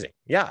 this is amazing.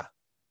 Yeah,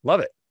 love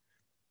it.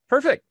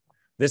 Perfect.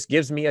 This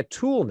gives me a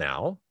tool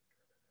now,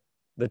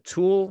 the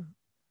tool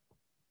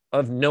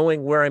of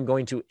knowing where I'm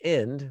going to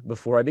end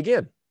before I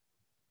begin.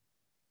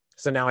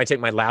 So now I take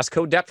my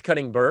Lasco depth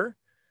cutting burr.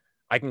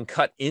 I can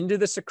cut into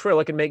this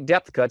acrylic and make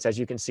depth cuts, as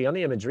you can see on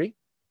the imagery,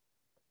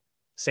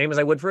 same as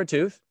I would for a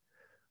tooth.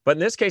 But in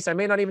this case, I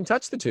may not even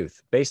touch the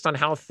tooth. Based on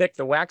how thick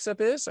the wax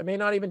up is, I may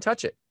not even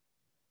touch it.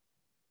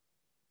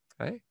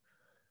 Okay.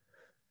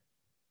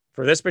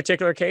 For this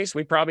particular case,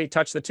 we probably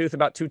touched the tooth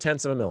about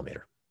 0.2 of a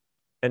millimeter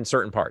in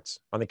certain parts.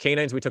 On the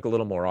canines, we took a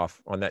little more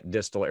off on that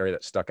distal area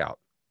that stuck out.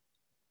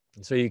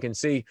 And so you can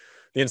see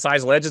the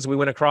incisal edges we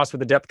went across with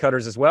the depth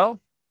cutters as well,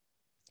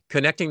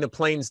 connecting the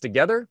planes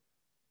together.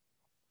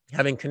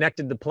 Having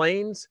connected the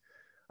planes,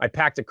 I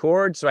packed a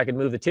cord so I could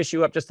move the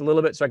tissue up just a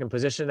little bit so I can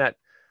position that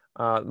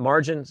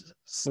margin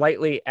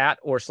slightly at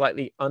or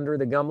slightly under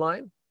the gum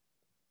line.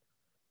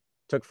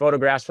 Took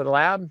photographs for the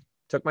lab,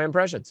 took my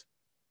impressions.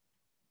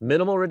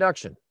 Minimal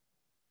reduction.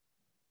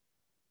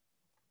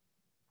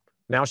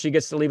 Now she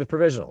gets to leave with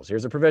provisionals.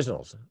 Here's the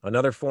provisionals.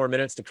 Another 4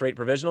 minutes to create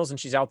provisionals and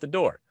she's out the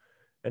door.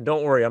 And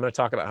don't worry, I'm going to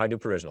talk about how I do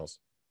provisionals.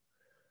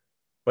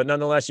 But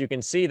nonetheless, you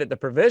can see that the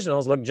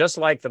provisionals look just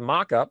like the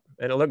mock-up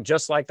and it looked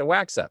just like the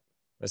wax-up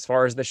as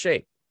far as the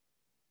shape.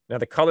 Now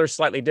the color is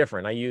slightly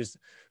different. I used,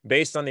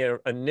 based on the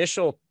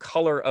initial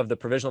color of the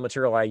provisional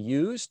material I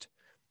used,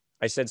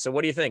 I said, so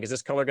what do you think? Is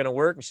this color going to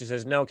work? And she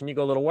says, no, can you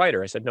go a little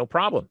whiter? I said, no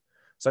problem.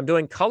 So I'm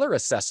doing color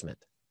assessment.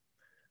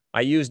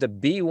 I used a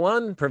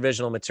B1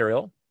 provisional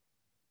material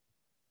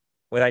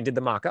when I did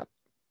the mock-up.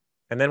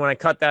 And then when I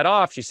cut that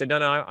off, she said,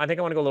 no, I think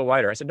I want to go a little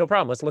whiter. I said, no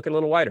problem. Let's look at a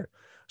little whiter.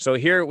 So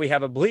here we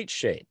have a bleach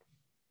shade.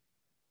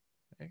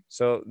 Okay.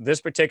 So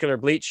this particular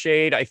bleach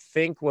shade, I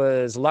think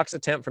was Lux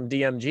Attempt from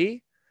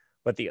DMG,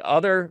 but the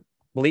other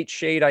bleach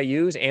shade I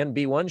use and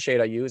B1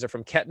 shade I use are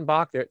from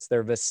Kettenbach. It's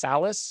their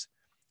Visalis,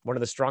 one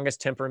of the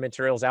strongest temper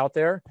materials out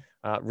there.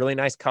 Really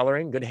nice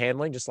coloring, good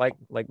handling, just like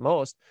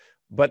most,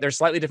 but they're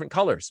slightly different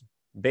colors.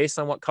 Based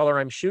on what color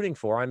I'm shooting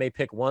for, I may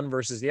pick one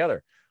versus the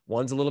other.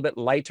 One's a little bit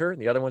lighter,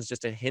 the other one's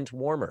just a hint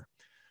warmer.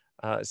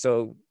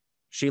 So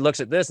she looks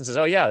at this and says,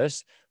 oh yeah,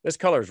 this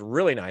color is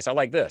really nice. I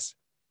like this.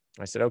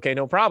 I said, okay,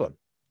 no problem.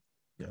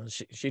 You know,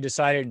 she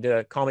decided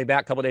to call me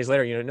back a couple of days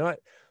later. You know what?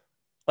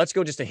 Let's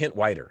go just a hint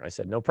whiter. I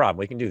said, no problem.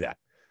 We can do that.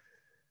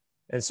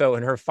 And so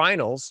in her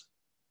finals,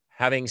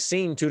 having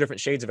seen 2 different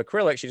shades of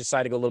acrylic, she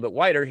decided to go a little bit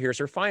whiter. Here's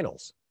her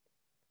finals.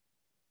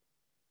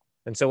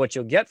 And so what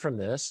you'll get from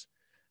this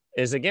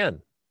is,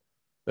 again,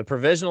 the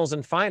provisionals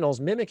and finals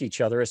mimic each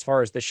other as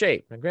far as the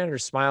shape. Now, granted, her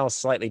smile is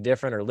slightly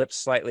different, her lips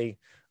slightly,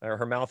 or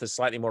her mouth is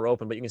slightly more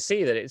open, but you can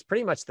see that it's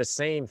pretty much the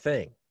same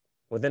thing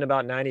within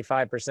about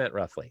 95%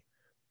 roughly.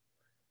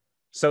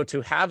 So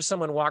to have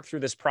someone walk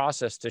through this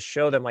process to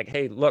show them like,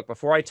 hey, look,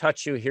 before I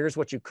touch you, here's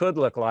what you could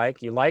look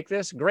like. You like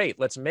this? Great,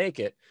 let's make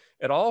it.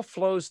 It all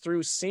flows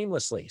through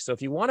seamlessly. So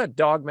if you want a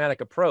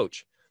dogmatic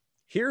approach,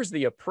 here's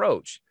the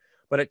approach,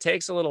 but it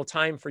takes a little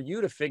time for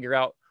you to figure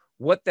out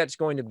what that's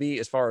going to be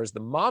as far as the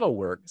model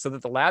work so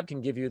that the lab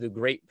can give you the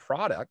great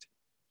product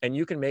and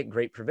you can make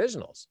great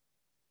provisionals.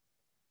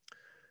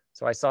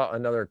 So I saw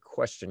another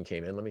question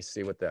came in. Let me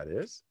see what that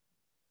is.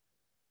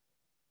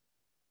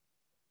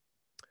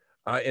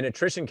 In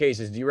attrition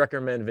cases, do you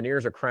recommend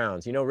veneers or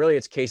crowns? You know, really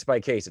it's case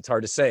by case. It's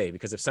hard to say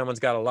because if someone's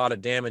got a lot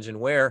of damage and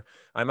wear,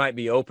 I might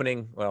be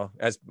opening, well,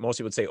 as most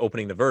people would say,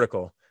 opening the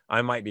vertical.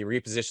 I might be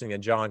repositioning the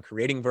jaw and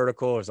creating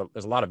vertical.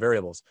 There's a lot of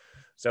variables.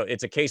 So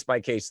it's a case by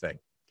case thing.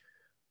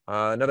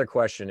 Another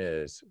question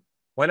is,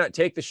 why not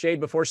take the shade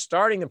before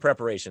starting the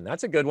preparation?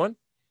 That's a good one.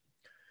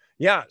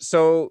 Yeah,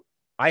 so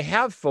I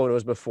have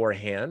photos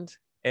beforehand.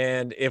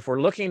 And if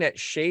we're looking at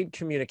shade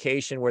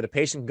communication where the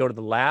patient can go to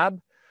the lab,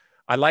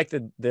 I like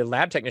the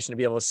lab technician to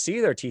be able to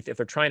see their teeth if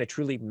they're trying to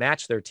truly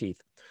match their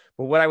teeth.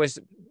 But what I was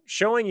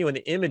showing you in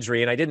the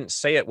imagery, and I didn't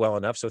say it well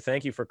enough, so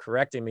thank you for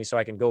correcting me so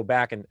I can go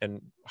back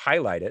and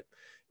highlight it,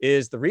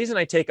 is the reason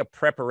I take a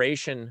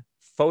preparation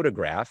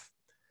photograph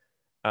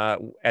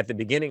at the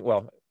beginning,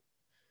 well,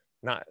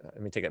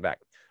 let me take it back.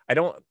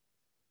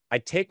 I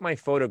take my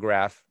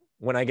photograph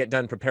when I get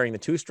done preparing the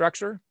tooth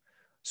structure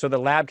so the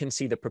lab can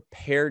see the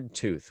prepared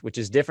tooth, which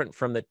is different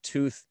from the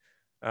tooth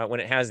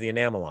when it has the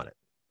enamel on it.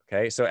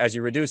 Okay, so as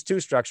you reduce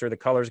tooth structure, the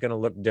color is going to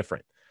look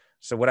different.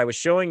 So what I was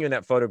showing you in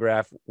that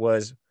photograph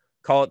was,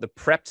 call it the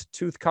prepped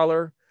tooth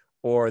color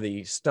or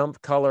the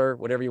stump color,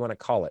 whatever you want to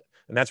call it.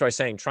 And that's why I'm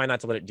saying try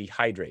not to let it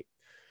dehydrate.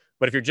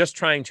 But if you're just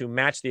trying to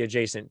match the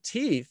adjacent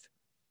teeth,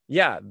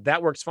 yeah,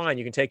 that works fine.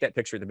 You can take that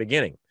picture at the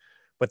beginning.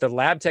 But the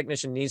lab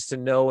technician needs to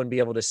know and be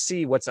able to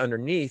see what's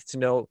underneath to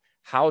know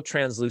how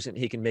translucent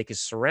he can make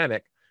his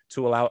ceramic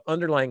to allow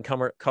underlying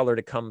color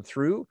to come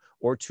through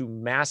or to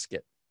mask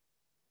it.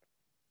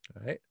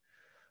 All right.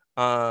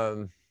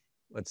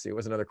 Let's see. What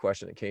was another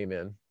question that came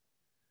in?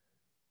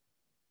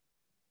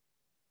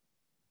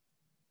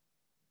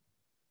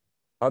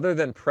 Other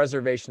than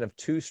preservation of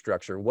tooth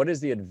structure, what is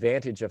the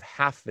advantage of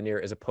half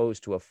veneer as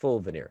opposed to a full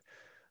veneer?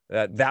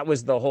 That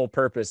was the whole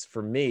purpose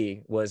for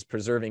me, was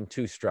preserving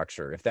tooth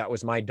structure. If that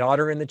was my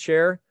daughter in the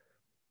chair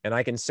and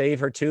I can save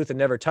her tooth and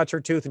never touch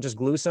her tooth and just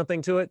glue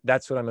something to it,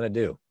 that's what I'm going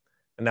to do.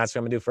 And that's what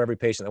I'm going to do for every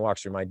patient that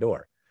walks through my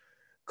door.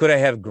 Could I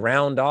have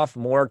ground off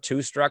more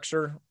tooth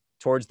structure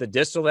towards the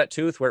distal of that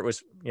tooth where it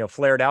was,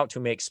 flared out to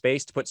make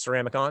space to put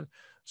ceramic on?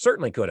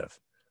 Certainly could have.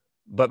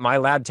 But my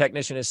lab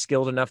technician is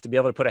skilled enough to be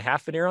able to put a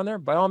half veneer on there.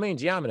 By all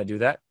means, yeah, I'm going to do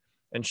that.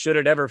 And should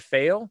it ever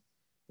fail,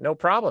 no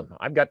problem.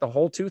 I've got the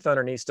whole tooth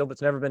underneath still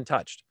that's never been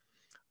touched.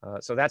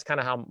 So that's kind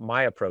of how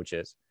my approach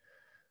is.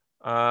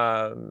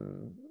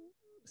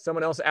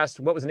 Someone else asked,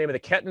 what was the name of the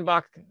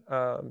Kettenbach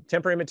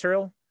temporary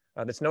material?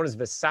 That's known as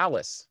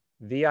Visalys,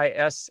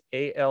 Visalys.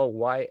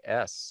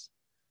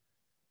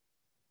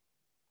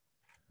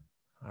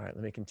 All right,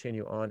 let me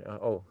continue on.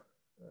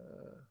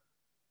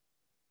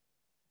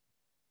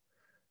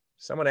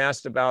 Someone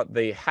asked about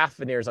the half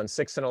veneers on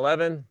 6 and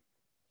 11.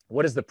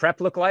 What does the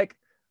prep look like?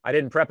 I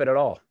didn't prep it at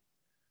all.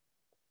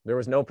 There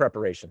was no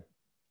preparation.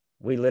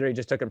 We literally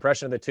just took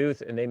impression of the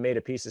tooth and they made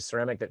a piece of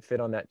ceramic that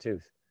fit on that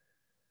tooth.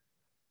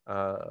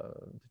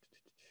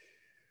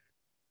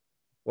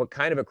 What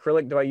kind of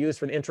acrylic do I use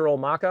for the intraoral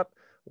mock-up?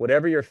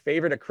 Whatever your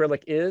favorite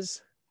acrylic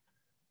is.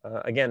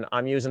 Again,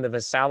 I'm using the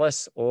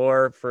Visalys,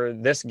 or for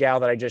this gal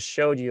that I just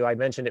showed you, I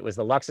mentioned it was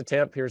the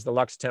Luxatemp. Here's the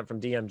Luxatemp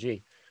from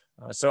DMG.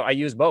 So I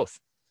use both.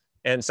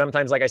 And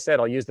sometimes, like I said,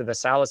 I'll use the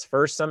Visalys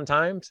first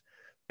sometimes.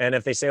 And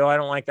if they say, oh, I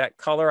don't like that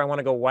color, I want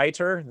to go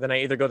whiter, then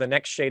I either go the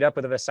next shade up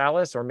with a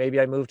Visalys, or maybe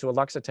I move to a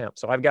Luxatemp.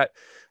 So I've got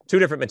two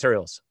different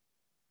materials.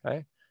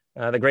 Okay.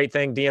 The great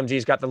thing,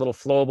 DMG's got the little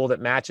flowable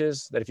that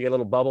matches, that if you get a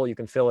little bubble, you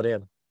can fill it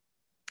in.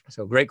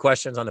 So great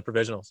questions on the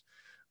provisionals.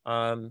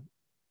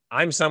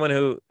 I'm someone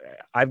who,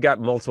 I've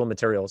got multiple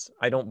materials.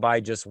 I don't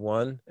buy just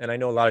one. And I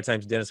know a lot of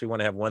times dentists, we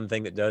want to have one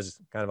thing that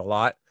does kind of a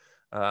lot.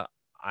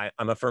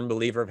 I'm a firm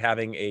believer of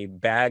having a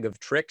bag of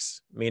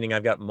tricks, meaning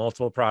I've got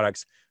multiple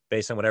products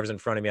based on whatever's in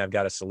front of me. I've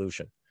got a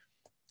solution.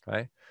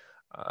 Okay.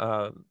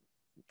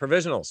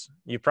 Provisionals.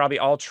 You've probably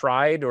all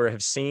tried or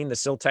have seen the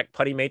Siltec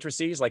putty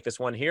matrices like this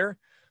one here.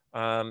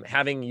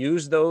 Having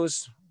used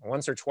those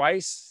once or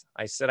twice,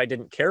 I said I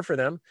didn't care for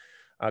them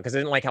because I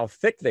didn't like how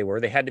thick they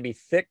were. They had to be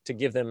thick to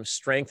give them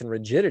strength and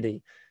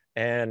rigidity,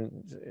 and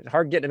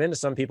hard getting them into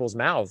some people's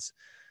mouths.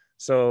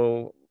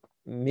 So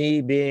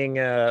me being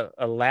a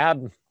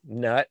lab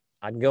nut,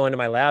 I'd go into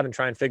my lab and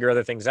try and figure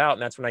other things out.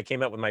 And that's when I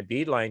came up with my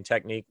beadline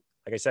technique,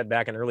 like I said,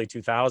 back in the early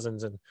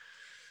 2000s. And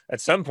at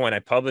some point I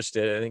published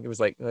it. I think it was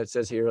like, it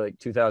says here, like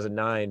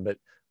 2009, but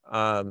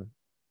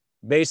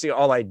basically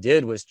all I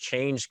did was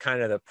change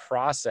kind of the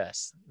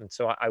process. And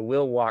so I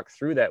will walk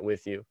through that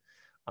with you.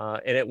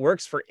 And it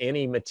works for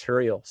any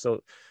material.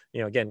 So,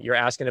 again, you're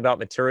asking about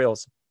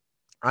materials.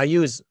 I've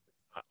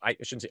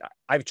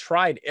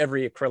tried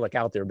every acrylic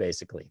out there,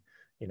 basically.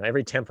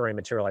 Every temporary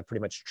material I've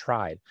pretty much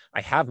tried.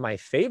 I have my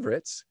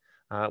favorites,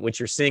 which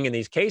you're seeing in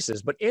these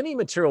cases, but any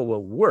material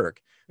will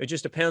work. It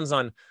just depends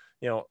on,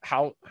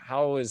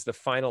 how is the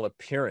final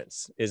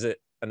appearance? Is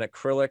it an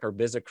acrylic or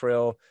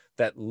bisacryl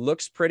that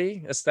looks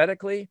pretty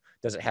aesthetically?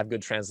 Does it have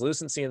good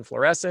translucency and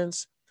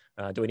fluorescence?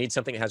 Do we need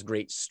something that has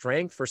great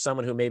strength for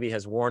someone who maybe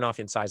has worn off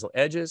incisal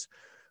edges?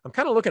 I'm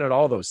kind of looking at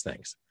all those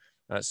things.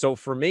 So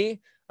for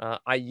me,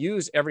 I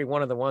use every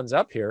one of the ones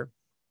up here,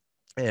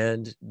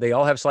 and they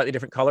all have slightly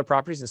different color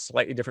properties and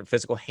slightly different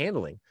physical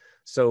handling.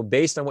 So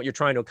based on what you're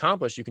trying to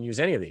accomplish, you can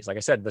use any of these. Like I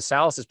said,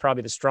 Visalys is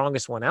probably the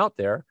strongest one out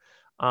there.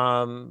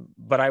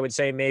 But I would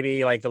say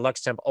maybe like the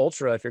Luxatemp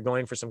Ultra, if you're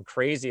going for some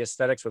crazy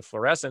aesthetics with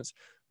fluorescence,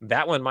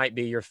 that one might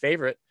be your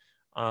favorite.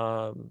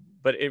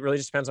 But it really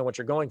just depends on what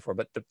you're going for.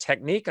 But the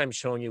technique I'm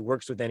showing you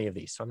works with any of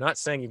these. So I'm not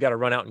saying you've got to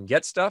run out and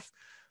get stuff,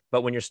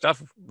 but when your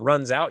stuff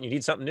runs out and you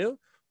need something new,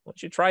 why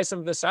don't you try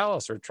some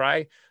Visalys or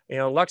try,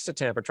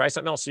 Luxatemp or try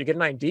something else. So you get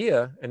an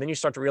idea, and then you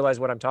start to realize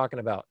what I'm talking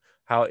about,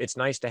 how it's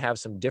nice to have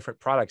some different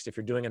products if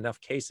you're doing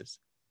enough cases.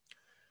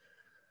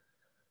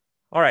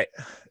 All right,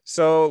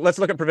 so let's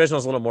look at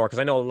provisionals a little more, because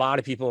I know a lot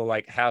of people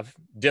have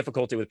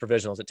difficulty with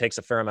provisionals. It takes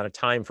a fair amount of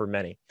time for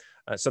many.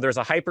 So there's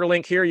a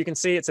hyperlink here. You can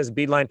see it says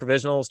Beadline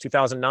Provisionals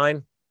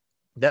 2009.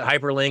 That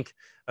hyperlink,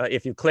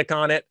 if you click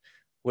on it,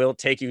 will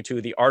take you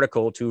to the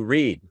article to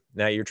read.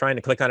 Now, you're trying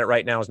to click on it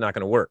right now is not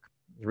going to work.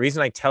 The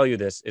reason I tell you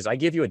this is I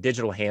give you a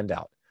digital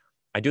handout.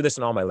 I do this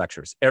in all my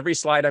lectures. Every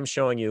slide I'm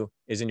showing you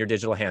is in your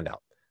digital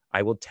handout.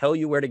 I will tell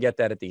you where to get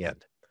that at the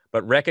end.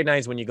 But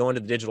recognize when you go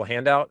into the digital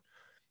handout,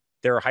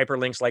 there are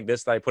hyperlinks like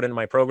this that I put into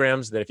my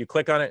programs that if you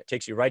click on it, it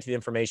takes you right to the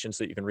information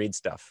so that you can read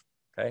stuff.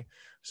 Okay.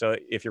 So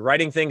if you're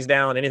writing things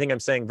down, anything I'm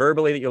saying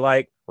verbally that you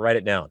like, write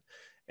it down.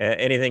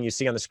 Anything you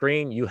see on the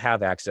screen, you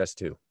have access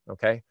to.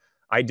 Okay.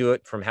 I do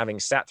it from having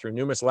sat through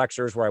numerous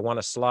lectures where I want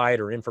a slide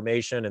or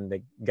information and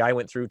the guy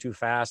went through too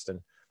fast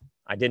and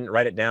I didn't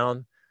write it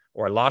down,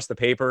 or I lost the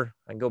paper.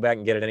 I can go back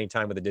and get it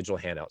anytime with a digital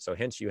handout. So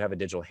hence you have a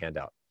digital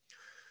handout.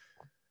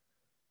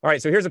 All right,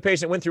 so here's a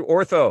patient that went through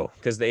ortho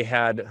because they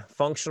had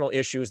functional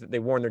issues that they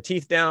worn their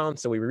teeth down.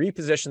 So we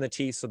repositioned the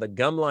teeth so the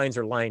gum lines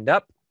are lined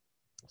up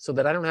so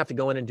that I don't have to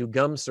go in and do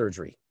gum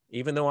surgery.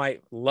 Even though I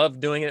love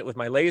doing it with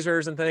my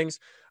lasers and things,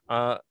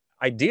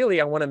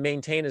 ideally, I want to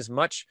maintain as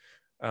much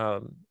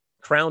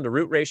crown to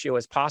root ratio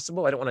as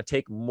possible. I don't want to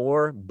take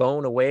more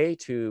bone away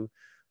to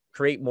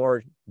create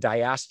more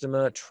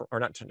diastema, or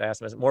not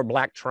diastema, more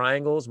black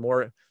triangles,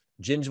 more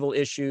gingival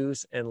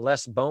issues, and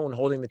less bone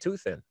holding the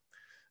tooth in.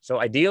 So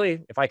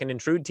ideally, if I can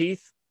intrude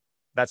teeth,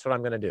 that's what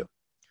I'm going to do.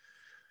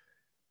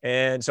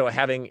 And so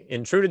having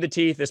intruded the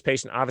teeth, this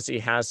patient obviously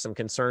has some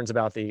concerns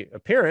about the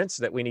appearance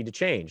that we need to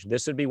change.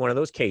 This would be one of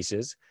those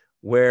cases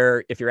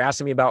where if you're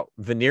asking me about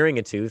veneering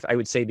a tooth, I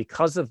would say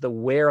because of the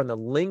wear on the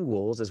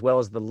linguals as well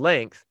as the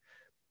length,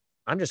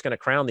 I'm just going to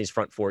crown these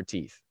front 4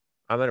 teeth.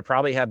 I'm going to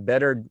probably have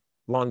better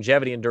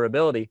longevity and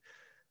durability,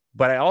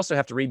 but I also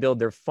have to rebuild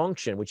their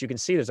function, which you can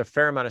see there's a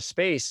fair amount of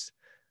space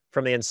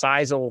from the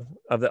incisal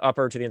of the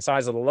upper to the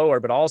incisal of the lower,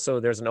 but also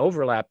there's an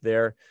overlap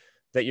there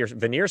that your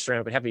veneer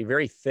ceramic would have to be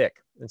very thick.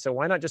 And so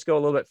why not just go a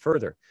little bit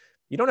further?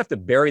 You don't have to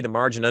bury the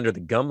margin under the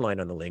gum line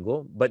on the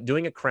lingual, but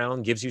doing a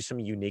crown gives you some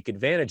unique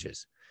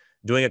advantages.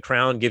 Doing a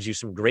crown gives you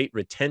some great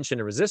retention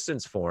and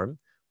resistance form,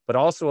 but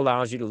also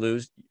allows you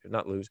to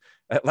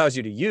allows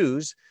you to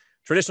use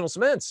traditional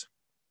cements.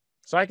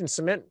 So I can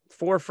cement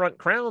 4 front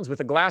crowns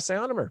with a glass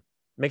ionomer.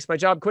 Makes my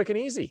job quick and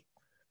easy.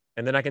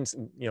 And then I can,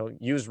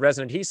 use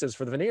resin adhesives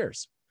for the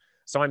veneers.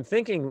 So I'm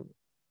thinking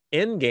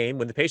end game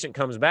when the patient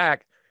comes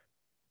back,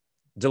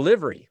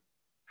 delivery.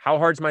 How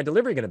hard is my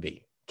delivery going to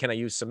be? Can I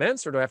use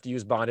cements or do I have to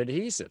use bonded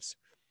adhesives?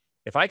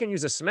 If I can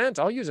use a cement,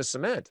 I'll use a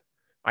cement.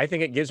 I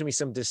think it gives me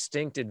some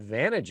distinct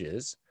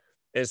advantages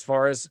as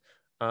far as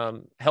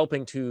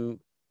helping to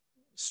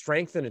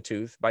strengthen a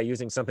tooth by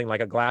using something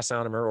like a glass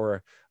ionomer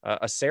or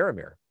a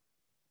ceramere.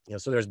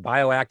 So there's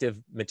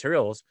bioactive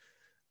materials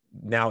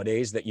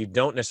nowadays that you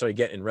don't necessarily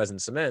get in resin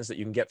cements that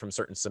you can get from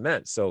certain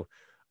cements. So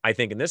I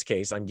think in this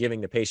case, I'm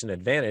giving the patient an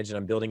advantage and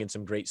I'm building in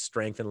some great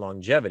strength and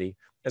longevity,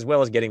 as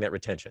well as getting that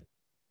retention.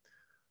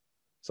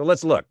 So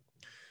let's look.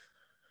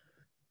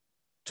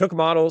 Took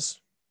models,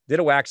 did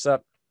a wax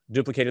up,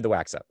 duplicated the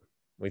wax up.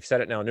 We've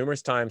said it now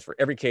numerous times for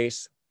every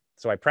case.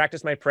 So I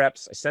practiced my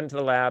preps, I sent it to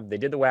the lab, they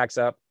did the wax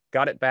up,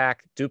 got it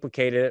back,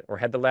 duplicated it, or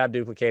had the lab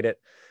duplicate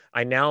it.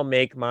 I now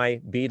make my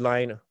bead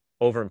line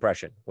over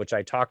impression, which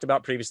I talked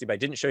about previously, but I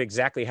didn't show you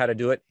exactly how to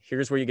do it.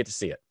 Here's where you get to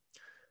see it.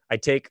 I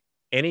take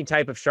any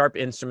type of sharp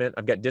instrument.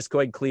 I've got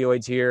discoid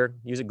cleoids here.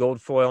 Use a gold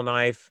foil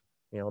knife,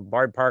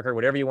 Bard Parker,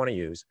 whatever you want to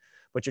use.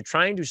 But you're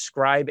trying to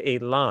scribe a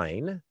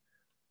line,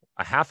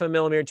 a 0.5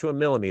 millimeter to 1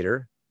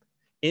 millimeter,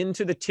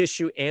 into the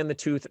tissue and the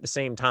tooth at the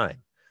same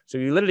time. So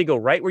you literally go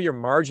right where your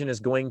margin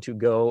is going to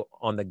go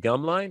on the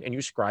gum line and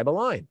you scribe a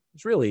line.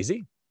 It's real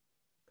easy.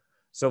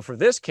 So for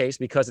this case,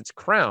 because it's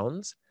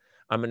crowns,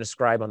 I'm going to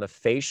scribe on the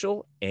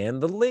facial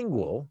and the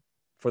lingual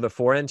for the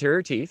 4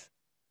 anterior teeth.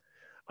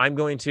 I'm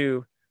going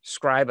to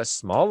scribe a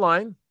small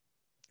line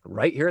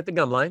right here at the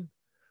gum line.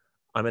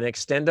 I'm going to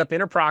extend up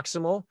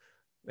interproximal.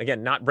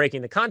 Again, not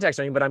breaking the contacts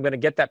or anything, but I'm going to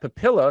get that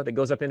papilla that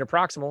goes up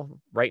interproximal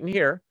right in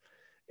here.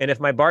 And if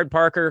my Bard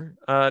Parker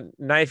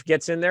knife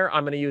gets in there,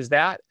 I'm going to use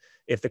that.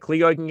 If the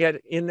cleoid can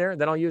get in there,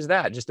 then I'll use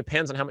that. It just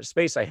depends on how much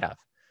space I have.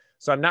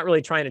 So I'm not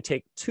really trying to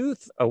take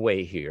tooth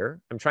away here.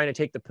 I'm trying to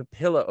take the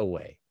papilla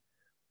away.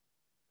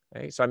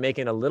 Okay, so I'm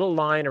making a little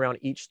line around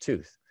each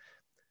tooth.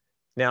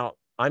 Now,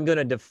 I'm going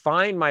to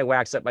define my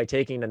wax up by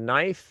taking a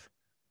knife,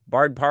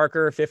 Bard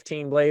Parker,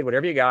 15 blade,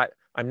 whatever you got.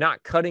 I'm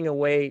not cutting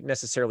away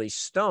necessarily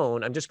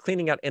stone. I'm just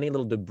cleaning out any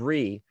little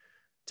debris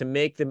to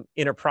make the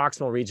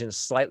interproximal region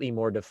slightly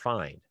more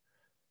defined.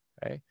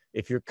 Okay?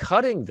 If you're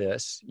cutting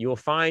this, you will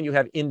find you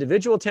have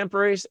individual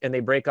temporaries and they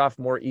break off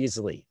more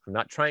easily. I'm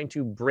not trying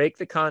to break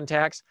the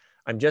contacts.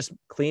 I'm just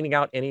cleaning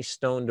out any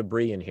stone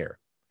debris in here.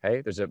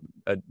 Okay? There's a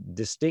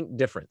distinct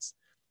difference.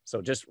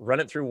 So just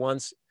run it through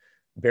once,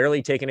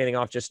 barely take anything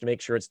off just to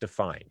make sure it's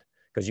defined.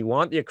 Because you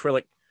want the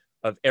acrylic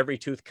of every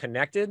tooth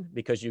connected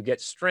because you get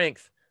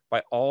strength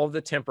by all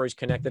the temporaries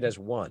connected as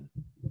one.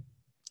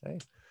 Okay?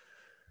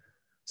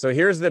 So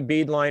here's the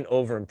bead line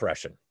over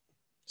impression.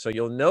 So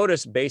you'll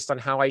notice based on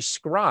how I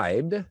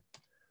scribed,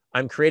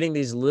 I'm creating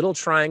these little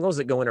triangles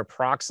that go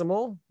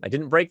interproximal. I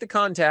didn't break the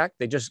contact.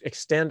 They just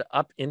extend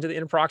up into the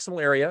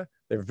interproximal area.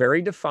 They're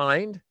very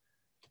defined.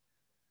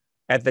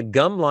 At the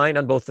gum line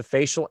on both the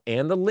facial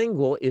and the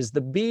lingual is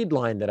the bead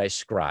line that I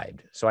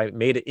scribed. So I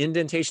made an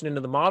indentation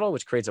into the model,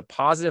 which creates a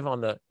positive on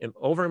the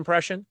over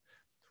impression,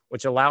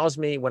 which allows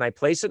me, when I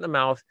place it in the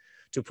mouth,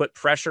 to put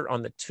pressure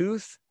on the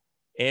tooth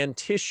and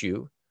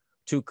tissue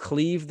to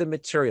cleave the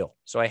material.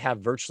 So I have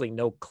virtually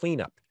no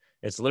cleanup.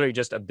 It's literally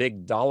just a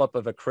big dollop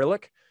of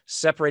acrylic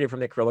separated from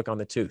the acrylic on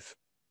the tooth.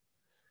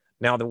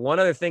 Now, the one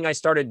other thing I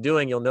started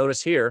doing, you'll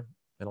notice here,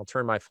 and I'll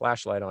turn my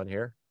flashlight on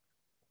here.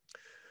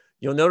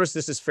 You'll notice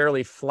this is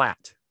fairly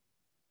flat.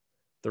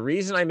 The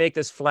reason I make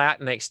this flat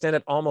and I extend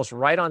it almost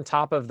right on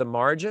top of the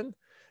margin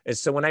is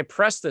so when I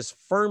press this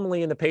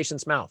firmly in the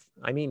patient's mouth,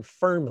 I mean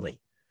firmly.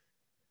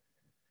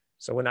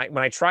 So when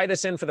I try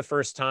this in for the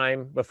first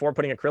time before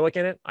putting acrylic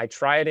in it, I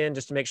try it in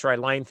just to make sure I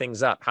line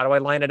things up. How do I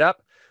line it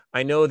up?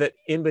 I know that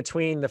in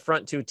between the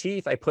front 2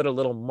 teeth, I put a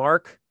little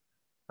mark.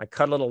 I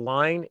cut a little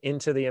line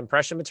into the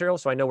impression material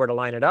so I know where to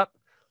line it up.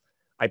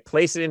 I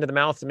place it into the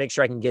mouth to make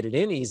sure I can get it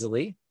in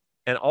easily.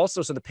 And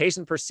also so the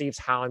patient perceives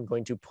how I'm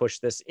going to push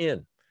this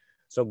in.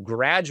 So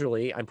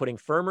gradually I'm putting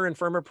firmer and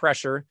firmer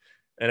pressure.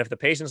 And if the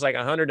patient's like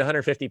 100 to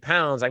 150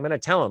 pounds, I'm going to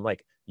tell them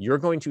like, you're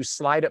going to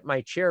slide up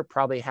my chair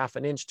probably half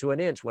an inch to an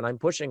inch when I'm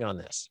pushing on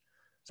this.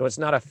 So it's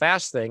not a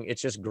fast thing.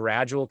 It's just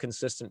gradual,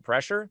 consistent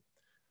pressure.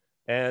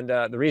 And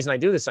the reason I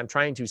do this, I'm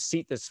trying to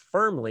seat this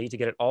firmly to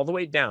get it all the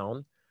way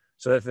down.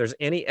 So if there's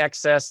any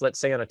excess, let's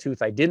say on a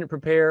tooth I didn't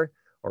prepare,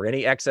 or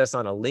any excess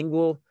on a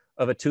lingual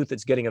of a tooth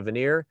that's getting a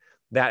veneer,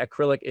 that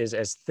acrylic is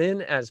as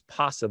thin as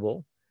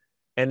possible.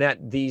 And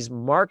that these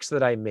marks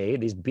that I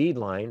made, these bead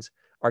lines,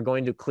 are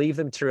going to cleave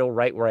the material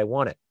right where I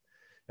want it.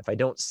 If I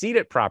don't seat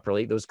it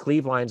properly, those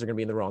cleave lines are going to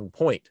be in the wrong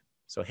point.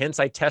 So hence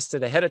I test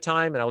it ahead of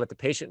time and I'll let the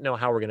patient know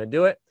how we're going to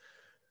do it.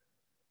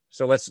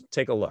 So let's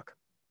take a look.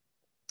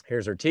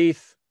 Here's our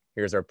teeth.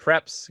 Here's our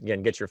preps.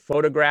 Again, get your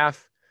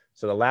photograph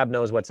so the lab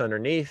knows what's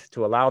underneath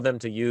to allow them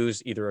to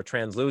use either a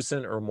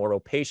translucent or more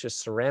opacious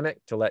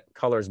ceramic to let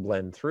colors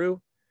blend through.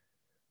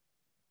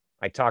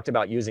 I talked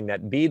about using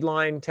that bead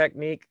line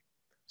technique.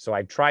 So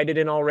I tried it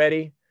in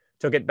already,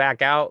 took it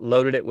back out,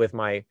 loaded it with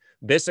my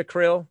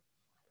bisacryl,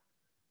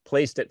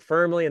 placed it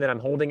firmly, and then I'm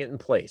holding it in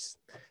place.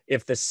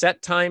 If the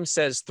set time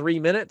says 3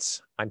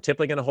 minutes, I'm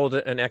typically going to hold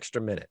it an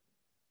extra minute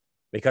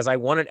because I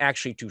want it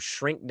actually to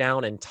shrink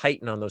down and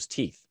tighten on those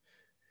teeth.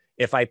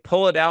 If I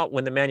pull it out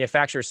when the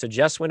manufacturer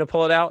suggests when to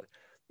pull it out,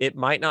 it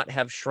might not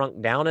have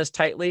shrunk down as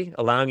tightly,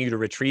 allowing you to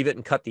retrieve it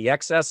and cut the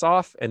excess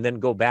off and then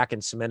go back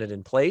and cement it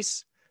in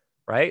place,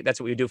 right? That's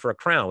what we do for a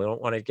crown. We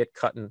don't want to get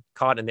caught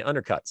in the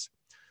undercuts.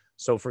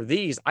 So for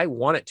these, I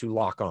want it to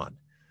lock on.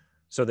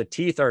 So the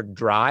teeth are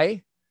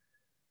dry,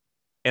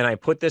 and I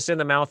put this in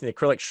the mouth, and the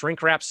acrylic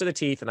shrink wraps to the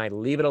teeth, and I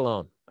leave it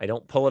alone. I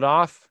don't pull it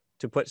off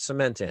to put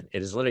cement in.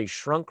 It is literally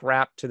shrunk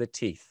wrapped to the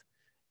teeth.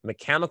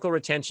 Mechanical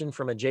retention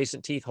from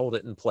adjacent teeth hold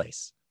it in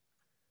place.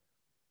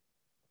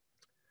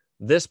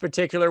 This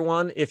particular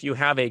one, if you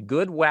have a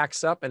good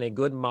wax up and a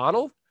good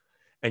model,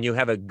 and you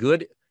have a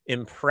good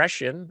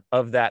impression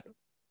of that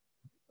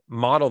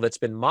model that's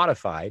been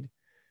modified,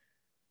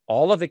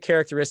 all of the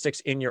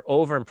characteristics in your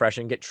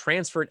overimpression get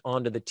transferred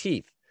onto the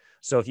teeth.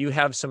 So if you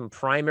have some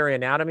primary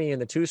anatomy in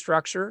the tooth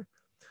structure,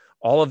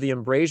 all of the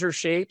embrasure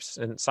shapes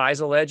and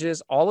sizal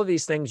edges, all of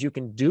these things you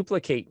can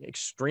duplicate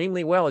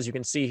extremely well, as you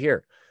can see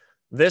here.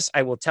 This,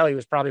 I will tell you,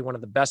 is probably one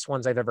of the best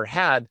ones I've ever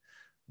had.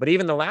 But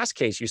even the last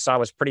case you saw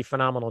was pretty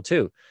phenomenal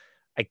too.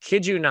 I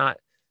kid you not,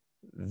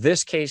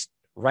 this case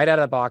right out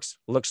of the box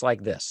looks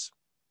like this.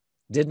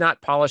 Did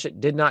not polish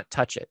it, did not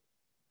touch it.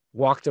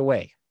 Walked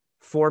away.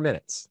 4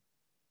 minutes.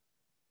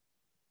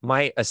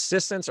 My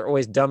assistants are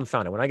always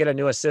dumbfounded. When I get a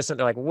new assistant,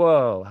 they're like,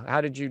 whoa,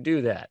 how did you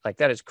do that? Like,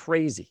 that is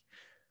crazy.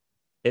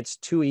 It's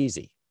too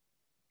easy.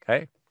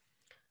 Okay.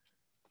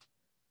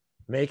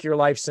 Make your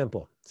life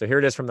simple. So here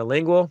it is from the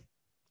lingual.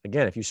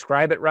 Again, if you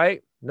scribe it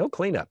right, no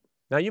cleanup.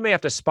 Now you may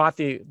have to spot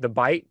the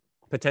bite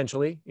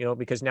potentially,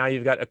 because now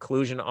you've got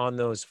occlusion on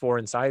those 4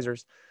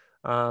 incisors.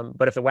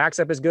 But if the wax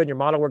up is good and your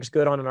model works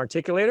good on an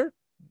articulator,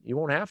 you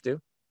won't have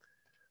to.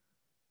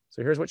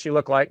 So here's what she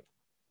looked like.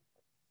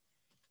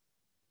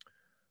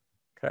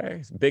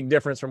 Okay, big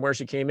difference from where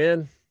she came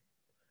in.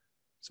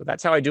 So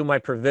that's how I do my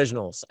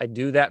provisionals. I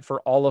do that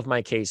for all of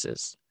my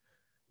cases.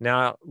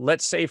 Now,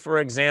 let's say, for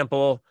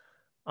example,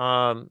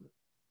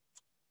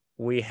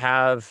 we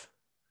have,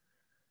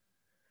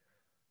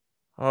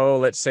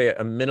 let's say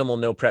a minimal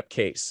no prep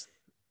case.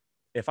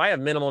 If I have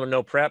minimal or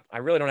no prep, I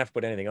really don't have to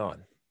put anything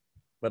on.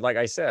 But like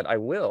I said, I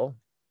will,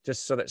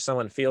 just so that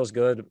someone feels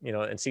good,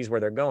 and sees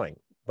where they're going.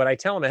 But I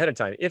tell them ahead of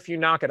time, if you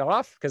knock it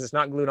off because it's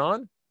not glued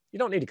on, you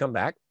don't need to come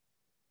back.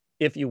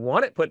 If you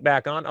want it put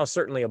back on, I'll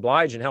certainly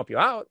oblige and help you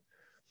out.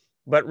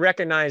 But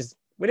recognize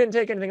we didn't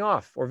take anything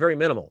off, or very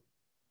minimal.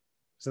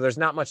 So there's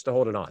not much to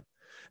hold it on.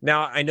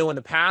 Now, I know in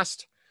the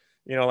past,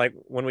 like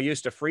when we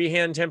used to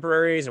freehand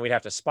temporaries and we'd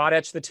have to spot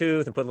etch the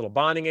tooth and put a little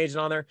bonding agent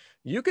on there,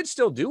 you could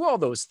still do all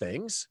those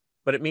things,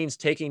 but it means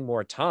taking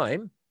more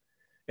time.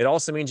 It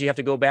also means you have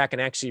to go back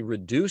and actually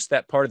reduce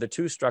that part of the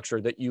tooth structure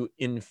that you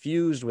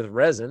infused with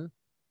resin.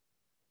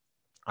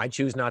 I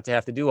choose not to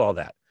have to do all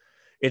that.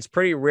 It's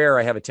pretty rare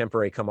I have a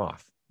temporary come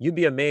off. You'd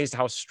be amazed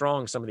how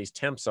strong some of these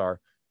temps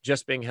are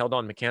just being held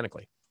on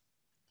mechanically.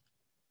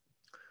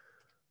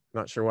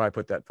 Not sure why I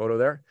put that photo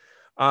there.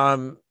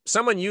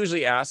 Someone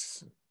usually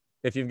asks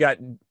if you've got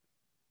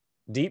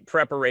deep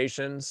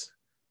preparations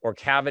or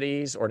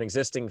cavities or an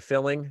existing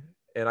filling.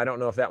 And I don't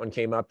know if that one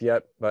came up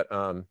yet, but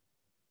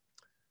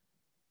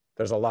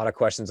there's a lot of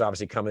questions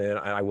obviously coming in.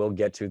 I will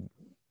get to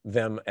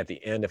them at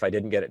the end if I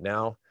didn't get it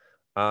now.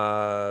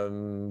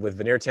 With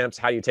veneer temps,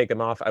 how do you take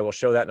them off? I will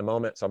show that in a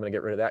moment. So I'm going to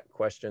get rid of that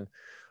question.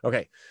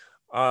 Okay.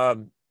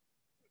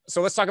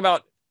 So let's talk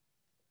about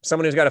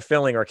someone who's got a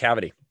filling or a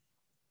cavity.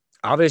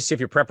 Obviously, if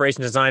your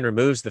preparation design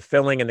removes the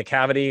filling and the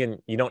cavity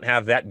and you don't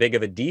have that big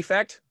of a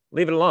defect,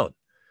 leave it alone,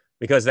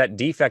 because that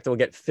defect will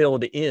get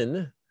filled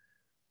in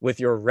with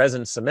your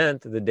resin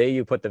cement the day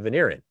you put the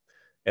veneer in.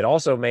 It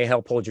also may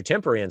help hold your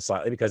temporary in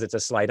slightly because it's a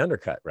slight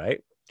undercut,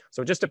 right?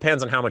 So it just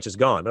depends on how much is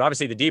gone. But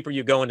obviously, the deeper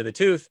you go into the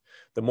tooth,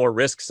 the more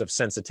risks of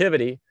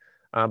sensitivity.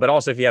 But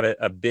also, if you have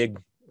a big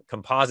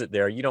composite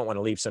there, you don't want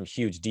to leave some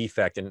huge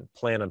defect and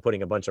plan on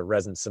putting a bunch of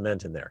resin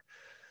cement in there.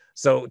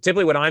 So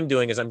typically what I'm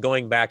doing is I'm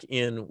going back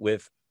in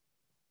with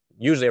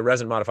usually a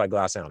resin modified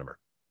glass ionomer.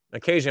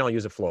 Occasionally I'll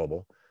use a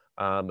flowable,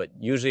 but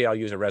usually I'll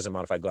use a resin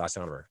modified glass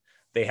ionomer.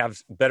 They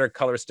have better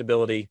color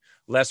stability,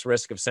 less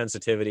risk of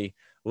sensitivity,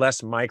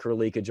 less micro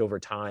leakage over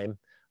time.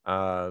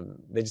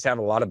 They just have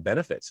a lot of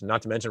benefits,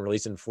 not to mention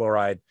releasing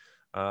fluoride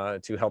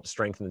to help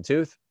strengthen the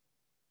tooth.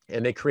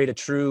 And they create a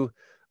true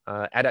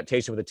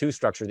adaptation with a tooth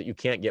structure that you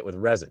can't get with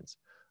resins.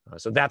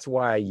 So that's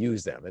why I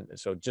use them. And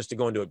so just to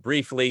go into it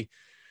briefly,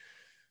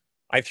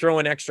 I throw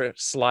in extra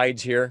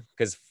slides here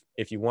because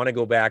if you want to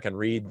go back and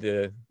read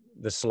the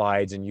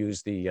slides and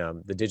use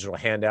the digital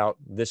handout,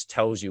 this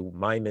tells you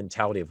my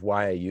mentality of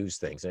why I use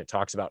things. And it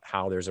talks about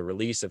how there's a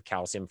release of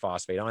calcium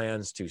phosphate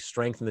ions to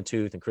strengthen the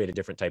tooth and create a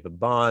different type of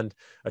bond,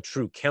 a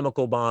true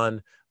chemical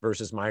bond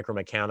versus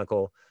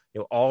micromechanical,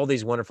 all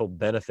these wonderful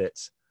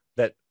benefits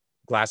that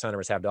glass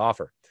ionomers have to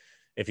offer.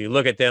 If you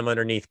look at them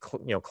underneath,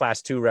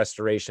 class 2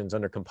 restorations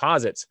under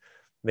composites,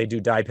 they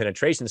do dye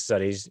penetration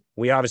studies.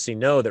 We obviously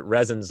know that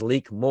resins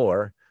leak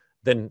more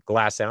than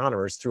glass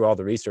ionomers through all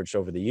the research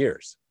over the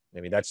years. I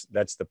mean,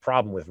 that's the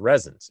problem with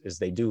resins, is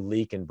they do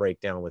leak and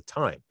break down with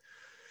time.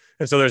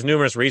 And so there's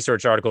numerous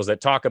research articles that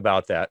talk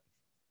about that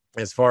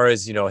as far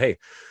as, hey,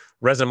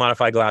 resin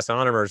modified glass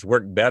ionomers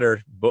work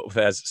better both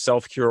as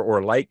self-cure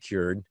or light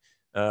cured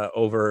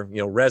over,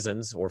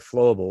 resins or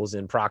flowables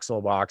in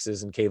proximal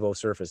boxes and cavo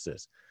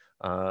surfaces.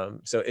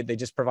 So they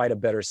just provide a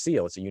better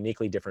seal. It's a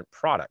uniquely different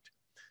product.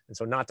 And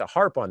so not to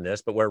harp on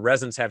this, but where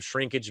resins have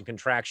shrinkage and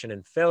contraction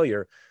and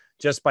failure,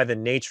 just by the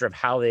nature of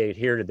how they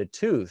adhere to the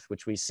tooth,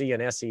 which we see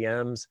in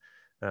SEMs.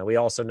 We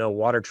also know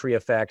water tree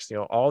effects,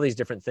 all these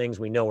different things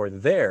we know are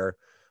there.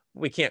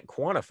 We can't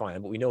quantify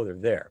them, but we know they're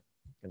there.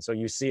 And so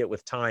you see it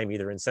with time,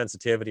 either in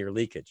sensitivity or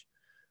leakage.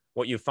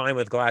 What you find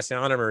with glass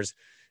ionomers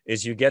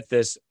is you get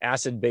this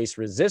acid-base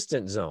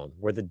resistant zone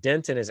where the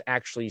dentin is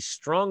actually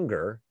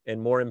stronger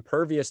and more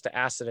impervious to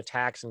acid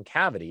attacks and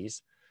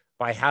cavities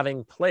by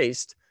having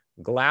placed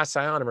glass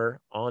ionomer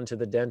onto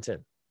the dentin.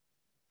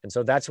 And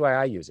so that's why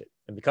I use it.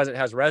 And because it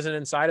has resin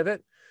inside of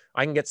it,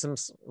 I can get some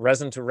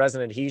resin to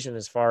resin adhesion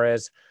as far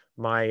as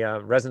my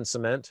resin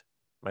cement,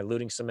 my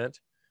luting cement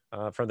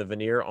from the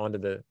veneer onto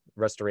the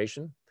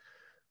restoration.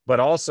 But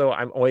also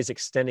I'm always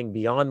extending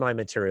beyond my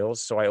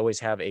materials. So I always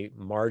have a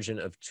margin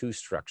of tooth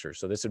structure.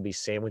 So this would be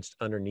sandwiched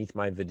underneath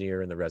my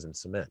veneer and the resin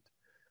cement.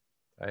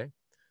 Okay.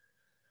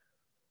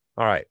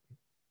 All right.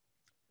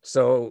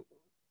 So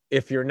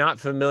if you're not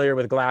familiar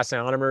with glass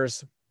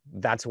ionomers,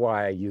 that's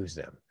why I use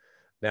them.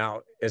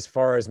 Now, as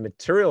far as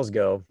materials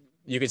go,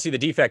 you can see the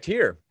defect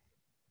here.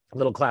 A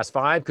little class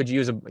 5, could you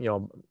use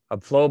a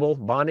flowable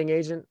bonding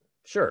agent?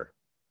 Sure.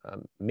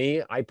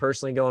 I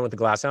personally go in with the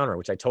glass ionomer,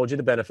 which I told you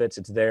the benefits.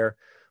 It's there.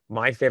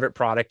 My favorite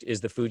product is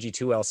the Fuji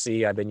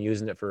 2LC. I've been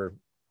using it for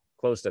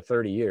close to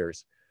 30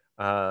 years.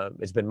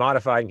 It's been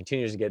modified and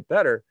continues to get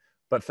better,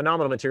 but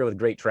phenomenal material with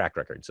great track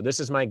record. So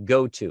this is my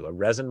go-to, a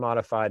resin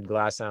modified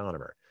glass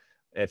ionomer.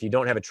 If you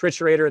don't have a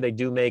triturator, they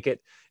do make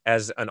it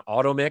as an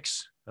auto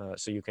mix.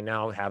 So you can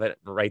now have it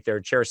right there,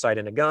 chair side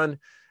in a gun,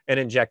 and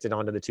inject it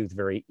onto the tooth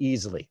very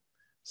easily.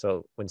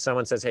 So when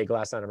someone says, hey,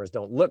 glass ionomers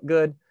don't look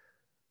good,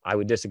 I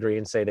would disagree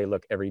and say they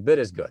look every bit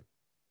as good.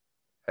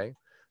 Okay.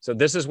 So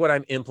this is what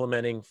I'm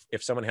implementing.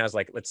 If someone has,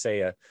 like, let's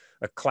say a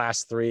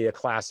class 3, a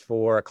class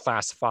 4, a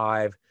class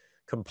 5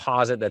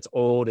 composite that's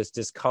old, it's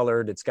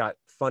discolored, it's got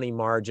funny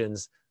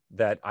margins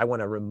that I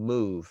want to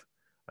remove.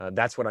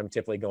 That's what I'm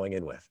typically going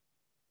in with.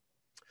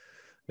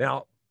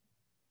 Now,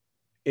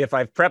 if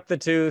I've prepped the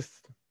tooth,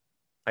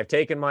 I've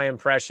taken my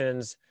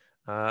impressions,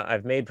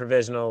 I've made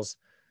provisionals,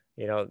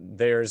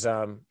 there's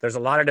a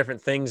lot of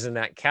different things in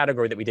that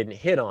category that we didn't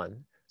hit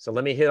on. So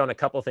let me hit on a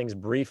couple of things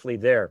briefly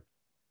there.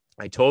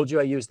 I told you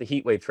I used the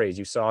heat wave trays.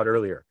 You saw it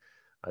earlier.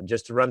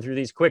 Just to run through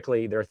these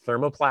quickly, they're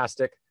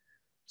thermoplastic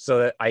so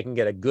that I can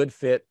get a good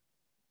fit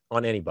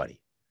on anybody.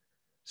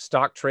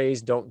 Stock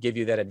trays don't give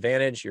you that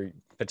advantage. You're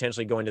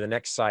potentially going to the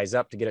next size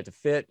up to get it to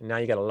fit. And now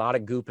you got a lot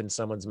of goop in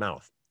someone's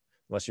mouth,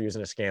 unless you're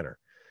using a scanner.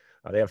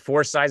 They have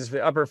 4 sizes for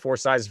the upper, 4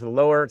 sizes for the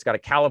lower. It's got a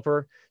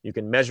caliper. You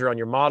can measure on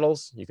your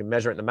models. You can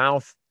measure it in the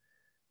mouth.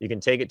 You can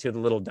take it to the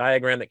little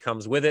diagram that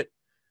comes with it,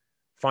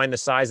 find the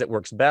size that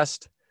works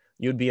best.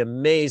 You'd be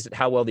amazed at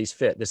how well these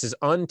fit. This is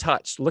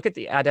untouched. Look at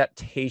the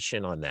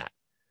adaptation on that.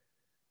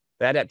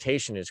 The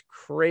adaptation is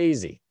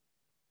crazy.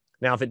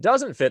 Now, if it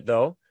doesn't fit,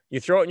 though, you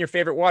throw it in your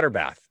favorite water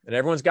bath. And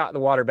everyone's got the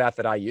water bath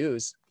that I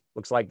use.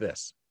 Looks like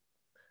this.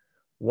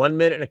 1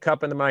 minute in a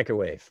cup in the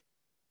microwave.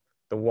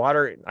 The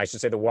water, I should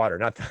say the water,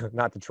 not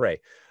the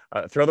tray.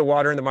 Throw the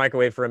water in the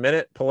microwave for a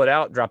minute, pull it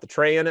out, drop the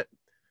tray in it.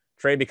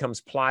 Tray becomes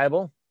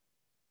pliable.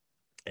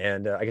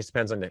 And I guess it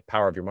depends on the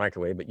power of your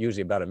microwave, but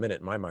usually about a minute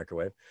in my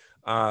microwave.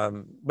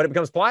 But it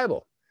becomes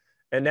pliable.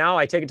 And now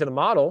I take it to the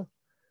model,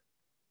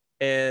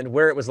 and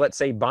where it was, let's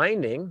say,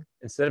 binding,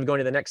 instead of going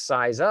to the next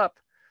size up,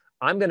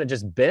 I'm going to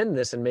just bend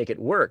this and make it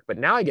work. But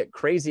now I get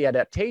crazy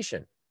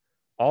adaptation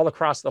all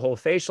across the whole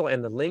facial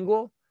and the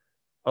lingual,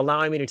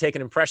 allowing me to take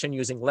an impression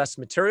using less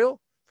material.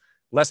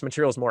 Less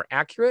material is more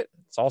accurate.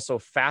 It's also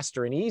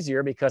faster and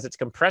easier because it's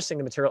compressing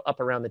the material up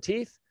around the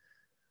teeth.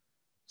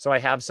 So I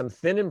have some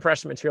thin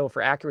impression material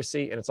for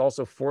accuracy, and it's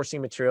also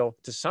forcing material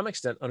to some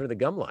extent under the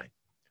gum line,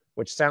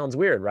 which sounds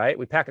weird, right?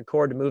 We pack a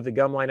cord to move the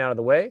gum line out of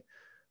the way.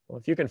 Well,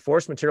 if you can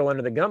force material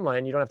under the gum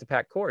line, you don't have to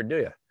pack cord, do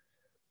you?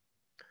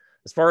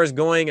 As far as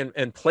going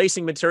and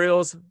placing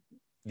materials,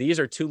 these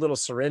are two little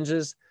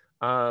syringes.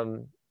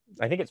 I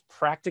think it's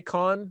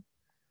Practicon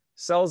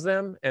sells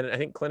them, and I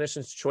think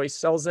Clinician's Choice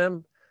sells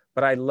them.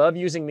 But I love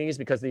using these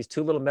because these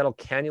two little metal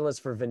cannulas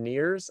for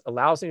veneers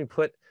allows me to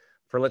put,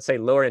 for let's say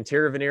lower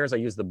anterior veneers, I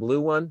use the blue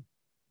one.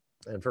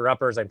 And for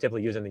uppers, I'm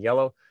typically using the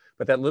yellow.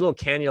 But that little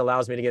cannula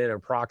allows me to get into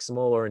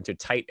proximal or into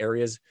tight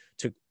areas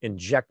to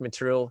inject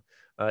material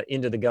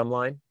into the gum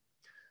line.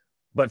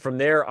 But from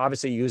there,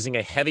 obviously using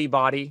a heavy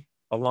body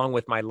along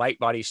with my light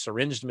body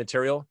syringed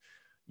material,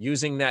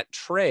 using that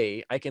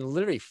tray, I can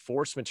literally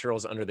force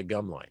materials under the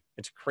gum line.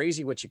 It's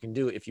crazy what you can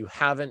do if you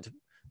haven't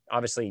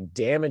obviously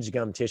damaged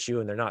gum tissue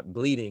and they're not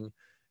bleeding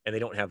and they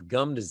don't have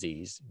gum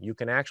disease. You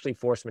can actually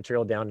force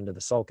material down into the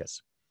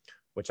sulcus,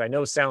 which I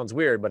know sounds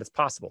weird, but it's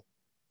possible.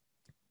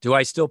 Do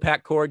I still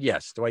pack cord?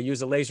 Yes. Do I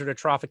use a laser to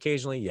trough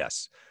occasionally?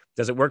 Yes.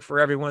 Does it work for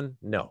everyone?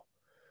 No.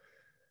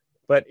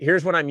 But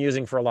here's what I'm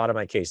using for a lot of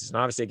my cases. And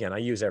obviously, again, I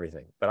use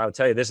everything, but I would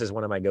tell you this is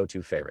one of my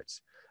go-to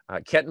favorites.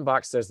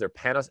 Kettenbach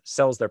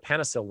sells their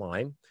Panasil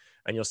line,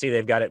 and you'll see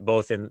they've got it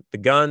both in the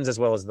guns as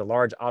well as the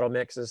large auto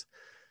mixes.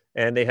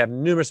 And they have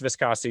numerous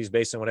viscosities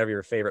based on whatever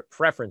your favorite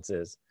preference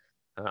is.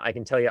 I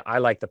can tell you I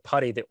like the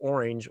putty, the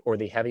orange, or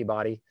the heavy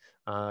body,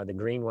 the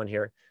green one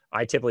here.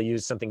 I typically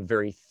use something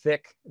very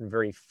thick and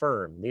very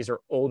firm. These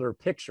are older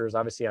pictures.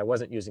 Obviously, I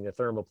wasn't using the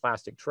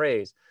thermoplastic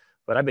trays,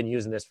 but I've been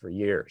using this for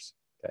years.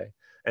 Okay.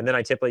 And then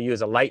I typically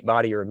use a light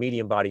body or a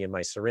medium body in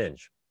my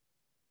syringe.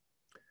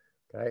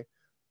 Okay.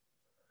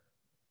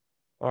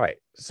 All right.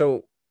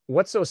 So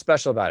what's so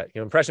special about it?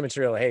 Impression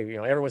material, hey,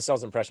 everyone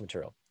sells impression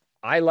material.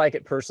 I like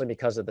it personally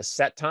because of the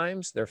set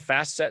times. They're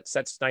fast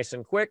sets nice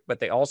and quick, but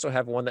they also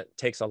have one that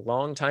takes a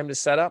long time to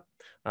set up,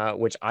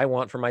 which I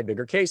want for my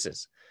bigger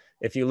cases.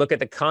 If you look at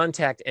the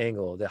contact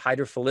angle, the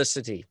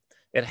hydrophilicity,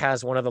 it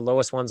has one of the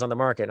lowest ones on the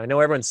market. And I know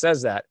everyone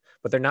says that,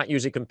 but they're not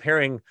usually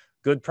comparing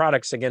good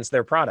products against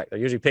their product. They're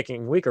usually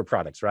picking weaker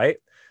products, right?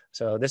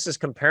 So this is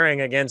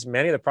comparing against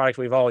many of the products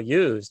we've all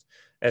used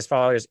as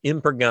far as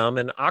Impergum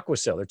and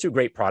Aquasil. They're two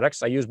great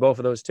products. I use both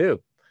of those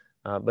too,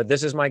 but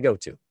this is my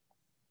go-to.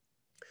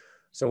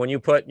 So when you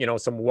put,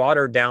 some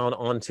water down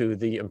onto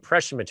the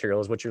impression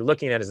materials, what you're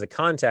looking at is the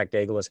contact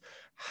angle is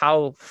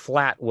how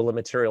flat will a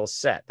material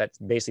set. That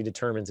basically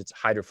determines its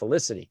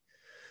hydrophilicity.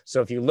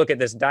 So if you look at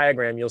this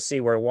diagram, you'll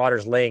see where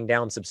water's laying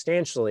down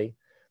substantially,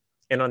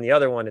 and on the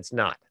other one, it's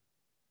not.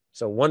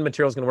 So one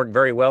material is going to work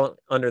very well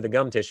under the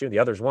gum tissue, the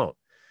others won't.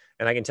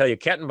 And I can tell you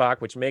Kettenbach,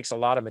 which makes a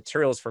lot of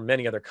materials for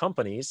many other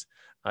companies,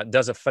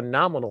 does a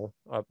phenomenal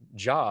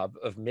job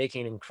of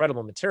making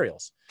incredible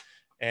materials.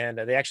 And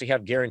they actually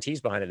have guarantees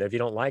behind it. If you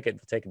don't like it,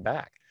 they'll take it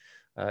back.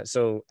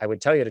 So I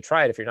would tell you to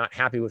try it if you're not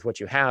happy with what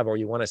you have or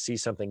you want to see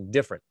something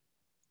different.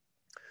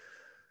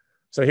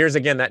 So here's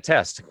again that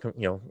test,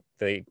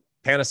 the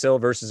Panasil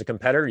versus a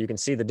competitor. You can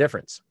see the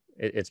difference.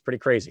 It's pretty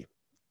crazy.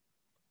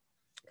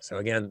 So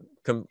again,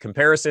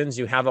 comparisons,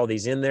 you have all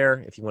these in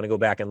there. If you want to go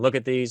back and look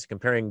at these,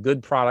 comparing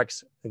good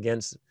products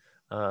against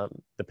the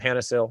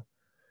Panasil.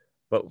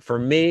 But for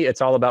me,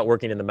 it's all about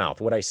working in the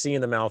mouth. What I see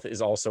in the mouth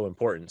is also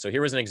important. So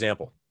here was an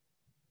example.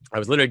 I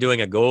was literally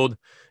doing a gold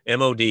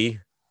MOD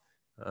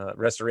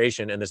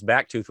restoration, and this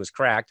back tooth was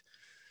cracked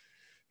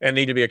and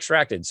needed to be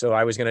extracted. So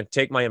I was going to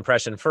take my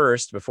impression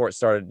first before it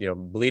started,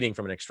 bleeding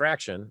from an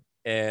extraction.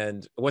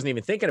 And I wasn't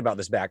even thinking about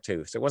this back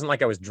tooth. So it wasn't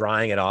like I was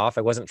drying it off.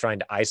 I wasn't trying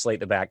to isolate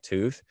the back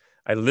tooth.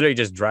 I literally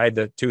just dried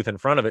the tooth in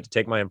front of it to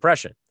take my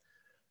impression.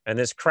 And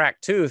this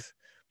cracked tooth,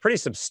 pretty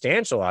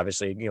substantial,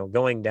 obviously,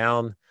 going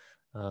down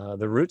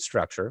the root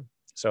structure.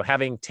 So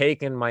having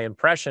taken my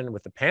impression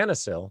with the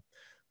Panasil,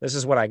 this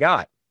is what I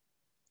got.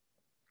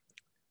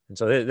 And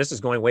so this is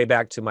going way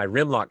back to my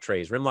Rimlock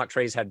trays. Rimlock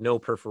trays had no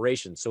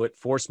perforation, so it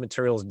forced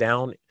materials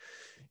down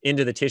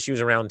into the tissues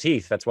around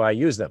teeth. That's why I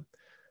use them.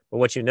 But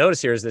what you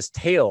notice here is this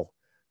tail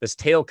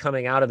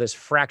coming out of this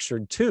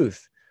fractured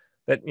tooth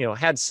that,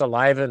 had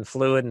saliva and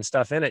fluid and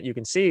stuff in it. You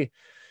can see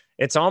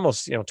it's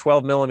almost,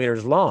 12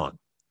 millimeters long.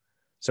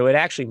 So it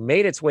actually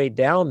made its way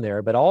down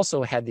there, but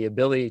also had the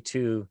ability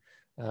to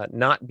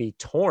not be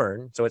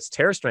torn. So its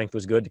tear strength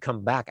was good to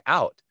come back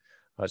out.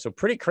 So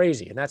pretty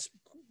crazy. And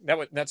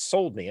that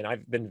sold me. And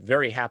I've been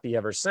very happy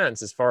ever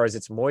since as far as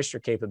its moisture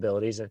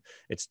capabilities and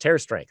its tear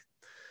strength.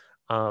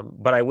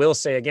 But I will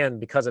say again,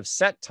 because of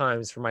set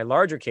times for my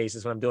larger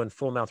cases, when I'm doing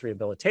full mouth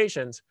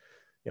rehabilitations,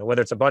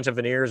 whether it's a bunch of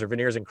veneers or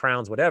veneers and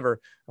crowns,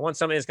 whatever, I want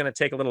something that's going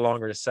to take a little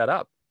longer to set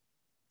up.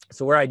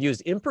 So where I'd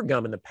used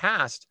Impergum in the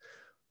past,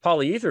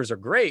 polyethers are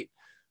great.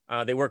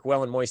 They work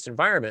well in moist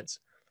environments.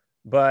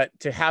 But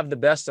to have the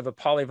best of a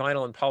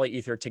polyvinyl and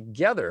polyether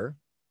together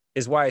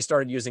is why I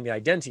started using the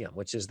Identium,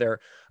 which is their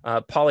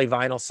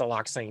polyvinyl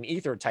siloxane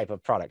ether type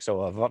of product.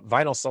 So a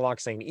vinyl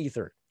siloxane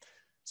ether.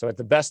 So it's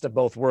the best of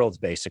both worlds,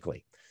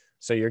 basically.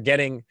 So you're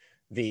getting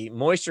the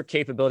moisture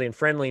capability and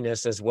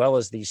friendliness, as well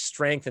as the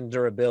strength and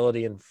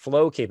durability and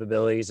flow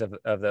capabilities of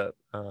the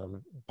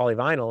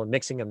polyvinyl, and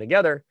mixing them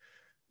together,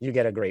 you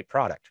get a great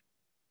product.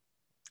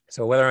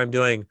 So whether I'm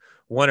doing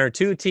 1 or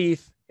 2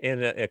 teeth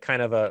in a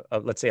kind of a,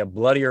 let's say, a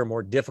bloodier,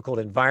 more difficult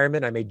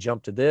environment, I may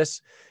jump to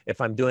this.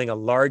 If I'm doing a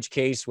large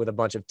case with a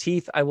bunch of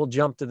teeth, I will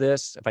jump to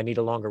this. If I need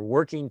a longer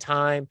working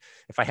time,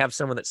 if I have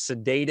someone that's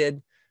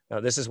sedated,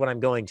 this is what I'm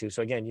going to.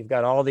 So again, you've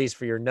got all these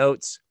for your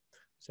notes.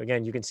 So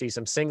again, you can see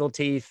some single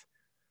teeth,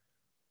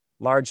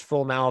 large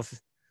full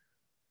mouth.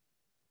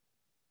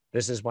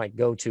 This is my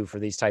go-to for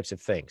these types of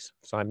things.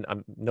 So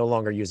I'm no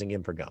longer using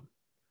Impergum.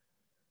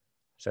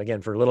 So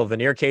again, for little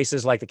veneer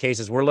cases like the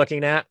cases we're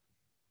looking at,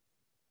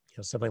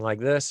 something like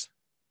this.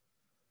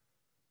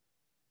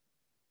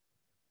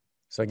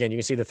 So again, you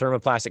can see the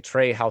thermoplastic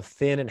tray, how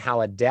thin and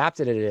how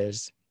adapted it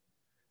is.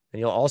 And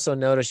you'll also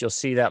notice, you'll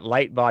see that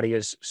light body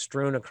is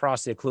strewn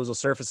across the occlusal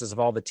surfaces of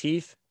all the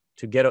teeth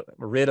to get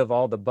rid of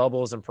all the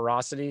bubbles and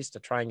porosities, to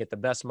try and get the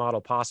best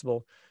model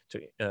possible,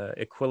 to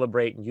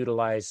equilibrate and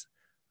utilize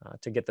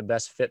to get the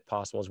best fit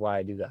possible, is why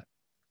I do that.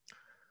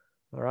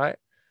 All right.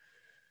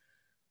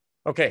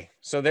 Okay,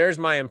 so there's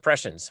my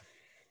impressions.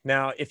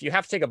 Now, if you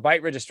have to take a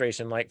bite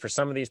registration, like for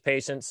some of these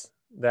patients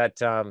that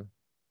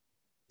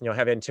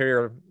have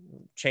interior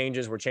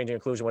changes, we're changing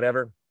occlusion,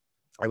 whatever,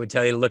 I would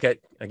tell you to look at,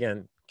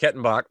 again,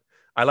 Kettenbach.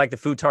 I like the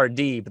Futard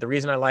D, but the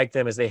reason I like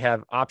them is they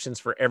have options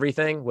for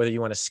everything, whether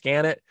you want to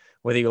scan it,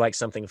 whether you like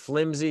something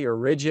flimsy or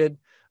rigid.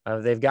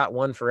 They've got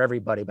one for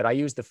everybody, but I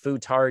use the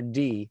Futard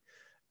D,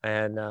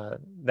 and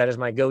that is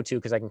my go-to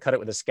because I can cut it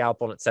with a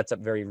scalpel and it sets up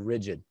very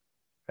rigid.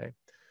 Okay.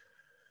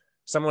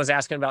 Someone was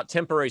asking about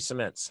temporary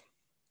cements.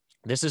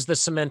 This is the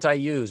cement I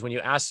use. When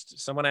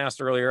someone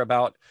asked earlier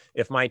about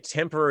if my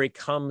temporary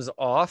comes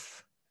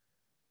off,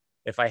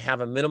 if I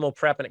have a minimal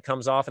prep and it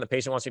comes off and the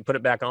patient wants me to put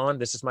it back on,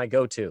 this is my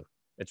go-to.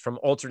 It's from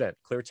Ultradent,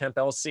 Clear Temp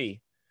LC.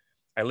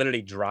 I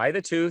literally dry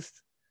the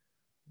tooth,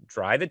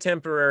 dry the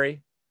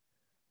temporary,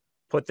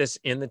 put this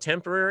in the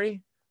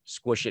temporary,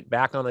 squish it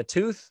back on the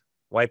tooth,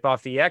 wipe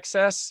off the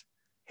excess,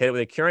 hit it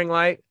with a curing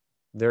light.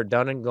 They're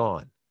done and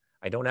gone.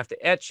 I don't have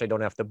to etch. I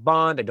don't have to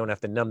bond. I don't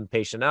have to numb the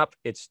patient up.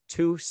 It's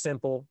too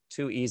simple,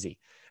 too easy.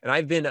 And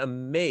I've been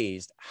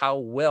amazed how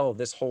well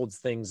this holds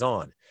things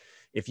on.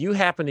 If you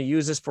happen to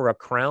use this for a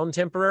crown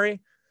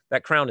temporary,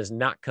 that crown is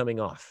not coming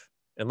off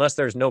unless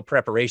there's no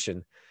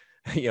preparation.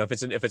 If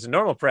it's a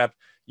normal prep,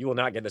 you will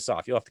not get this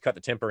off. You'll have to cut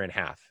the temporary in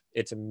half.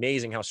 It's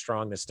amazing how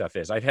strong this stuff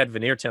is. I've had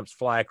veneer temps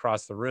fly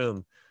across the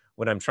room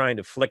when I'm trying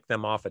to flick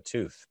them off a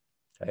tooth.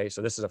 Okay,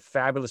 so this is a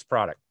fabulous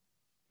product.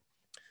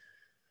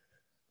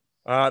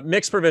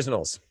 Mixed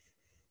provisionals.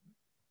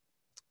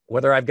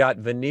 Whether I've got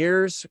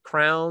veneers,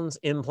 crowns,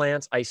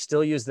 implants, I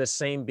still use this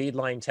same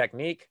beadline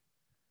technique.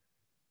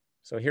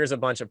 So here's a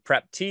bunch of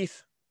prep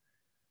teeth.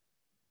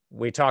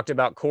 We talked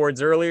about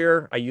cords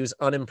earlier. I use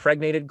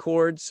unimpregnated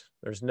cords.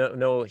 There's no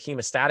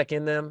hemostatic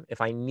in them.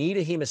 If I need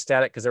a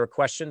hemostatic, because there were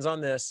questions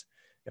on this,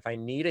 if I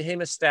need a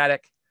hemostatic,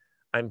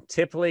 I'm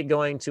typically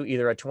going to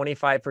either a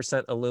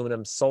 25%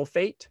 aluminum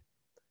sulfate,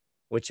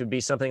 which would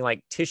be something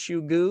like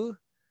tissue goo,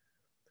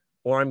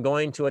 or I'm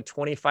going to a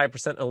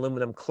 25%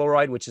 aluminum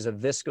chloride, which is a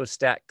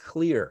Viscostat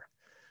Clear.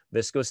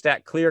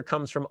 Viscostat Clear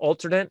comes from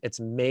Ultradent. It's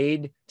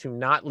made to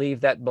not leave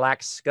that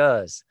black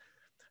scuzz.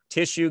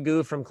 Tissue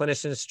goo from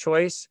Clinician's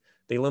Choice,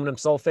 the aluminum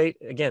sulfate,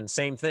 again,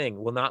 same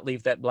thing, will not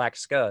leave that black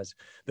scuzz.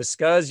 The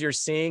scuzz you're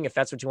seeing, if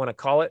that's what you want to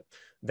call it,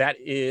 that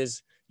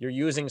is, you're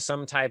using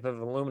some type of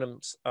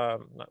aluminum,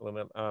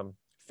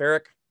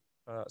 ferric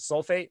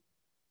sulfate.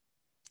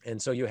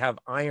 And so you have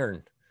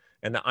iron,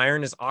 and the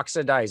iron is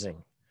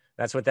oxidizing.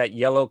 That's what that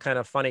yellow kind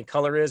of funny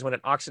color is. When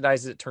it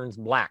oxidizes, it turns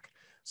black.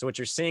 So what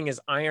you're seeing is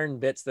iron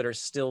bits that are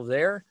still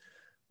there.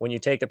 When you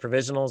take the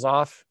provisionals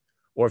off,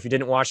 or if you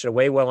didn't wash it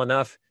away well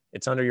enough,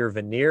 it's under your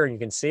veneer and you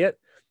can see it.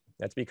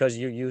 That's because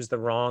you used the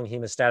wrong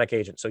hemostatic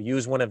agent. So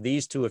use one of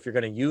these two if you're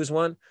going to use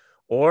one,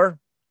 or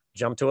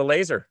jump to a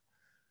laser.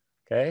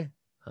 Okay,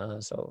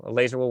 so a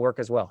laser will work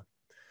as well.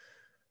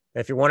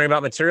 If you're wondering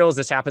about materials,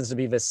 this happens to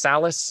be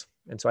Visalis.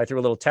 And so I threw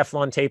a little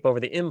Teflon tape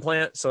over the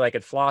implant so I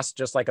could floss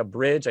just like a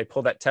bridge. I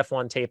pulled that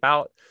Teflon tape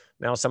out.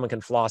 Now someone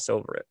can floss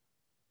over it.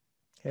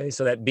 Okay,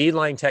 so that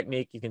beadline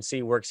technique you can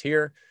see works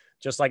here,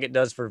 just like it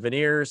does for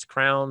veneers,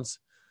 crowns,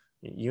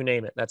 you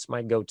name it. That's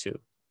my go-to.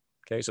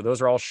 Okay, so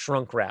those are all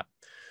shrunk wrap.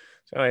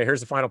 So anyway,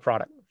 here's the final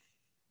product.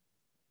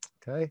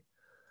 Okay.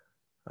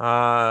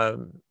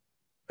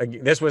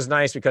 This was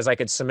nice because I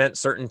could cement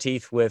certain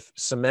teeth with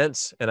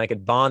cements and I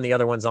could bond the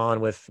other ones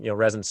on with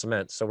resin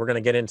cement. So we're going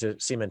to get into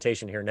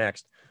cementation here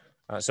next.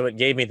 So it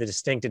gave me the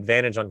distinct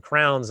advantage on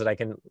crowns that I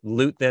can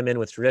lute them in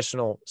with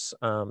traditional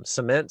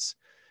cements,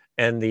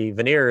 and the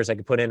veneers I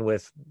could put in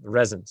with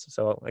resins.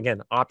 So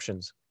again,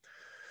 options.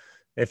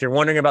 If you're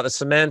wondering about the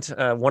cement,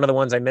 one of the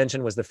ones I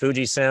mentioned was the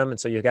Fuji Sim. And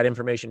so you've got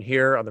information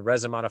here on the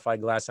resin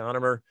modified glass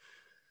ionomer.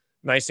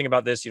 Nice thing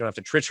about this, you don't have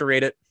to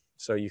triturate it.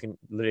 So you can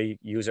literally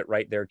use it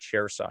right there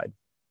chair side.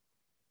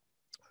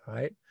 All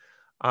right.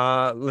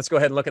 Let's go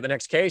ahead and look at the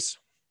next case.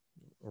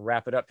 We'll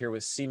wrap it up here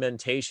with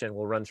cementation.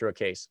 We'll run through a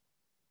case.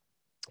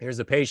 Here's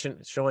the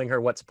patient showing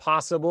her what's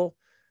possible.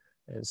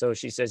 And so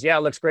she says, yeah,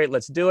 it looks great.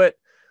 Let's do it.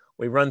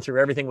 We run through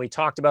everything we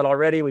talked about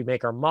already. We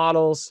make our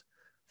models,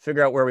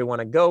 figure out where we want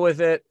to go with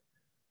it,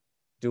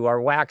 do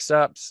our wax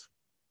ups,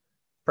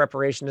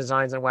 preparation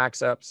designs and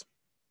wax ups.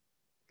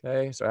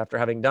 Okay, so after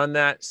having done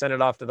that, send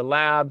it off to the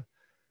lab.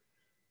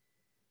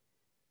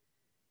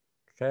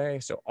 Okay,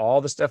 so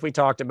all the stuff we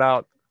talked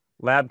about,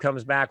 lab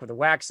comes back with a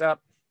wax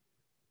up.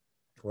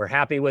 We're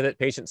happy with it.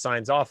 Patient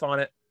signs off on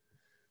it.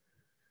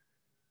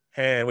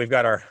 And we've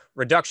got our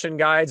reduction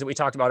guides that we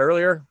talked about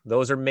earlier.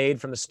 Those are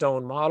made from the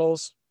stone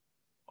models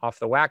off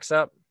the wax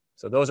up.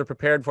 So those are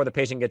prepared before the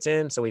patient gets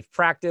in. So we've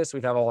practiced.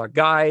 We've had all our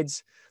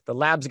guides. The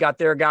lab's got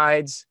their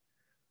guides.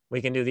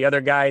 We can do the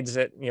other guides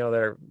that, you know, that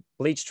are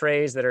bleach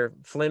trays that are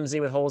flimsy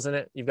with holes in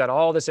it. You've got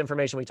all this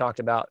information we talked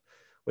about.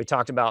 We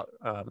talked about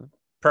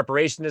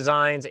preparation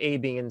designs, A,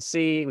 B, and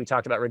C. We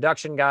talked about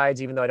reduction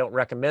guides, even though I don't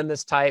recommend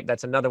this type.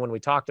 That's another one we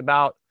talked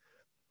about.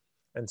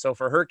 And so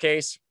for her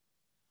case,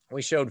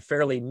 we showed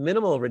fairly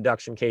minimal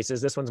reduction cases.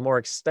 This one's more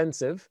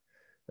extensive.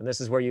 And this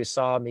is where you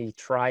saw me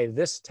try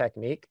this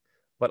technique.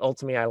 But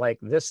ultimately, I like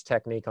this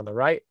technique on the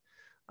right.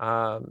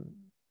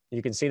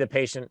 You can see the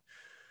patient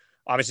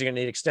obviously going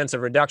to need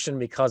extensive reduction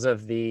because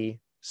of the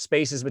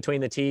spaces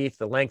between the teeth,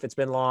 the length that's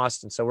been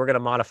lost. And so we're going to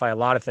modify a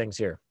lot of things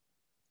here.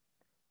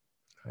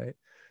 All right.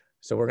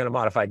 So we're going to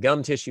modify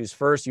gum tissues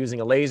first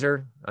using a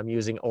laser. I'm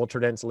using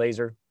ultradense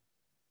laser.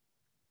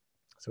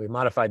 So we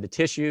modified the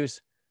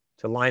tissues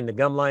to line the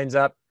gum lines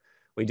up.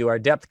 We do our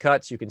depth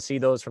cuts. You can see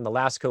those from the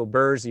Lasco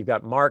burrs. You've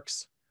got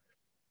marks.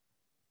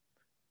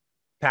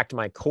 Packed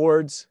my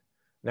cords.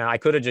 Now, I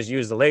could have just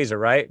used the laser,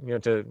 right? You know,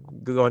 to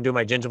go and do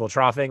my gingival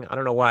troughing. I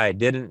don't know why I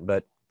didn't,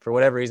 but for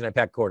whatever reason, I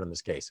packed cord on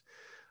this case.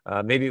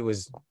 Maybe it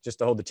was just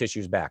to hold the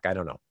tissues back. I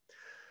don't know.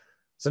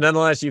 So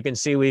nonetheless, you can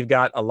see we've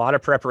got a lot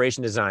of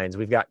preparation designs.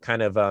 We've got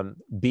kind of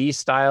B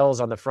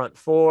styles on the front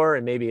four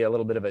and maybe a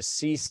little bit of a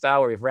C style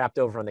where we've wrapped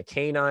over on the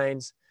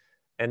canines.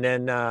 And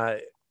then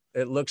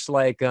it looks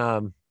like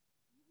a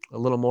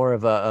little more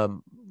of a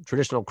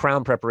traditional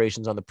crown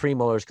preparations on the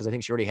premolars because I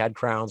think she already had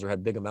crowns or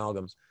had big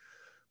amalgams.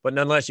 But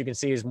nonetheless, you can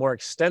see is more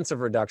extensive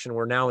reduction.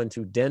 We're now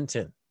into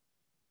dentin.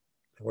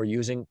 We're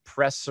using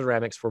pressed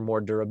ceramics for more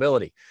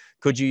durability.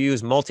 Could you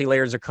use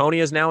multi-layered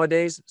zirconias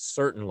nowadays?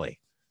 Certainly.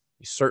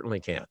 You certainly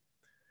can.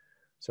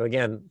 So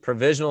again,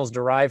 provisionals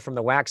derived from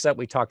the wax up.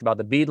 We talked about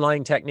the bead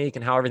line technique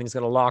and how everything's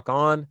going to lock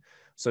on.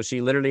 So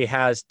she literally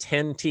has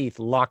 10 teeth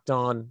locked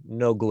on,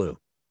 no glue,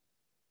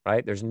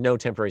 right? There's no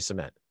temporary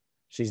cement.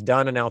 She's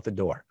done and out the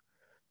door.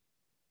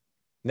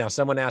 Now,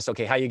 someone asked,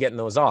 okay, how are you getting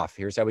those off?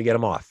 Here's how we get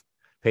them off.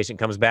 Patient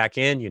comes back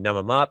in, you numb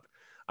them up.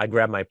 I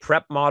grab my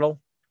prep model.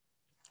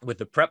 With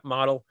the prep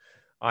model,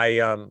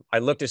 I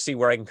look to see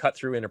where I can cut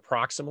through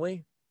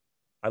interproximally.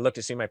 I look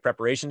to see my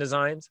preparation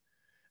designs.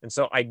 And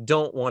so I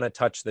don't want to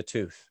touch the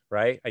tooth,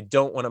 right? I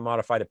don't want to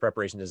modify the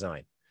preparation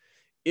design.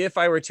 If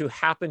I were to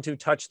happen to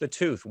touch the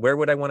tooth, where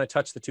would I want to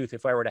touch the tooth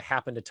if I were to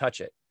happen to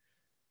touch it?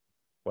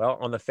 Well,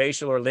 on the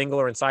facial or lingual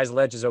or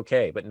incisal edge is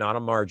okay, but not a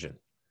margin,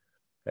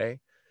 okay?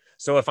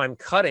 So if I'm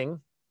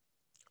cutting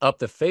up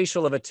the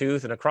facial of a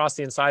tooth and across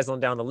the incisal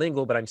and down the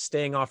lingual, but I'm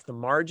staying off the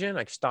margin,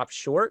 I stop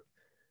short,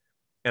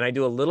 and I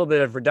do a little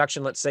bit of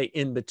reduction, let's say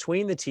in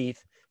between the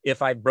teeth,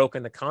 if I've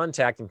broken the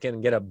contact and can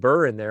get a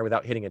burr in there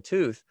without hitting a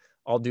tooth,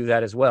 I'll do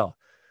that as well.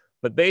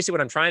 But basically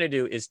what I'm trying to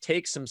do is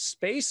take some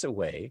space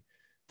away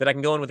that I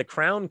can go in with a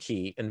crown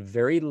key and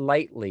very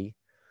lightly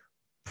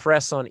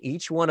press on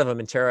each one of them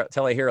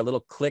until I hear a little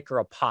click or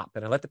a pop.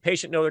 And I let the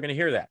patient know they're going to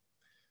hear that.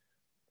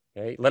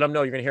 Okay, let them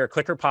know you're going to hear a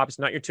click or pop. It's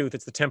not your tooth,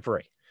 it's the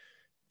temporary.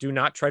 Do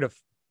not try to,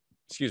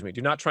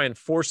 do not try and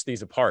force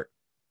these apart.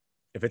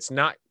 If it's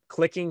not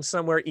clicking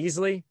somewhere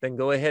easily, then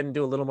go ahead and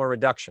do a little more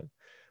reduction.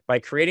 By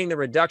creating the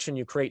reduction,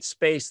 you create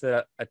space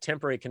that a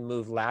temporary can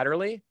move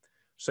laterally.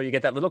 So you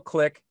get that little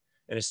click.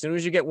 And as soon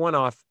as you get one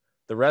off,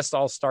 the rest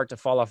all start to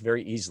fall off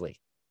very easily.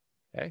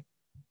 Okay.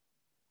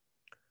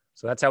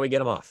 So that's how we get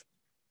them off.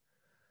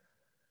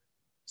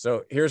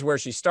 So here's where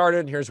she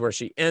started. Here's where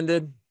she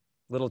ended.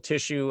 Little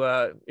tissue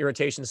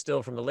irritation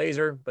still from the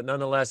laser, but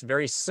nonetheless,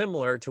 very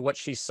similar to what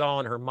she saw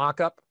in her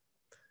mock-up,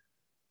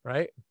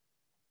 right?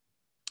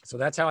 So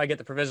that's how I get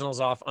the provisionals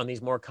off on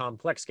these more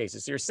complex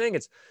cases. So you're saying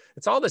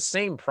it's all the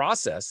same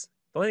process.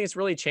 The only thing that's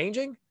really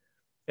changing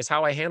is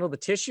how I handle the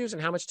tissues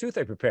and how much tooth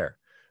I prepare.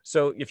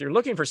 So if you're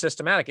looking for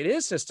systematic, it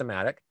is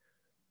systematic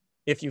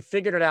if you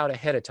figured it out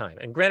ahead of time.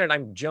 And granted,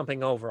 I'm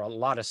jumping over a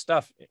lot of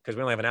stuff because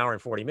we only have an hour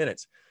and 40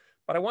 minutes.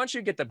 But I want you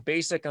to get the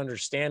basic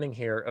understanding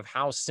here of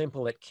how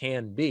simple it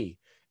can be.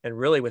 And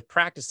really with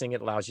practicing,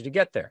 it allows you to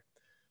get there.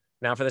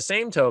 Now, for the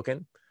same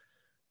token,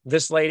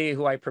 this lady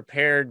who I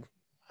prepared,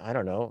 I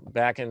don't know,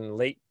 back in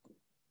late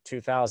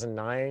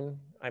 2009,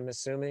 I'm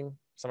assuming,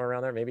 somewhere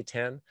around there, maybe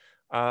 10.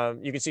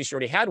 You can see she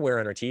already had wear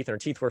on her teeth, and her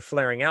teeth were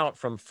flaring out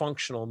from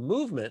functional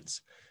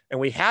movements, and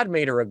we had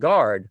made her a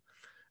guard.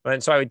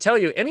 And so I would tell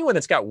you, anyone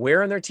that's got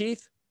wear in their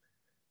teeth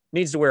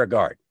needs to wear a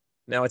guard.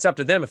 Now, it's up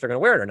to them if they're going to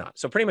wear it or not.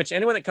 So pretty much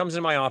anyone that comes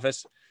into my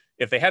office,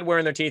 if they had wear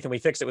in their teeth and we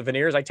fixed it with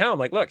veneers, I tell them,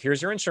 like, look,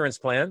 here's your insurance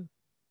plan.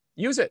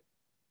 Use it.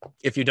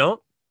 If you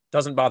don't,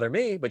 doesn't bother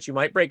me, but you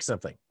might break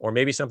something, or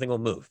maybe something will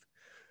move.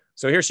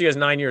 So here she is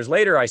 9 years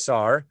later. I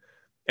saw her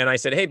and I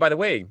said, hey, by the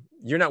way,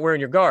 you're not wearing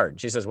your guard.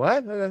 She says,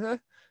 what? I'm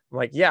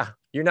like, yeah,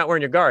 you're not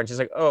wearing your guard. And she's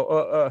like,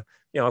 of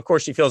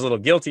course she feels a little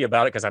guilty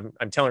about it because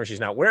I'm telling her she's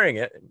not wearing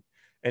it.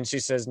 And she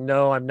says,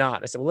 no, I'm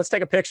not. I said, well, let's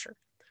take a picture.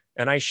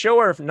 And I show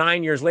her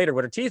 9 years later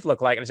what her teeth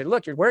look like. And I said,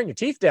 look, you're wearing your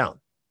teeth down.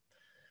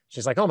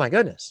 She's like, oh my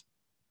goodness.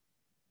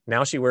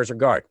 Now she wears her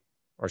guard,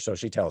 or so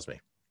she tells me.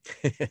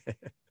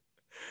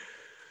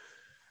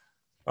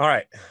 All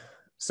right.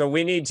 So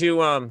we need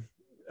to,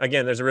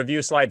 again, there's a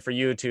review slide for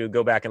you to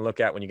go back and look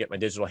at when you get my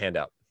digital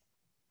handout.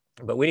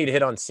 But we need to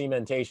hit on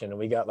cementation. And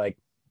we got like,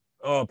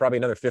 probably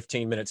another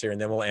 15 minutes here, and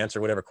then we'll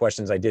answer whatever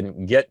questions I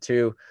didn't get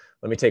to.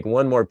 Let me take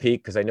one more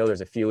peek because I know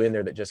there's a few in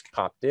there that just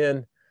popped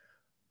in.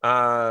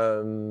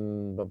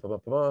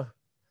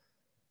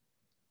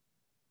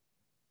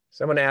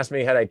 Someone asked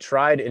me, had I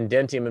tried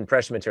indentium and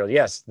pressure material?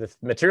 Yes, the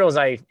materials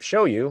I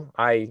show you,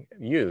 I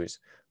use.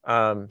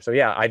 So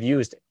yeah, I've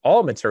used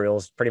all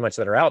materials pretty much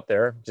that are out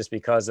there just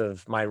because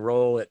of my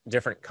role at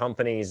different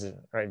companies.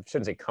 Or I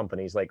shouldn't say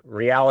companies, like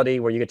Reality,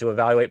 where you get to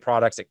evaluate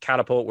products, at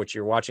Catapult, which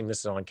you're watching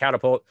this on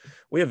Catapult.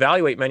 We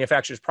evaluate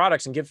manufacturers'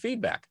 products and give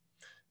feedback.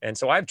 And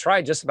so I've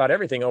tried just about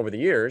everything over the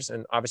years.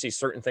 And obviously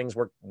certain things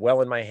work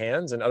well in my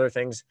hands and other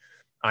things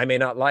I may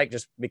not like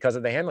just because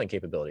of the handling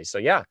capabilities. So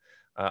yeah,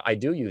 I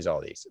do use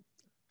all these.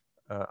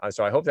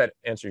 So I hope that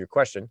answered your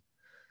question.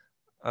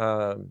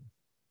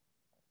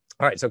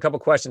 All right, so a couple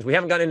questions. We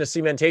haven't gotten into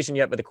cementation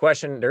yet, but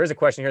there is a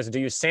question here. So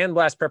do you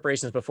sandblast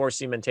preparations before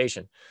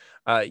cementation?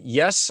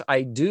 Yes,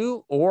 I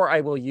do, or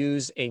I will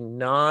use a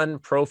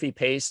non-prophy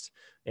paste,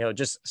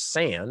 just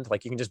sand.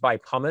 Like you can just buy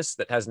pumice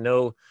that has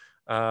no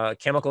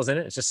chemicals in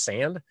it. It's just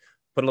sand.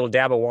 Put a little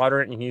dab of water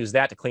in it, and you can use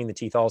that to clean the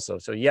teeth also.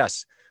 So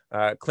yes,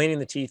 cleaning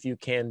the teeth you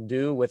can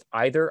do with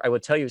either. I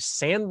would tell you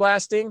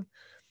sandblasting,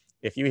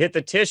 if you hit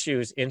the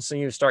tissues,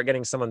 instantly you start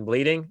getting someone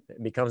bleeding,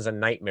 it becomes a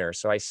nightmare.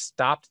 So I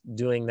stopped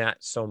doing that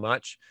so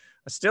much.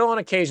 I still on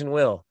occasion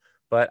will,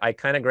 but I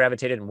kind of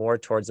gravitated more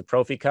towards the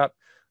prophy cup.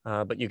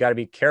 But you got to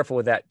be careful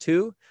with that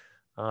too.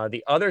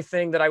 The other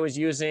thing that I was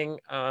using,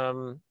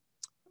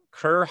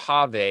 Cur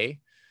Have,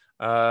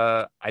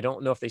 I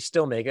don't know if they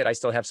still make it. I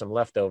still have some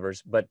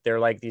leftovers, but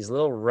they're like these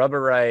little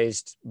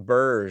rubberized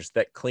burrs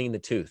that clean the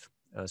tooth.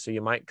 So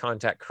you might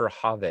contact Cur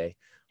Have.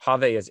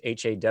 Have is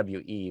Hawe, but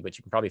you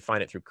can probably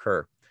find it through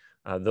Cur.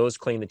 Those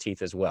clean the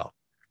teeth as well.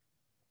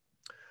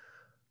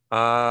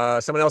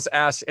 Someone else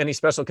asked, any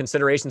special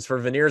considerations for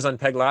veneers on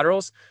peg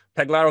laterals?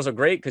 Peg laterals are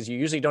great because you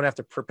usually don't have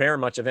to prepare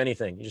much of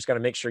anything. You just got to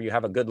make sure you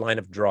have a good line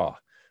of draw.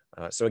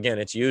 So again,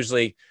 it's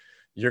usually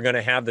you're going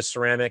to have the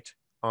ceramic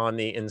on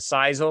the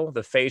incisal,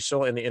 the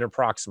facial, and the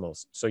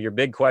interproximals. So your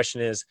big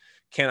question is,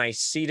 can I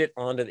seat it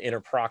onto the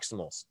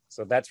interproximals?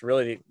 So that's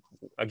really,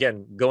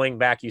 again, going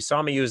back, you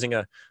saw me using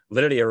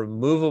literally a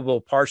removable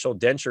partial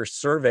denture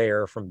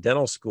surveyor from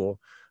dental school.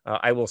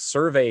 I will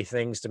survey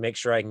things to make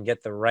sure I can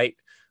get the right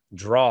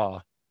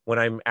draw when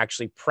I'm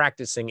actually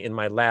practicing in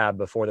my lab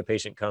before the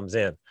patient comes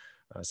in.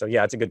 So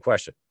yeah, it's a good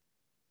question.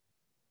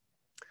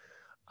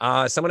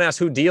 Someone asked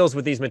who deals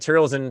with these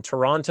materials in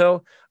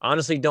Toronto.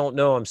 Honestly, don't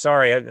know. I'm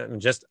sorry. I'm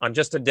just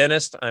a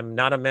dentist. I'm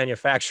not a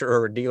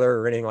manufacturer or a dealer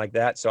or anything like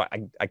that. So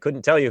I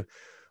couldn't tell you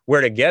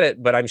where to get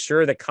it, but I'm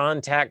sure the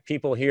contact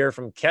people here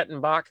from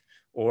Kettenbach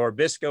or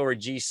Bisco or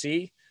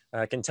GC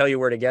can tell you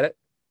where to get it.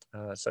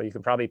 So you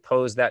can probably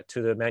pose that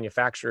to the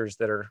manufacturers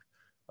that are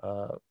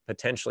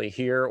potentially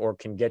here or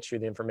can get you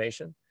the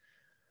information.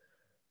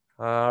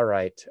 All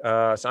right.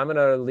 So I'm going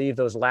to leave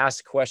those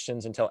last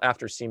questions until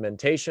after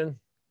cementation.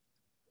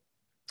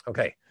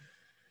 Okay.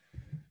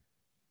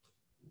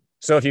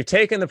 So if you've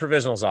taken the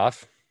provisionals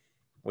off,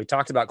 we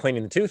talked about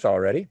cleaning the tooth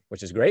already,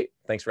 which is great.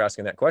 Thanks for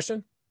asking that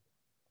question.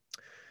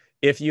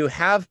 If you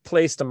have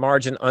placed a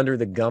margin under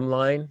the gum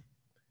line,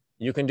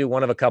 you can do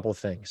one of a couple of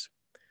things.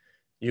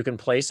 You can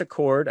place a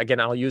cord.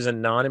 Again, I'll use a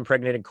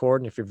non-impregnated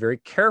cord. And if you're very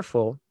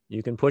careful,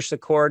 you can push the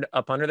cord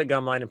up under the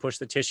gum line and push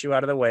the tissue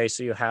out of the way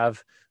so you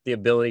have the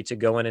ability to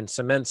go in and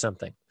cement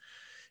something.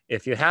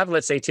 If you have,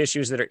 let's say,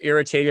 tissues that are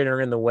irritated or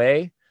in the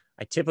way,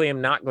 I typically am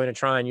not going to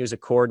try and use a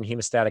cord and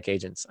hemostatic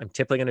agents. I'm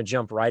typically going to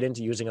jump right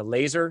into using a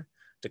laser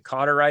to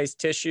cauterize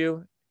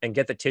tissue and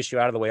get the tissue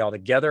out of the way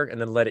altogether and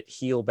then let it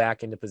heal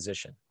back into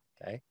position,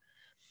 okay?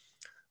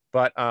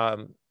 But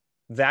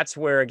that's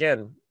where,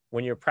 again,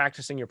 when you're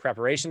practicing your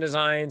preparation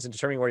designs and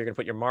determining where you're going to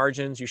put your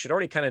margins, you should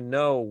already kind of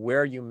know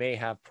where you may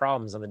have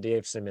problems on the day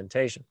of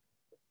cementation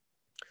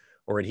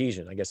or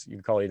adhesion. I guess you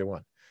could call it either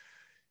one.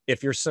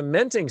 If you're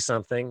cementing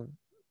something,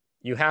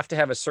 you have to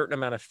have a certain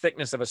amount of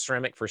thickness of a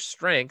ceramic for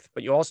strength,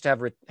 but you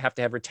also have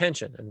to have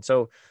retention. And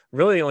so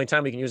really the only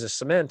time we can use a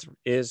cement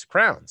is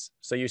crowns.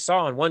 So you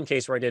saw in one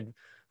case where I did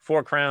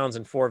 4 crowns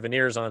and 4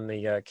 veneers on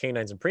the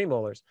canines and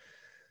premolars.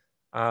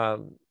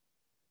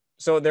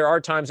 So there are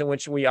times in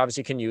which we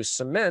obviously can use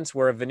cements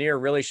where a veneer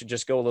really should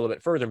just go a little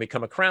bit further and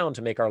become a crown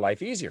to make our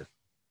life easier.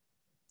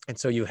 And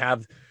so you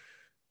have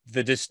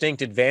the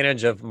distinct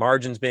advantage of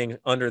margins being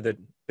under the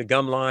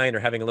gum line or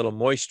having a little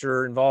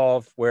moisture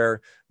involved,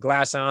 where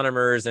glass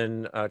ionomers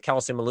and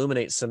calcium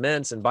aluminate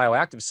cements and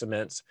bioactive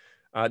cements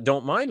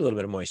don't mind a little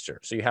bit of moisture.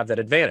 So you have that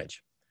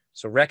advantage.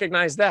 So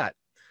recognize that.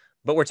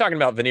 But we're talking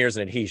about veneers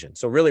and adhesion.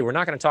 So really, we're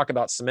not going to talk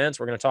about cements.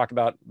 We're going to talk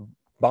about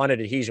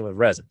bonded adhesion with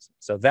resins.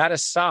 So that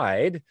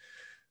aside,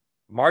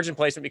 margin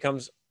placement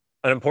becomes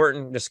an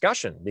important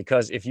discussion,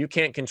 because if you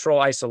can't control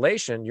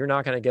isolation, you're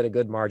not going to get a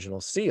good marginal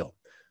seal.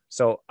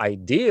 So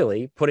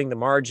ideally, putting the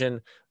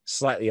margin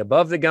slightly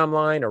above the gum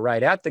line or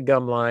right at the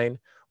gum line,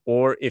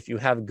 or if you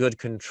have good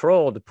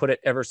control to put it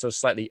ever so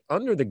slightly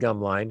under the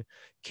gum line,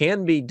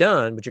 can be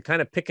done, but you're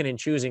kind of picking and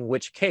choosing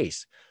which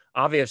case.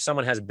 Obviously, if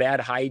someone has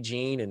bad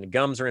hygiene and the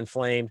gums are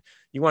inflamed,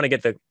 you want to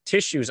get the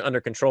tissues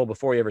under control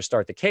before you ever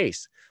start the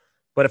case.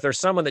 But if there's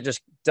someone that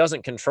just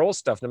doesn't control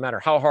stuff, no matter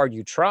how hard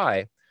you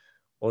try,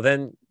 well,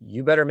 then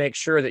you better make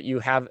sure that you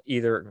have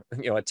either,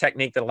 a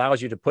technique that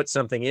allows you to put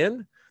something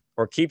in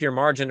or keep your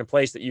margin in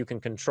place that you can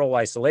control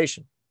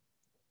isolation.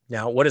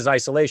 Now, what is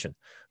isolation?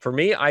 For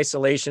me,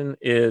 isolation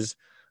is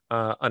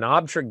an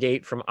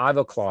obtrugate from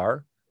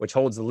Ivoclar, which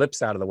holds the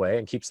lips out of the way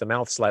and keeps the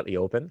mouth slightly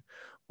open.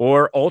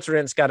 Or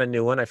Ultradent's got a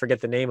new one. I forget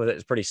the name of it.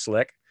 It's pretty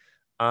slick.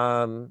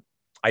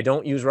 I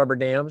don't use rubber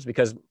dams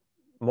because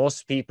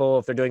most people,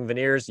 if they're doing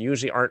veneers,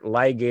 usually aren't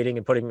ligating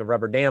and putting a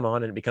rubber dam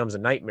on, and it becomes a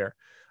nightmare.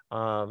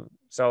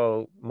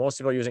 So most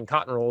people are using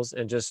cotton rolls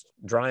and just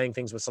drying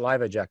things with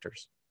saliva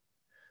ejectors.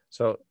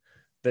 So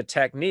the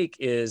technique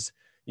is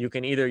you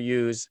can either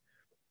use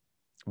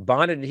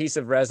bonded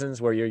adhesive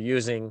resins where you're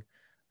using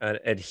an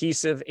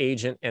adhesive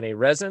agent and a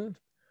resin,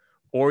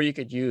 or you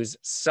could use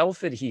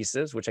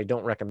self-adhesives, which I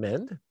don't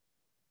recommend,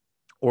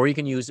 or you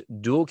can use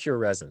dual cure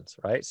resins,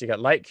 right? So you got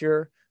light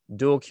cure,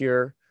 dual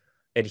cure,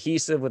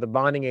 adhesive with a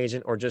bonding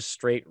agent, or just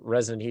straight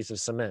resin adhesive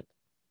cement.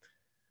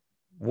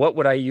 What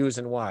would I use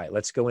and why?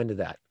 Let's go into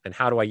that. And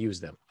how do I use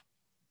them?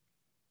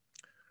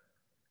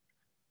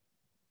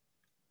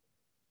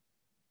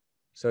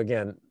 So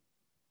again,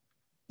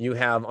 you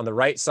have on the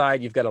right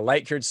side, you've got a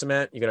light cured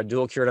cement, you got a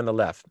dual cured on the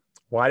left.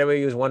 Why do I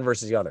use one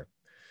versus the other?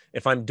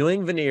 If I'm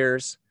doing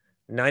veneers,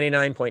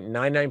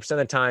 99.99% of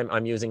the time,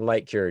 I'm using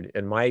light cured,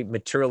 and my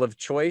material of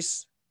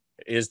choice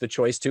is the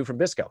Choice 2 from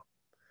Bisco.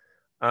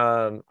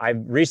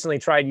 I've recently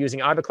tried using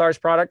Ivoclar's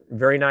product,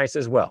 very nice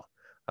as well.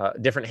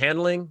 Different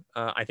handling.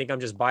 I think I'm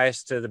just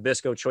biased to the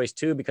Bisco Choice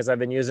 2 because I've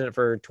been using it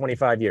for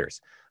 25 years.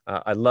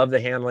 I love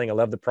the handling. I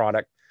love the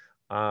product.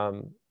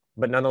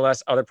 But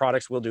nonetheless, other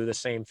products will do the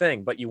same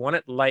thing. But you want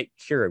it light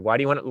cured. Why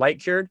do you want it light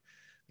cured?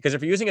 Because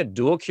if you're using a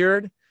dual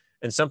cured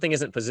and something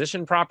isn't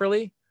positioned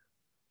properly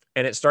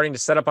and it's starting to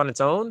set up on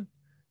its own,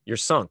 you're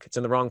sunk. It's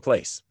in the wrong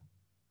place,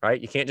 right?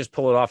 You can't just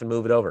pull it off and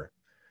move it over.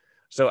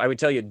 So I would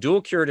tell you,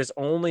 dual cured is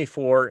only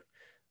for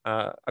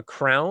a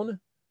crown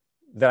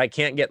that I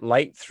can't get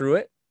light through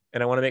it,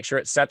 and I want to make sure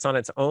it sets on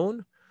its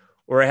own,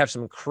 or I have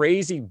some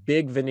crazy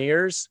big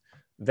veneers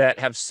that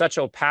have such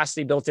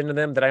opacity built into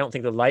them that I don't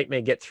think the light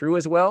may get through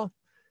as well.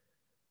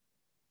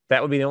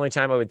 That would be the only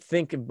time I would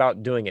think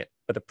about doing it.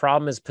 But the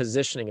problem is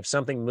positioning. If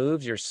something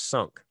moves, you're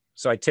sunk.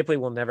 So I typically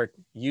will never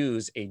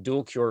use a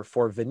dual cure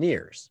for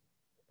veneers.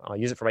 I'll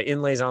use it for my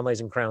inlays, onlays,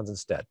 and crowns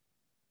instead.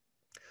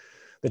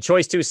 The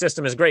Choice 2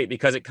 system is great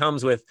because it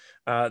comes with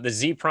the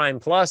Z Prime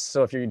Plus.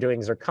 So if you're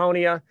doing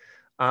zirconia,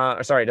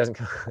 sorry, it doesn't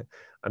come.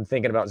 I'm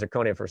thinking about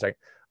zirconia for a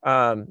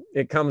second.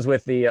 It comes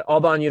with the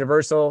Albon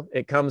Universal.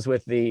 It comes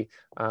with the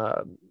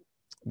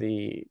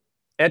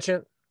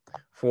etchant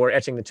for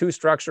etching the 2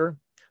 structure,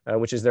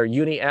 which is their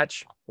Uni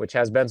Etch, which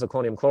has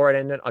benzalkonium chloride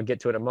in it. I'll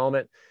get to it in a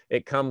moment.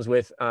 It comes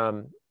with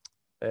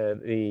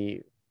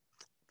the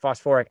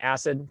phosphoric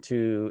acid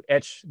to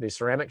etch the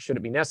ceramic should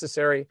it be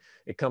necessary.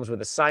 It comes with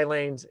the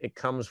silanes. It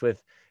comes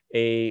with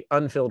a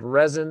unfilled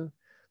resin.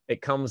 It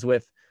comes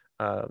with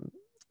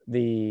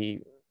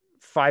the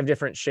 5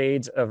 different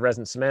shades of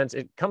resin cements.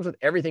 It comes with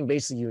everything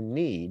basically you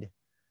need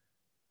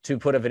to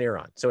put a veneer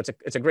on. So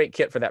it's a great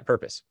kit for that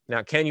purpose.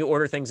 Now, can you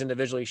order things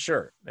individually?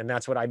 Sure. And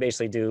that's what I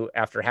basically do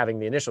after having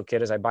the initial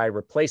kit is I buy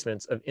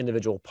replacements of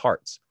individual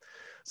parts.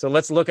 So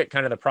let's look at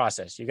kind of the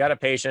process. You got a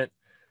patient,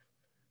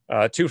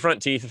 2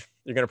 front teeth,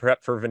 you're going to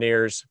prep for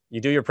veneers. You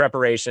do your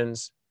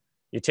preparations.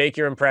 You take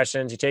your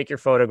impressions. You take your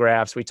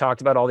photographs. We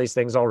talked about all these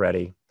things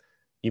already.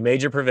 You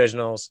made your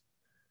provisionals.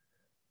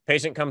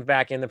 Patient comes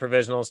back in the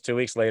provisionals 2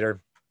 weeks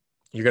later.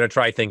 You're going to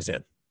try things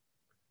in.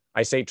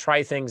 I say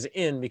try things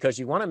in because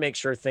you want to make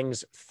sure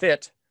things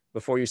fit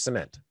before you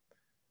cement.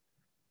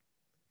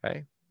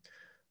 Okay.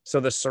 So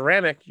the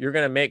ceramic, you're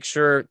going to make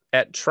sure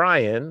at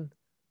try-in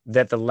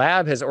that the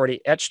lab has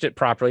already etched it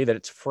properly, that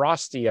it's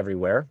frosty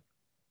everywhere.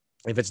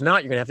 If it's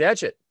not, you're going to have to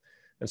etch it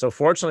And so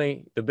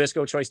fortunately, the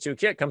Bisco Choice 2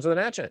 kit comes with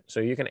an etchant,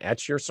 so you can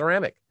etch your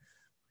ceramic.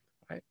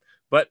 Right?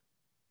 But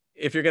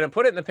if you're going to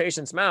put it in the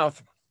patient's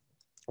mouth,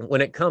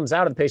 when it comes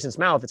out of the patient's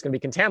mouth, it's going to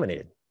be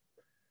contaminated.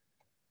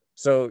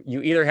 So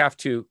you either have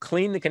to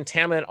clean the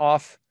contaminant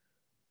off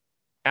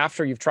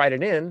after you've tried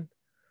it in,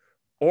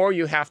 or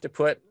you have to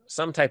put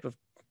some type of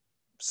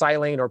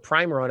silane or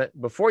primer on it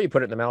before you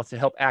put it in the mouth to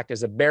help act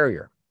as a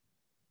barrier.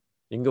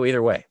 You can go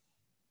either way.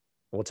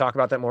 We'll talk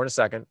about that more in a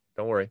second.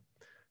 Don't worry,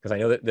 because I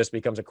know that this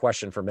becomes a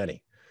question for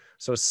many.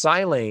 So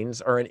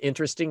silanes are an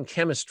interesting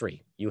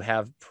chemistry. You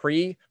have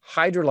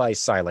pre-hydrolyzed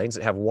silanes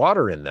that have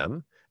water in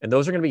them, and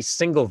those are going to be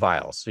single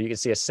vials. So you can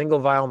see a single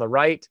vial on the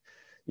right.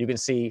 You can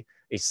see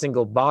a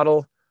single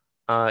bottle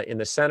in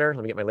the center.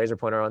 Let me get my laser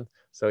pointer on.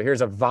 So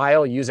here's a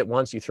vial. Use it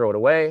once, you throw it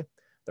away.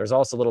 There's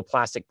also little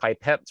plastic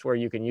pipettes where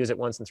you can use it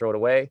once and throw it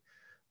away.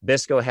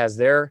 Bisco has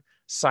their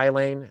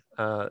silane.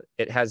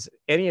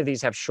 Any of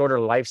these have shorter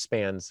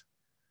lifespans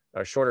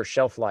or shorter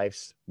shelf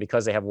lives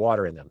because they have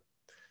water in them.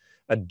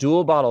 A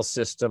dual bottle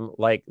system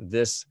like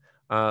this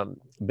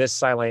Bis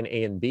silane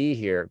A and B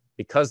here,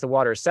 because the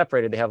water is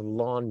separated, they have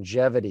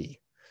longevity.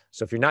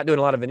 So if you're not doing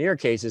a lot of veneer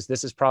cases,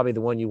 this is probably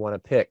the one you want to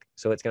pick.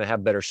 So it's going to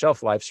have better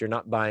shelf life, so you're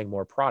not buying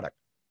more product.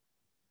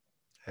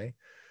 Okay.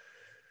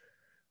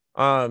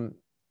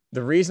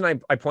 The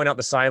reason I point out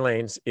the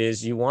silanes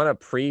is you want to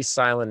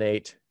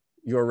pre-silanate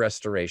your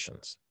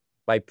restorations.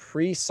 By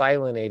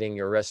pre-silanating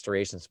your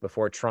restorations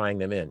before trying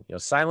them in,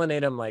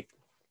 silanate them like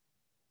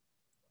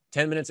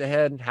 10 minutes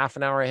ahead, half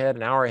an hour ahead,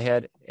 an hour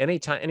ahead, any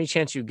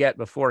chance you get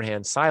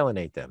beforehand,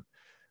 silanate them,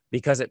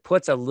 because it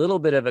puts a little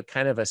bit of a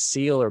kind of a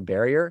seal or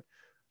barrier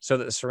so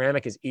that the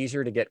ceramic is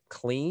easier to get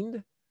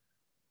cleaned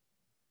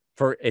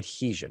for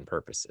adhesion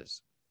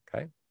purposes.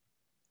 Okay.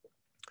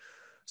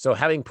 So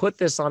having put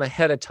this on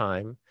ahead of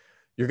time,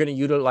 you're going to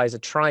utilize a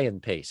try-in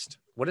paste.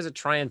 What is a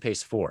try-in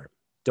paste for?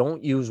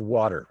 Don't use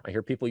water. I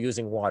hear people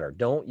using water.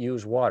 Don't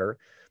use water,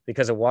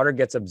 because the water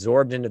gets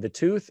absorbed into the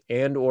tooth,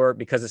 and or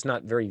because it's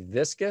not very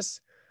viscous,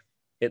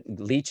 it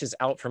leaches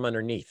out from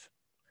underneath.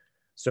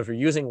 So if you're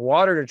using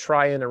water to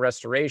try in a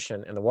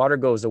restoration and the water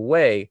goes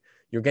away,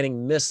 you're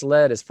getting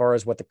misled as far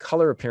as what the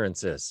color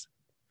appearance is.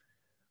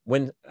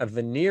 When a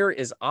veneer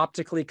is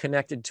optically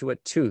connected to a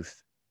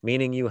tooth,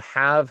 meaning you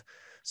have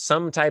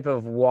some type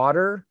of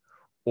water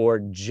or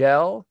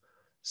gel,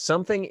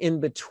 something in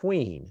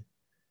between,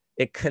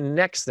 it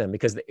connects them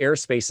because the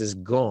airspace is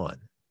gone.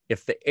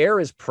 If the air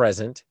is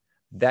present,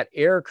 that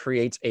air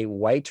creates a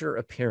whiter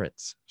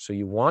appearance. So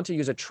you want to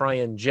use a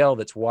try-in gel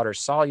that's water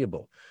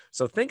soluble.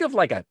 So think of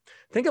like a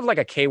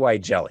KY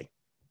jelly.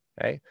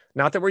 Okay,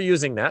 not that we're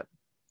using that,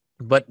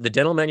 but the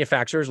dental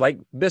manufacturers like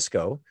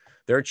Bisco,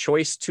 their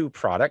Choice 2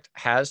 product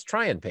has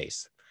try-in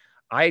paste.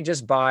 I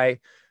just buy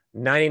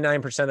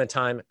 99% of the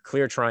time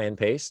clear try-in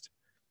paste,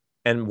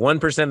 and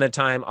 1% of the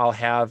time I'll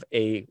have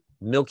a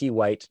milky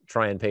white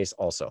try-in paste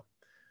also.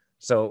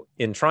 So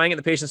in trying at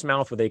the patient's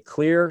mouth with a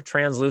clear,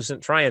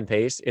 translucent try-in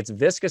paste, it's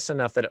viscous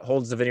enough that it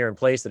holds the veneer in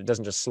place, that it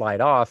doesn't just slide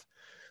off,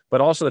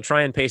 but also the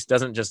try-in paste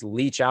doesn't just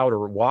leach out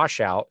or wash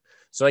out.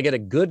 So I get a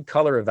good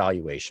color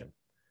evaluation.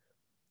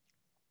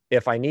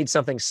 If I need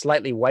something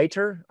slightly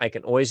whiter, I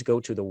can always go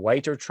to the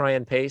whiter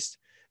try-in paste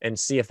and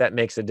see if that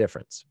makes a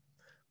difference.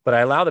 But I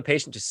allow the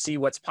patient to see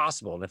what's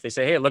possible. And if they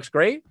say, hey, it looks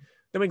great,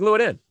 then we glue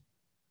it in.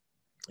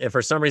 If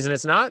for some reason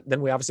it's not,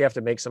 then we obviously have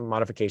to make some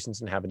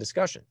modifications and have a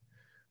discussion.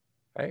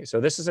 Okay, so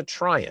this is a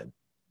try-in.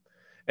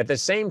 At the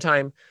same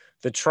time,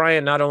 the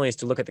try-in not only is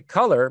to look at the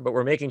color, but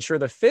we're making sure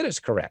the fit is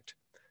correct.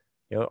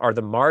 Are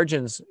the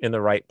margins in the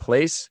right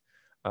place?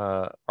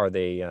 Are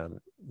they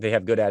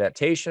have good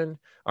adaptation?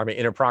 Are my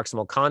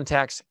interproximal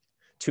contacts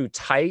too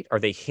tight? Are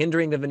they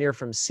hindering the veneer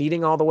from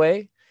seating all the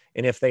way?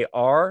 And if they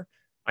are,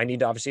 I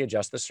need to obviously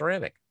adjust the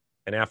ceramic.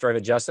 And after I've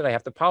adjusted, I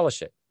have to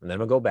polish it. And then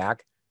we'll go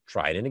back,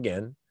 try it in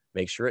again,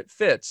 make sure it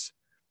fits.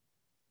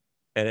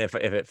 And if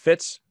it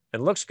fits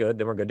and looks good,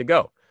 then we're good to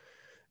go.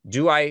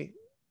 Do I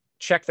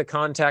check the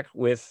contact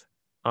with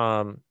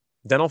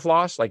dental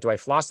floss? Like, do I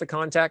floss the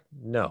contact?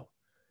 No.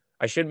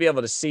 I should be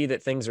able to see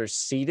that things are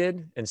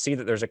seated and see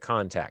that there's a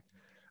contact.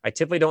 I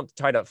typically don't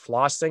try to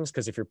floss things,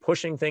 because if you're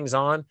pushing things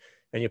on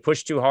and you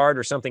push too hard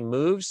or something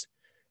moves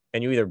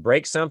and you either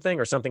break something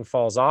or something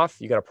falls off,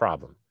 you got a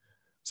problem.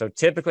 So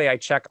typically I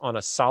check on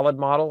a solid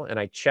model, and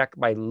I check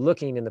by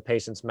looking in the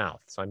patient's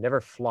mouth. So I'm never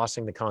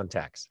flossing the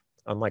contacts,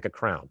 unlike a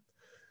crown.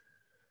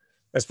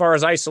 As far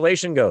as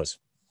isolation goes,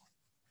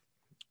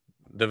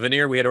 the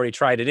veneer, we had already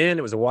tried it in.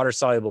 It was a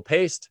water-soluble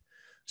paste.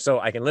 So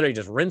I can literally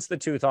just rinse the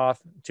tooth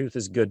off. Tooth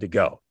is good to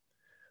go.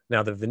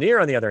 Now, the veneer,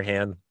 on the other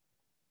hand,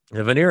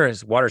 the veneer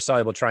is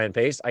water-soluble try-in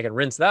paste. I can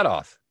rinse that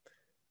off.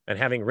 And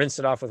having rinsed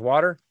it off with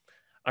water,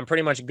 I'm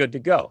pretty much good to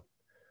go.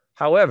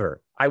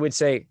 However, I would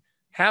say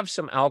have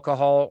some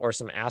alcohol or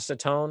some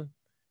acetone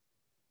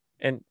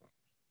and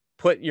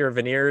put your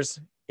veneers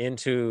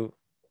into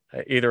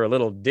either a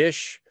little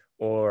dish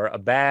or a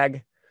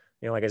bag,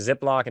 like a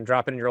Ziploc, and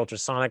drop it in your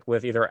ultrasonic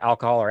with either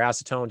alcohol or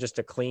acetone just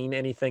to clean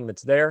anything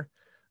that's there.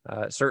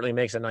 It certainly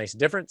makes a nice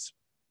difference.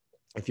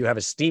 If you have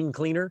a steam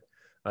cleaner,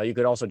 You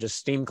could also just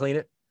steam clean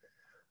it,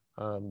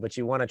 but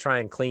you want to try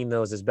and clean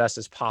those as best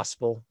as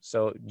possible.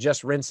 So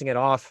just rinsing it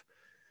off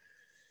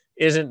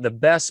isn't the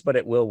best, but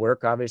it will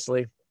work,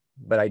 obviously.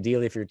 But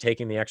ideally, if you're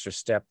taking the extra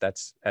step,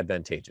 that's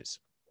advantageous.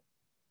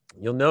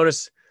 You'll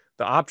notice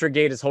the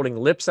Optragate is holding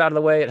lips out of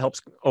the way. It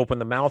helps open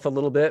the mouth a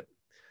little bit.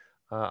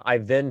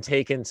 I've then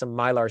taken some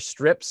Mylar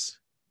strips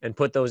and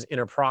put those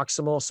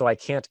interproximal so I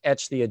can't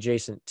etch the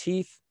adjacent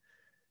teeth.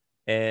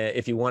 And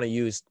if you want to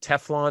use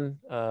Teflon,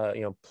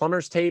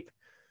 plumber's tape,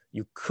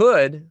 you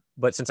could,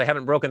 but since I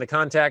haven't broken the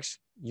contacts,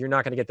 you're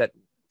not going to get that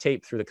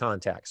tape through the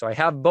contact. So I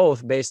have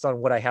both based on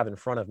what I have in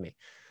front of me.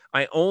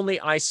 I only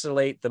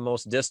isolate the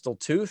most distal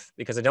tooth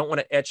because I don't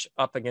want to etch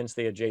up against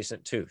the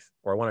adjacent tooth,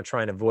 or I want to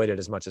try and avoid it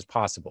as much as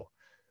possible.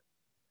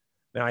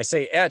 Now I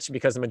say etch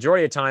because the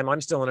majority of the time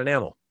I'm still in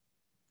enamel.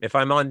 If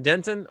I'm on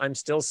dentin, I'm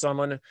still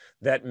someone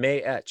that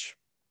may etch,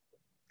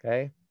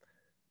 okay?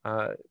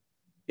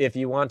 If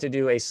you want to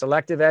do a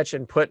selective etch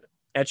and put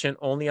etchant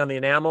only on the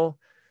enamel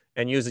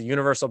and use a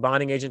universal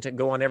bonding agent to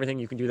go on everything,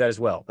 you can do that as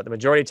well. But the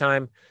majority of the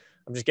time,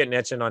 I'm just getting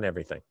etchant on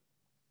everything.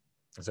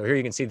 So here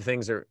you can see the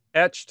things are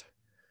etched.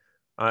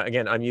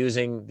 Again, I'm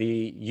using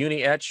the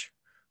Uni Etch,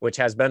 which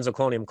has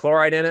benzalkonium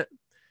chloride in it.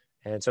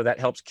 And so that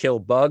helps kill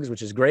bugs,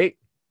 which is great.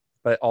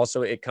 But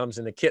also it comes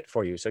in the kit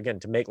for you. So again,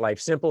 to make life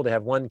simple, to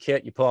have one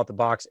kit, you pull out the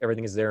box,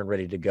 everything is there and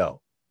ready to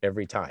go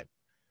every time.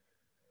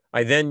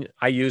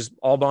 I use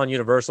All Bond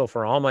Universal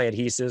for all my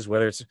adhesives,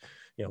 whether it's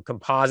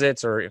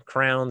composites or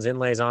crowns,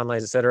 inlays,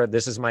 onlays, etc.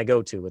 This is my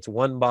go-to. It's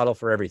one bottle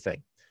for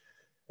everything.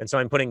 And so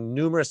I'm putting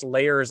numerous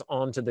layers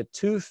onto the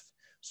tooth.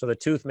 So the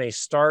tooth may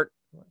start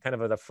kind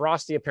of with a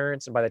frosty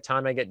appearance, and by the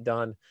time I get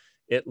done,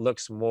 it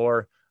looks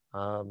more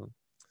kind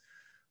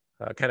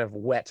of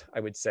wet, I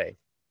would say.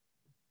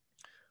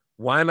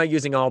 Why am I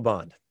using All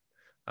Bond?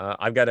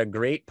 I've got a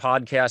great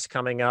podcast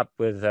coming up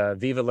with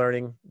Viva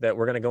Learning that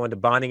we're going to go into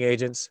bonding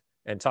agents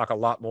and talk a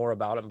lot more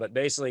about them. But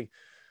basically,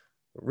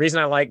 the reason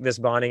I like this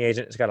bonding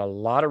agent, it's got a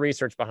lot of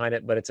research behind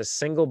it, but it's a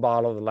single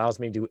bottle that allows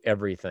me to do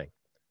everything.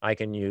 I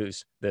can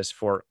use this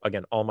for,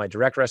 again, all my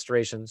direct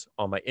restorations,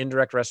 all my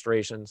indirect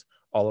restorations,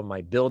 all of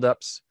my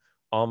buildups,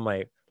 all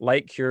my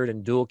light cured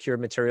and dual cured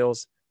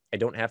materials. I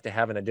don't have to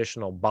have an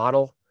additional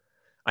bottle.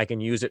 I can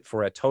use it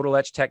for a total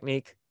etch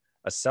technique,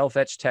 a self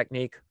etch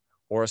technique,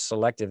 or a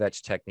selective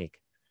etch technique.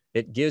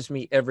 It gives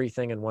me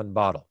everything in one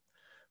bottle.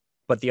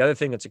 But the other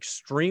thing that's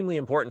extremely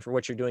important for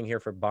what you're doing here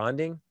for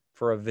bonding,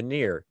 for a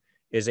veneer,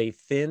 is a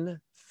thin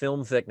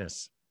film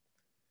thickness.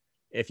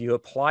 If you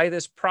apply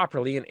this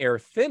properly and air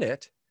thin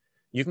it,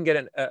 you can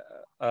get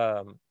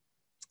a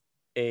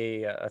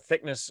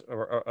thickness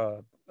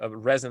or a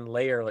resin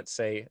layer, let's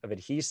say, of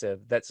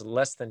adhesive that's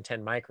less than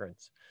 10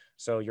 microns.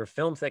 So your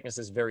film thickness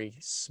is very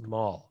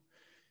small.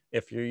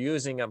 If you're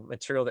using a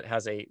material that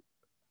has a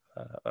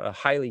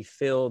highly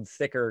filled,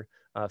 thicker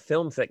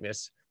film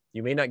thickness,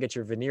 you may not get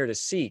your veneer to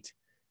seat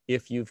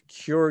if you've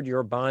cured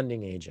your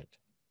bonding agent,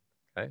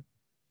 okay?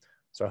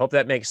 So I hope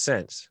that makes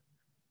sense.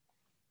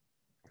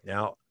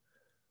 Now,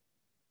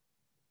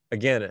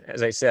 again,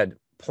 as I said,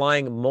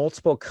 applying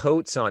multiple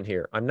coats on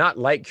here. I'm not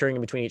light curing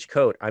in between each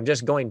coat. I'm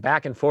just going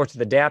back and forth to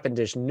the dapping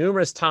dish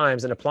numerous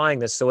times and applying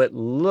this so it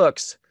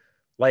looks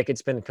like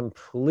it's been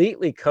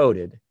completely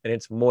coated and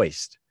it's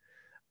moist.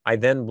 I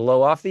then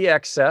blow off the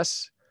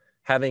excess.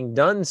 Having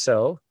done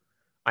so,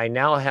 I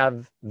now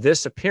have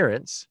this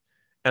appearance,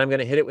 and I'm going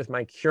to hit it with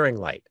my curing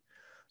light.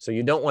 So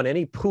you don't want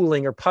any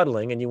pooling or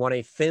puddling, and you want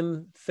a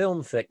thin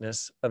film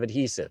thickness of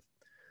adhesive.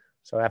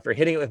 So after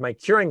hitting it with my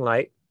curing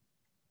light,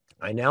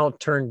 I now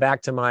turn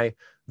back to my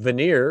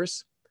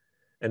veneers.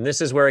 And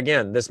this is where,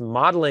 again, this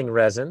modeling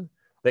resin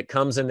that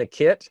comes in the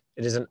kit,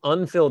 it is an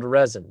unfilled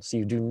resin. So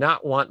you do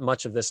not want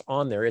much of this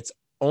on there. It's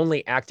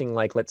only acting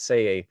like, let's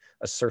say,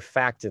 a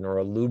surfactant or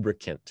a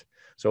lubricant.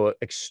 So an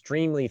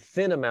extremely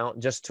thin amount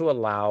just to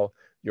allow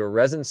your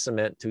resin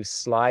cement to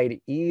slide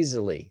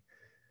easily.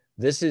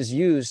 This is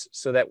used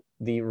so that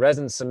the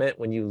resin cement,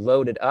 when you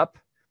load it up,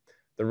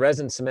 the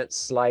resin cement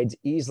slides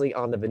easily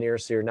on the veneer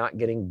so you're not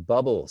getting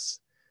bubbles.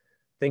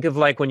 Think of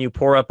like when you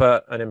pour up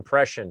an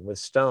impression with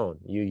stone,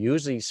 you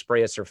usually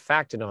spray a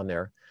surfactant on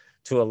there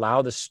to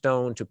allow the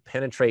stone to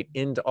penetrate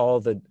into all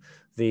the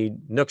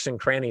nooks and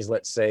crannies,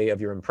 let's say,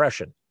 of your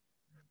impression.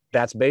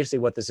 That's basically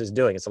what this is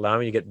doing. It's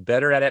allowing you to get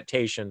better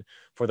adaptation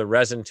for the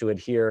resin to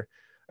adhere,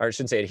 or I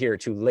shouldn't say adhere,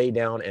 to lay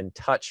down and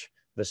touch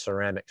the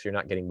ceramic so you're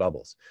not getting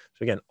bubbles.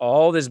 So again,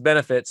 all this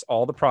benefits,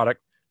 all the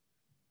product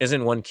is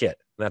in one kit.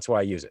 And that's why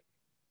I use it.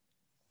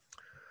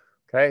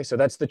 Okay, so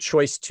that's the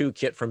Choice 2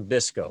 kit from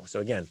Bisco. So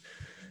again,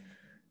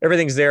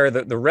 everything's there.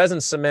 The resin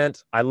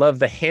cement, I love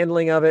the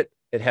handling of it.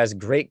 It has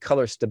great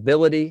color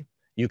stability.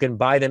 You can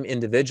buy them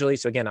individually.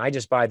 So again, I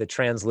just buy the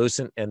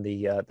translucent and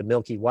the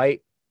milky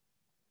white,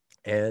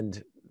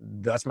 and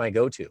that's my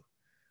go-to.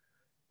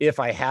 If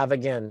I have,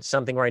 again,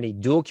 something where I need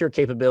dual cure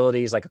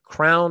capabilities like a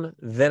crown,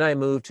 then I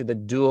move to the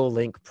dual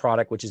link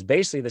product, which is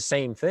basically the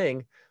same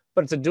thing,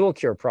 but it's a dual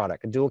cure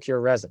product, a dual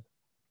cure resin.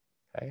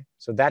 Okay,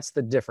 so that's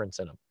the difference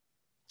in them.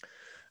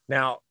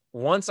 Now,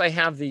 once I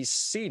have these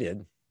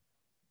seated,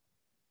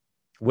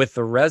 With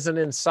the resin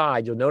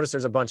inside, you'll notice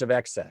there's a bunch of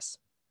excess.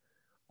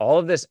 All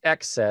of this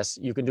excess,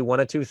 you can do one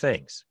of two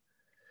things.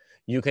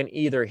 You can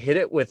either hit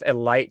it with a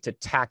light to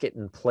tack it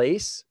in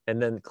place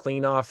and then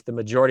clean off the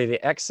majority of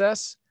the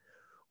excess,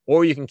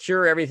 or you can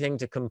cure everything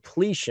to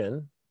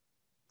completion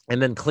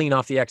and then clean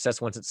off the excess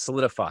once it's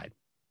solidified.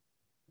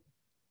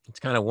 It's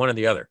kind of one or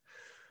the other.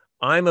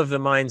 I'm of the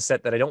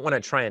mindset that I don't want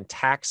to try and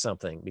tack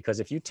something,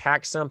 because if you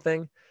tack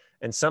something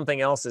and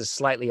something else is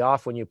slightly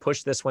off when you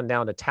push this one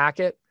down to tack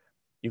it,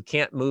 you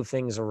can't move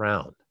things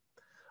around.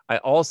 I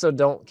also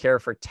don't care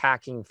for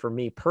tacking, for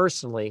me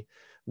personally,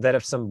 that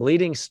if some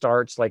bleeding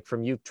starts, like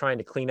from you trying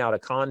to clean out a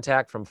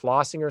contact from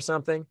flossing or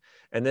something,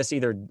 and this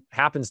either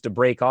happens to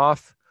break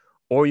off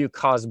or you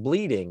cause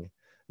bleeding,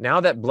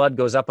 now that blood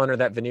goes up under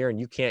that veneer and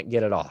you can't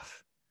get it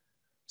off.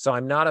 So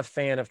I'm not a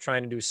fan of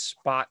trying to do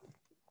spot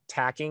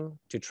tacking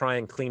to try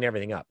and clean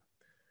everything up.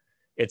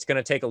 It's going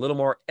to take a little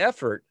more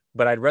effort,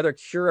 but I'd rather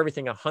cure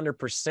everything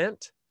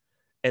 100%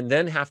 and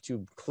then have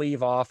to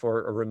cleave off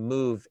or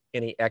remove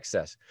any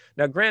excess.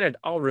 Now, granted,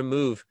 I'll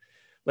remove,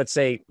 let's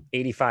say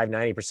 85,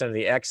 90% of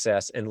the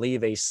excess and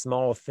leave a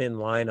small thin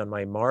line on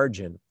my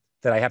margin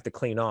that I have to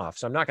clean off.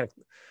 So I'm not going to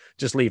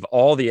just leave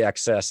all the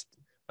excess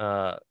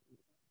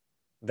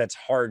that's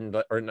hardened,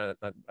 or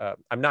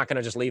I'm not going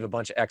to just leave a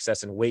bunch of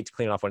excess and wait to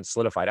clean it off when it's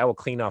solidified. I will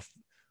clean off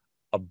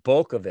a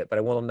bulk of it, but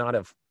I will not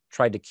have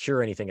tried to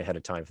cure anything ahead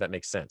of time, if that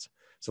makes sense.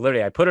 So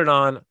literally I put it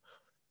on,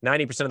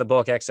 90% of the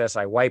bulk excess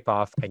I wipe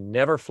off. I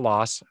never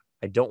floss.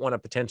 I don't want to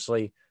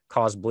potentially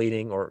cause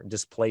bleeding or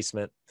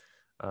displacement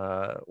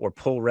or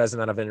pull resin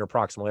out of an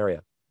interproximal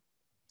area.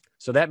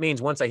 So that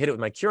means once I hit it with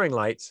my curing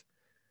lights,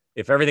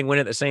 if everything went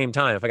at the same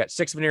time, if I got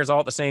 6 veneers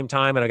all at the same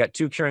time and I got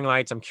 2 curing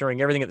lights, I'm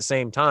curing everything at the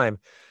same time,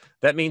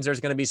 that means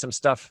there's going to be some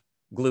stuff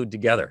glued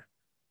together.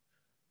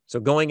 So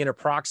going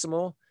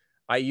interproximal,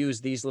 I use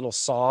these little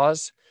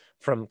saws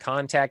from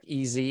Contact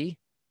EZ.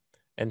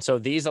 And so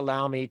these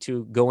allow me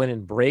to go in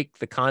and break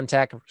the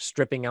contact,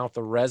 stripping out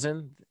the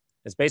resin.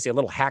 It's basically a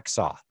little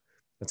hacksaw.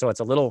 And so it's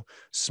a little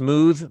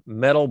smooth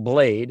metal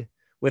blade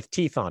with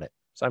teeth on it.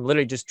 So I'm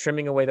literally just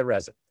trimming away the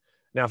resin.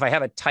 Now, if I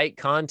have a tight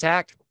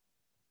contact,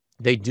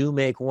 they do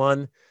make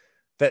one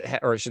that,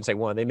 or I should say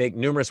one, they make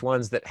numerous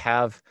ones that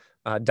have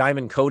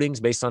diamond coatings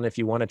based on if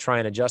you want to try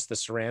and adjust the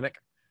ceramic.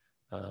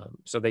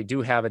 So they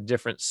do have a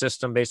different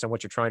system based on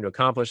what you're trying to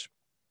accomplish.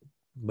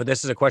 But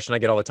this is a question I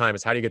get all the time,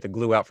 is how do you get the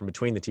glue out from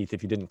between the teeth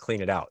if you didn't clean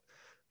it out?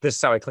 This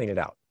is how I clean it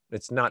out.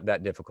 It's not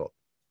that difficult.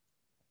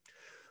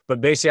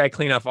 But basically I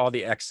clean off all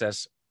the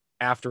excess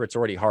after it's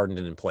already hardened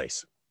and in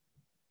place.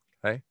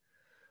 Okay.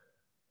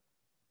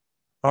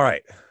 All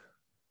right.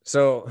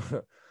 So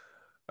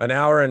an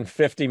hour and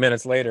 50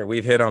 minutes later,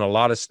 we've hit on a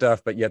lot of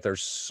stuff, but yet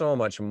there's so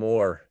much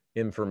more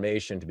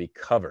information to be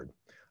covered.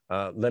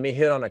 Let me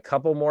hit on a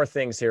couple more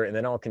things here, and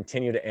then I'll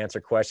continue to answer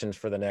questions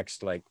for the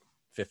next like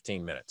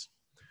 15 minutes.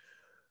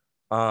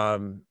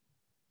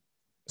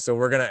 So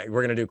we're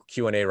gonna do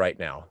Q&A right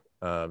now.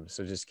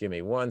 So just give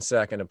me 1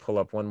 second to pull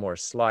up one more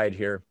slide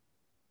here.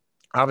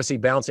 Obviously,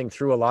 bouncing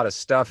through a lot of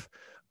stuff.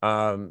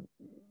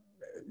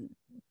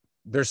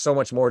 There's so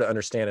much more to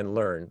understand and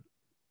learn.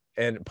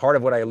 And part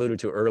of what I alluded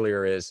to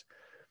earlier is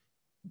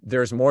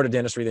there's more to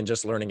dentistry than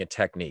just learning a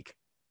technique.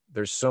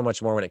 There's so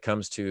much more when it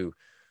comes to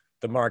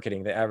the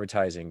marketing, the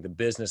advertising, the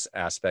business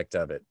aspect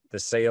of it, the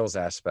sales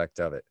aspect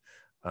of it.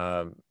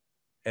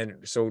 And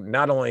so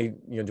not only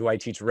do I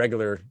teach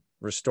regular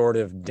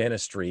restorative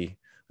dentistry,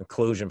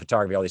 occlusion,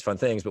 photography, all these fun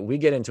things, but we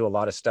get into a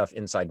lot of stuff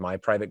inside my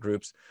private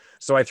groups.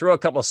 So I throw a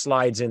couple of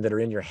slides in that are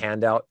in your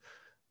handout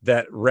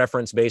that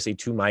reference basically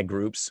to my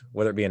groups,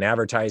 whether it be an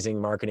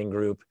advertising marketing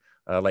group,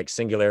 like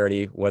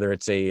Singularity, whether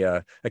it's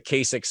a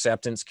case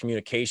acceptance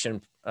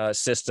communication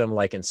system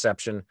like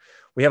Inception.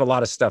 We have a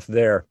lot of stuff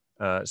there.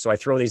 So I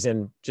throw these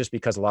in just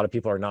because a lot of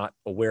people are not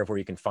aware of where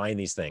you can find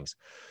these things.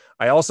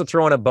 I also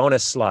throw in a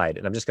bonus slide,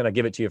 and I'm just going to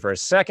give it to you for a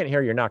second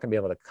here. You're not going to be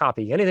able to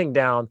copy anything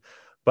down,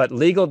 but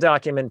legal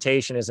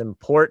documentation is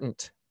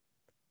important.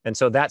 And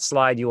so that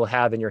slide you will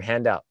have in your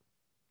handout.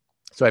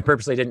 So I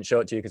purposely didn't show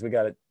it to you because we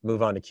got to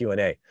move on to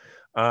Q&A.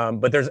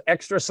 But there's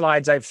extra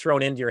slides I've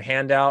thrown into your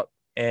handout,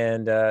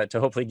 and to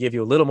hopefully give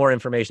you a little more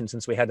information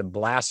since we had to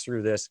blast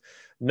through this.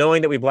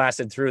 Knowing that we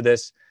blasted through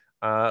this,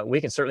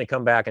 we can certainly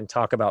come back and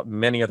talk about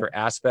many other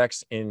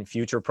aspects in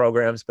future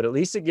programs, but at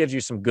least it gives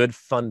you some good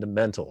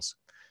fundamentals,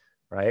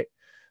 right?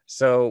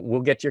 So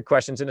we'll get to your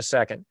questions in a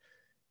second.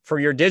 For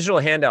your digital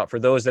handout, for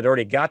those that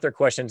already got their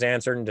questions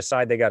answered and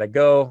decide they got to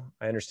go,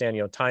 I understand,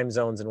 time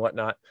zones and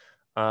whatnot.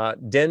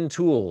 Den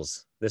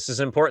Tools. This is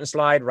an important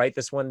slide. Write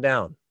this one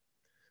down.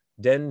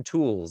 Den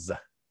Tools,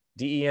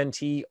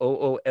 DENTOOLZ.com.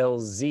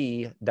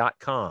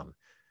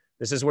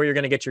 This is where you're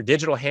going to get your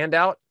digital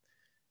handout.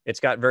 It's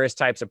got various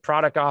types of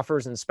product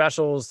offers and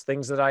specials,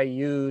 things that I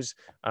use.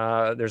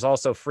 There's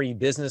also free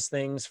business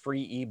things,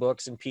 free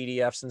ebooks and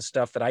PDFs and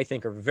stuff that I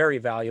think are very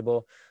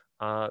valuable.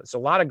 So a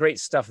lot of great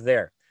stuff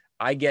there.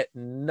 I get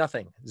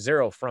nothing,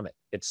 zero from it.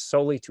 It's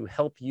solely to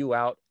help you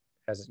out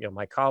as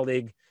my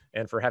colleague,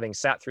 and for having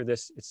sat through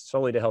this, it's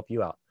solely to help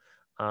you out.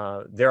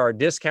 There are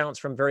discounts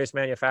from various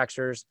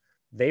manufacturers.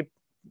 they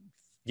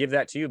give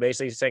that to you,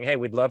 basically saying, hey,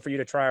 we'd love for you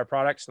to try our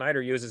product.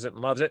 Snyder uses it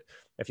and loves it.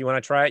 If you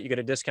want to try it, you get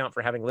a discount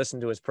for having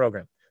listened to his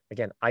program.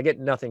 Again, I get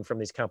nothing from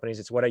these companies.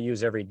 It's what I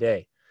use every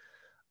day.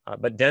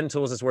 But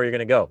DenTools is where you're going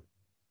to go.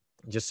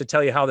 Just to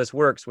tell you how this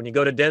works, when you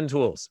go to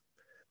DenTools,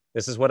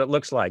 this is what it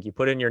looks like. You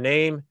put in your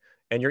name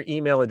and your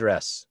email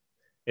address.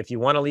 If you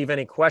want to leave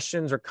any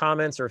questions or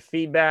comments or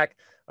feedback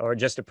or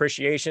just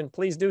appreciation,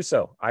 please do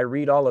so. I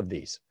read all of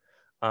these.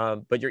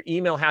 But your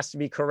email has to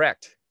be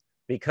correct,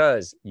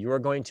 because you are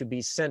going to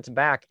be sent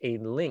back a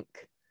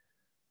link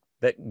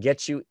that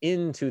gets you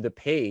into the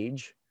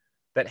page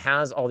that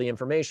has all the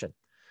information.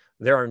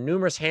 There are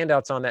numerous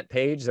handouts on that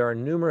page. There are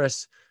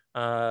numerous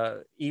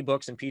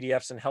ebooks and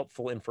PDFs and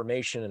helpful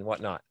information and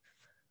whatnot.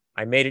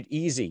 I made it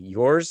easy.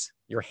 Your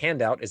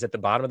handout is at the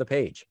bottom of the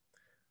page,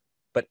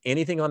 but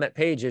anything on that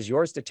page is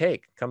yours to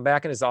take. Come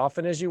back and as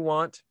often as you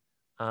want,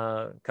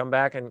 come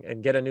back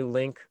and get a new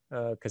link,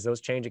 because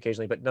those change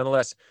occasionally, but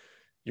nonetheless,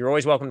 you're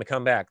always welcome to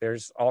come back.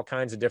 There's all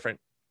kinds of different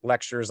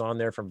lectures on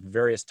there from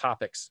various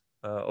topics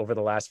over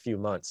the last few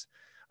months.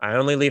 I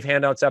only leave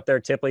handouts up there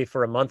typically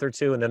for a month or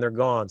two, and then they're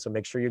gone. So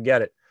make sure you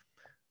get it.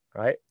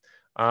 All right.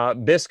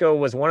 Bisco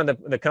was one of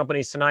the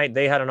companies tonight.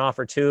 They had an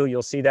offer too.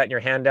 You'll see that in your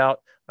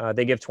handout.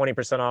 They give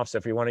 20% off. So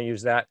if you want to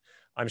use that,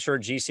 I'm sure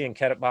GC and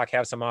Catapult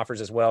have some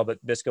offers as well,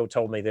 but Bisco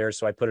told me theirs.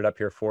 So I put it up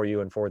here for you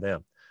and for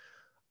them.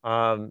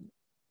 All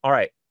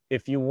right.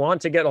 If you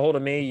want to get a hold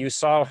of me, you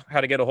saw how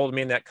to get a hold of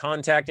me in that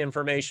contact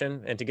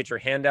information and to get your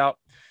handout.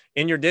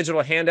 In your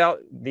digital handout,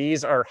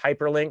 these are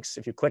hyperlinks.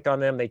 If you click on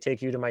them, they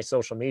take you to my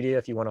social media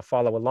if you want to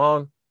follow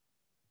along.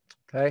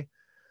 Okay.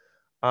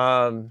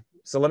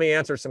 So let me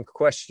answer some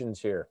questions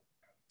here.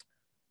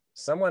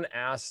 Someone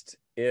asked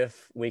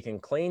if we can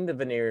clean the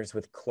veneers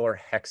with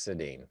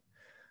chlorhexidine.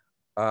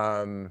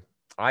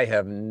 I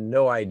have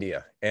no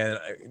idea. And,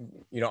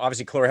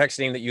 obviously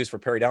chlorhexidine that you use for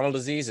periodontal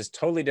disease is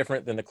totally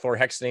different than the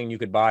chlorhexidine you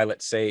could buy,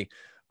 let's say,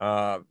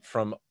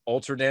 from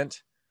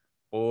Ultradent,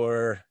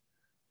 or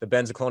the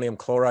benzalkonium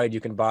chloride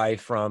you can buy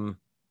from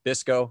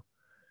Bisco.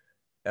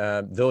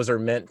 Those are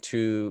meant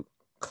to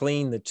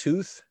clean the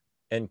tooth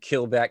and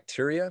kill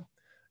bacteria.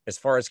 As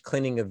far as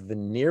cleaning a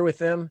veneer with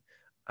them,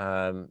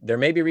 there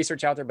may be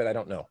research out there, but I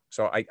don't know.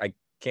 So I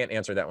can't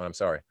answer that one. I'm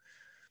sorry.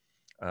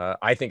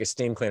 I think a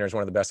steam cleaner is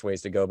one of the best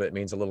ways to go, but it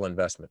means a little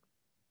investment.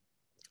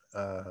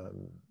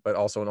 But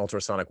also an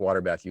ultrasonic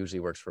water bath usually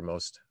works for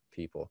most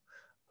people.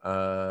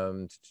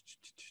 Another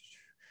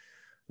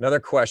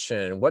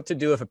question, what to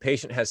do if a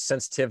patient has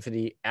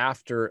sensitivity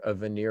after a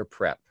veneer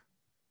prep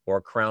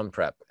or crown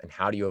prep, and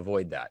how do you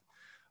avoid that?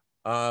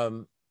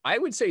 I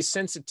would say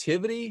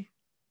sensitivity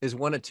is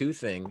one of two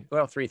things.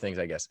 Well, three things,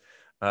 I guess.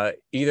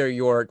 Either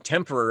your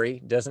temporary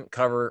doesn't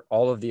cover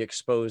all of the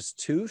exposed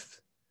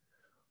tooth,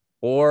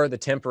 or the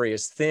temporary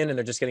is thin and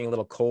they're just getting a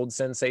little cold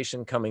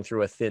sensation coming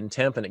through a thin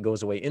temp and it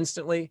goes away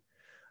instantly.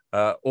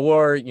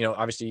 Or,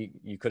 obviously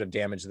you could have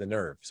damaged the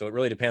nerve. So it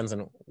really depends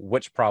on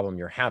which problem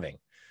you're having.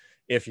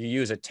 If you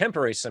use a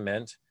temporary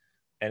cement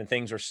and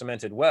things are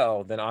cemented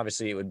well, then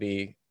obviously it would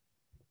be,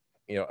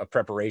 a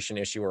preparation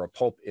issue or a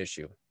pulp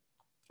issue.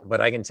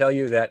 But I can tell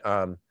you that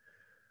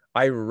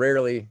I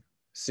rarely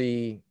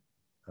see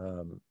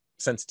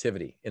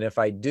sensitivity. And if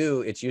I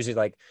do, it's usually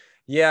like,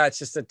 yeah, it's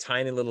just a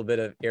tiny little bit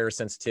of air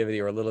sensitivity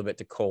or a little bit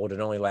to cold.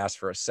 It only lasts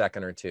for a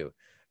second or two.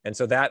 And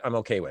so that I'm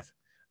okay with.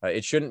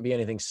 It shouldn't be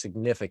anything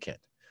significant.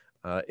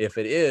 If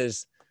it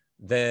is,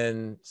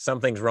 then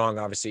something's wrong,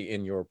 obviously,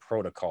 in your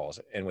protocols.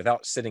 And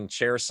without sitting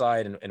chair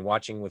side and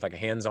watching with like a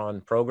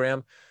hands-on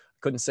program, I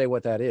couldn't say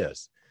what that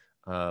is.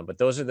 But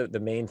those are the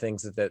main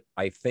things that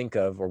I think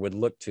of or would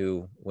look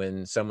to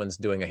when someone's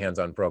doing a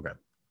hands-on program.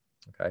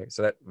 Okay,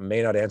 so that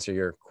may not answer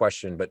your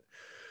question, but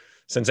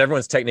since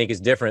everyone's technique is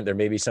different, there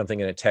may be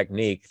something in a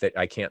technique that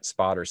I can't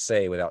spot or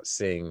say without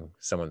seeing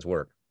someone's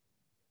work.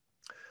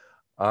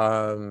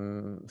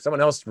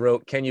 Someone else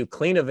wrote, can you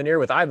clean a veneer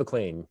with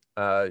Ivoclean?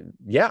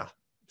 Yeah,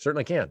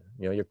 certainly can.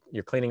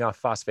 You're cleaning off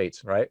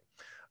phosphates, right?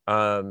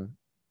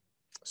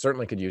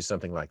 Certainly could use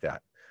something like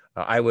that.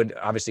 I would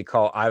obviously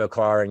call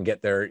Ivoclar and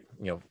get their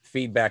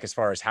feedback as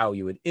far as how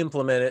you would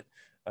implement it.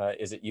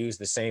 Is it used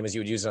the same as you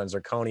would use it on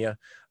zirconia?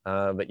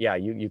 But yeah,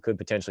 you could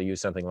potentially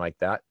use something like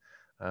that.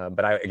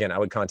 But I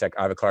would contact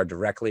Ivoclar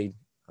directly,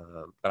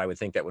 but I would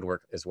think that would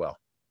work as well.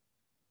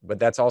 But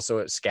that's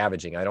also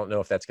scavenging. I don't know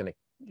if that's going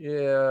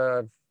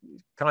to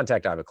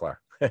contact Ivoclar.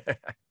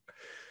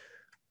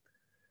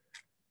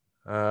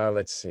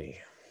 Let's see.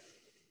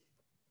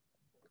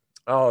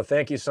 Oh,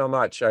 thank you so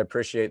much. I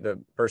appreciate the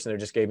person who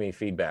just gave me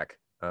feedback.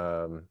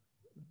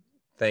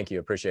 Thank you.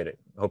 Appreciate it.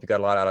 Hope you got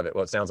a lot out of it.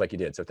 Well, it sounds like you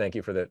did. So thank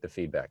you for the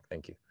feedback.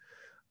 Thank you.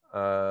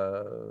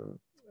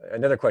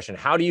 Another question.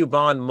 How do you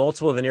bond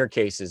multiple veneer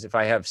cases? If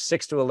I have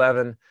 6 to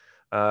 11,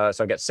 so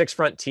I've got 6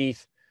 front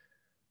teeth,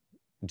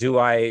 do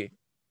I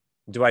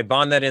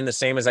bond that in the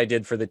same as I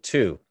did for the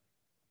 2?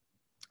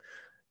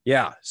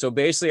 Yeah. So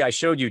basically I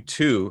showed you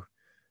 2.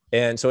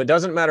 And so it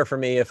doesn't matter for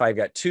me if I've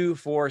got 2,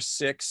 4,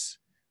 6,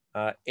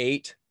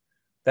 8,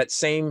 that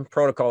same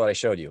protocol that I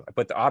showed you. I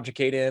put the object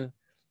in,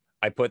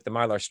 I put the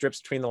Mylar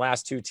strips between the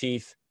last two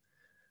teeth,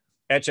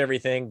 etch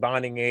everything,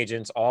 bonding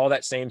agents, all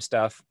that same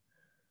stuff.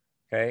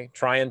 Okay,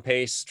 try and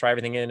paste, try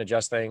everything in,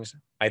 adjust things.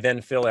 I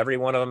then fill every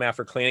one of them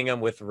after cleaning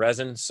them with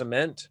resin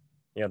cement,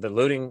 you know, the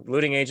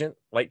luting agent,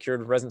 light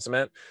cured resin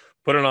cement,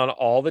 put it on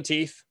all the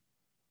teeth,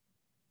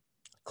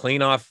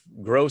 clean off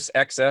gross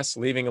excess,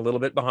 leaving a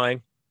little bit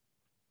behind.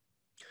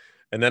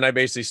 And then I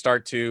basically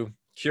start to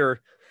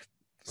cure,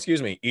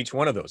 excuse me, each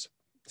one of those.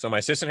 So my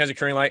assistant has a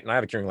curing light and I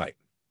have a curing light.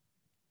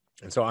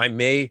 And so I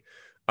may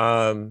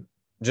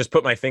just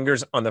put my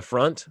fingers on the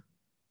front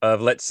of,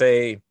 let's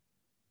say,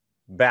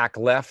 back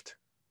left,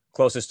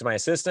 closest to my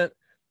assistant,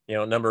 you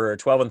know, number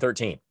 12 and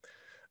 13.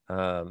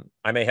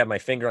 I may have my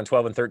finger on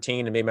 12 and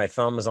 13 and maybe my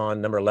thumbs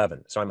on number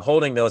 11. So I'm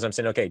holding those. I'm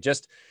saying, okay,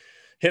 just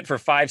hit for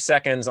 5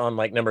 seconds on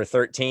like number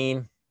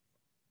 13.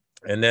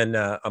 And then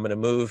I'm going to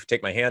move,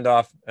 take my hand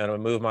off, and I'm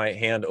going to move my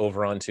hand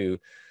over onto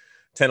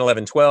 10,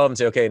 11, 12 and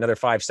say, okay, another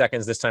 5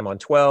 seconds, this time on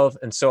 12.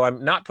 And so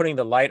I'm not putting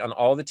the light on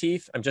all the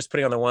teeth. I'm just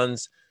putting on the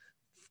ones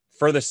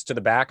furthest to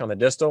the back on the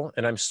distal.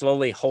 And I'm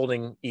slowly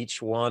holding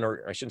each one,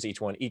 or I shouldn't say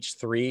each one, each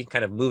three,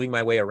 kind of moving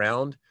my way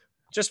around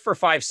just for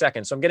 5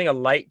 seconds. So I'm getting a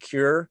light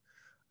cure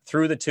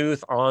through the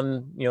tooth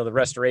on, you know, the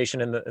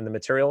restoration and the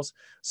materials.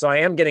 So I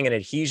am getting an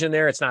adhesion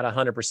there. It's not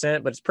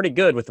 100%, but it's pretty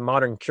good with the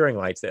modern curing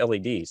lights, the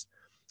LEDs.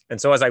 And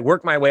so as I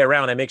work my way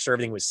around, I make sure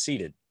everything was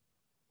seated.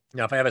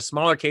 Now, if I have a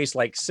smaller case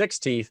like 6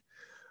 teeth,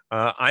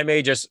 I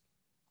may just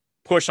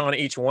push on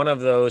each one of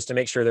those to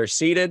make sure they're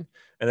seated.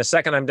 And the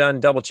second I'm done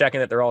double checking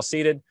that they're all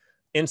seated,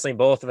 instantly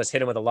both of us hit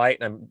them with a light,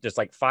 and I'm just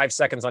like 5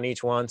 seconds on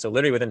each one. So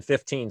literally within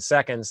 15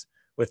 seconds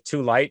with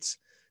 2 lights,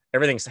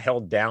 everything's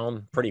held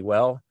down pretty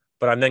well.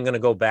 But I'm then going to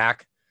go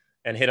back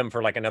and hit them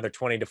for like another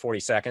 20 to 40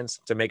 seconds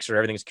to make sure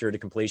everything's cured to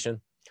completion.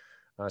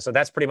 So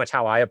that's pretty much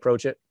how I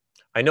approach it.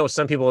 I know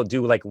some people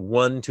do like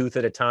 1 tooth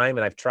at a time,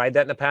 and I've tried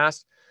that in the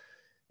past.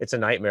 It's a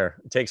nightmare.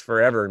 It takes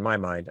forever in my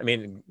mind. I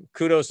mean,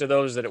 kudos to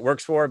those that it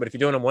works for, but if you're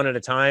doing them 1 at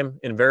a time,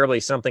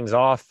 invariably something's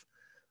off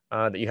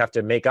that you have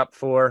to make up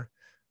for.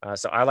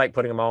 So I like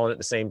putting them all in at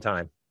the same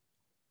time.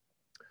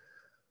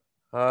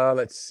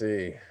 Let's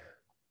see.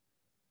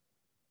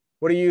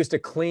 What do you use to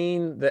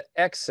clean the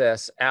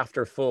excess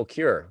after full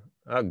cure?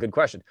 Good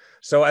question.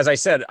 So as I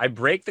said, I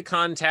break the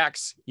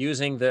contacts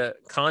using the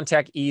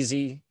Contact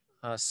Easy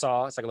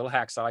saw. It's like a little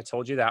hacksaw. I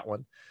told you that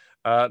one.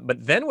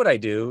 But then what I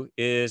do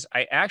is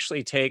I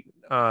actually take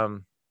a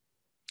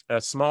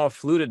small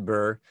fluted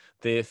burr,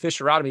 the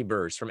fissurotomy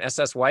burrs from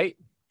SS White.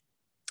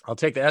 I'll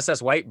take the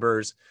SS White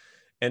burrs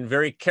and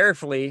very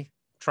carefully,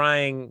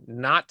 trying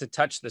not to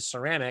touch the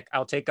ceramic,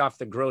 I'll take off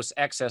the gross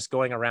excess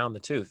going around the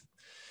tooth.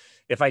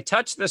 If I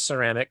touch the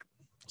ceramic,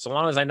 so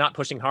long as I'm not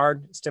pushing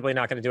hard, it's typically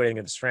not going to do anything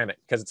to the ceramic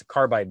because it's a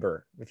carbide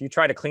burr. If you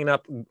try to clean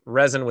up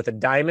resin with a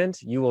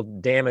diamond, you will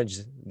damage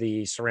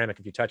the ceramic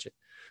if you touch it.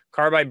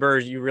 Carbide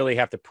burrs, you really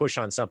have to push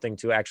on something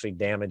to actually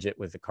damage it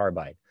with the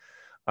carbide.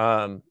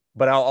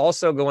 But I'll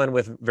also go in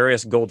with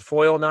various gold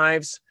foil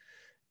knives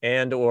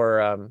and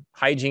or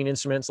hygiene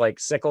instruments like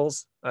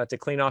sickles to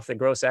clean off the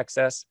gross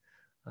excess.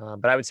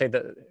 But I would say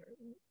that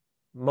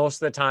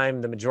most of the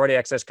time, the majority of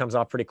excess comes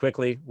off pretty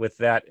quickly with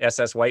that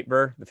SS White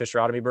burr, the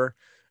fissurotomy burr.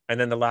 And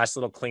then the last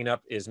little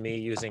cleanup is me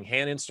using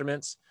hand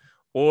instruments.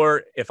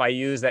 Or if I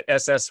use that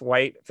SS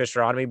White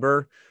fissurotomy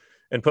burr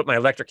and put my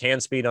electric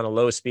hand speed on a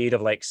low speed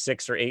of like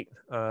 6 or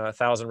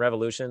 8,000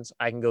 revolutions,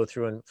 I can go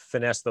through and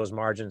finesse those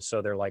margins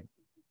so they're like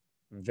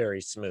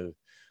very smooth.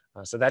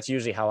 So that's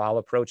usually how I'll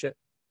approach it.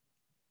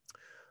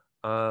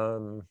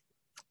 On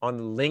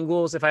the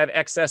linguals, if I have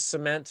excess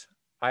cement,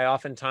 I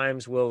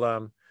oftentimes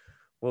will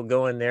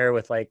go in there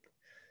with like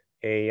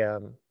a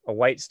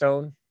white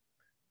stone.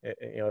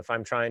 You know, if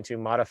I'm trying to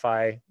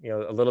modify, you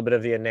know, a little bit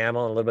of the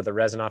enamel and a little bit of the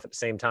resin off at the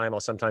same time,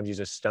 I'll sometimes use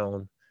a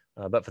stone.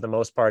 But for the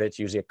most part, it's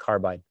usually a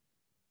carbide.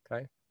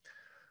 Okay.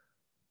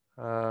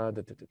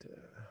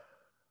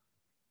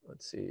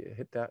 Let's see, I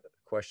hit that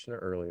question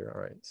earlier.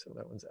 All right, so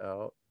that one's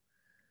out.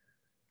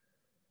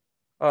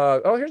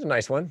 Oh, here's a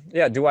nice one.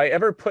 Yeah, do I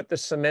ever put the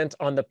cement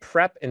on the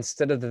prep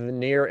instead of the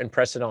veneer and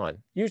press it on?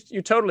 You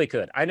totally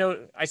could. I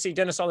know I see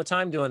dentists all the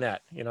time doing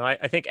that. You know,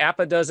 I think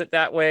APA does it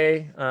that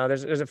way.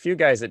 There's a few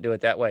guys that do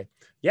it that way.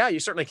 Yeah, you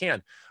certainly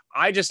can.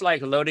 I just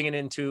like loading it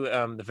into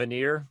the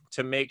veneer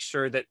to make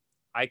sure that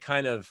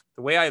the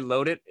way I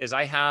load it is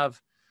I have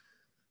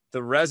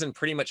the resin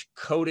pretty much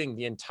coating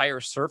the entire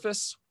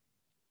surface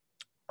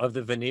of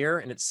the veneer,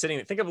 and it's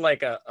sitting, think of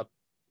like a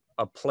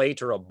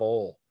plate or a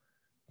bowl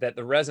that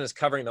the resin is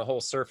covering the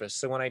whole surface.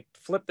 So when I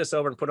flip this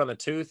over and put it on the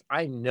tooth,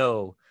 I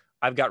know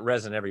I've got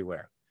resin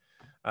everywhere.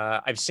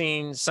 I've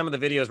seen some of the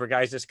videos where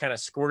guys just kind of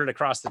squirt it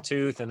across the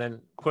tooth and then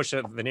push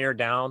a veneer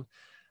down.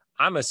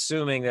 I'm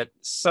assuming that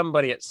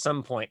somebody at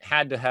some point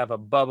had to have a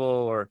bubble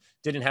or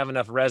didn't have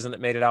enough resin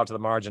that made it out to the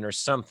margin or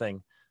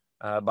something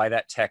by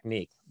that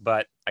technique.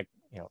 But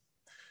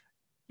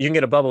you can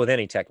get a bubble with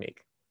any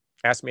technique.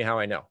 Ask me how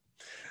I know.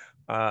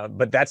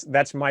 But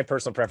that's my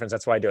personal preference.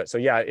 That's why I do it. So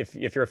yeah,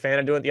 if you're a fan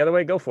of doing it the other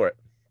way, go for it.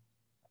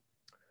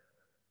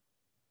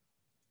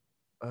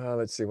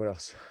 Let's see what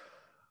else.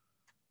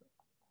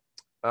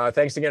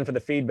 Thanks again for the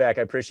feedback.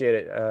 I appreciate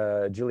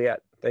it,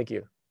 Juliet. Thank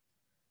you.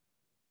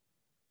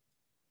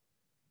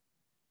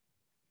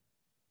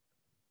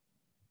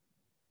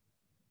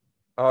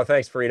 Oh,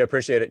 thanks, Farida.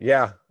 Appreciate it.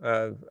 Yeah,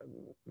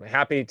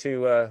 happy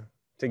to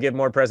give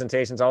more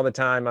presentations all the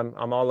time.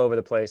 I'm all over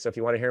the place. So if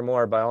you want to hear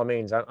more, by all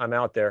means, I'm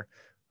out there.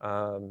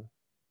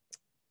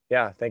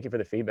 Yeah, thank you for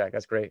the feedback.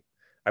 That's great.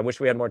 I wish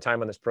we had more time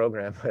on this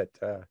program, but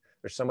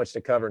there's so much to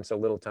cover in so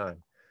little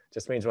time.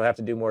 Just means we'll have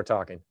to do more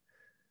talking.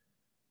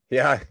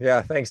 Yeah,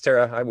 yeah. Thanks,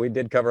 Tara. We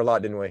did cover a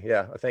lot, didn't we?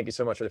 Yeah. Thank you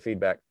so much for the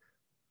feedback.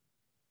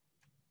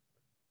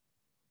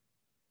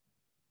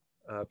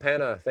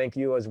 Panna, thank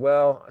you as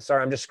well.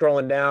 Sorry, I'm just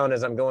scrolling down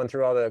as I'm going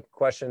through all the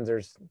questions.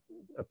 There's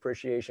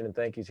appreciation and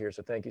thank yous here.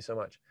 So thank you so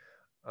much.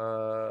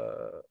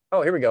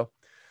 Oh, here we go.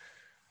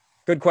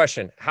 Good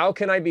question. How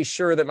can I be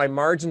sure that my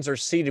margins are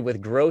seated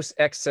with gross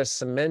excess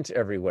cement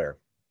everywhere?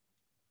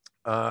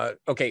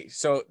 Okay,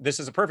 so this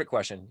is a perfect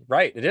question,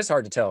 right? It is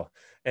hard to tell.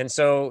 And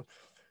so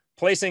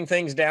placing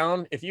things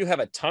down, if you have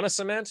a ton of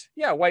cement,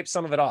 yeah, wipe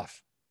some of it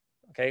off.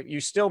 Okay, you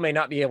still may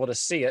not be able to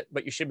see it,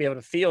 but you should be able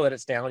to feel that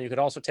it's down. You could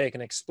also take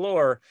an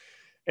Explorer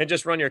and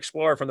just run your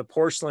Explorer from the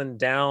porcelain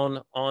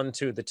down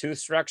onto the tooth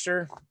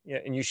structure,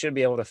 and you should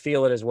be able to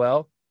feel it as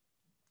well.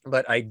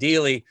 But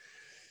ideally,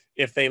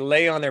 if they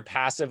lay on there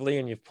passively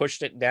and you've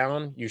pushed it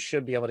down, you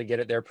should be able to get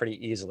it there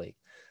pretty easily.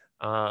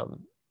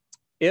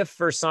 If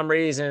for some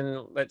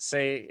reason, let's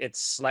say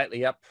it's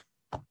slightly up,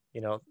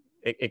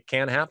 it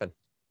can happen,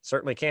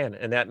 certainly can.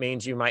 And that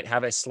means you might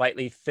have a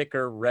slightly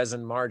thicker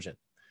resin margin.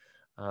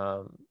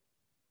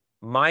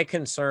 My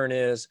concern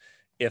is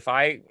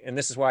and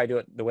this is why I do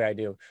it the way I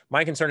do,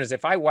 my concern is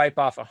if I wipe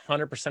off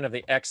 100% of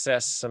the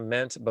excess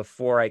cement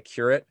before I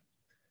cure it,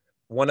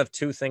 one of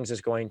two things is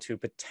going to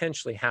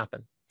potentially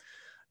happen.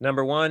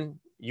 Number one,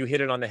 you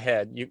hit it on the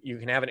head. You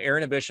can have an air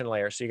inhibition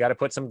layer. So you got to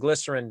put some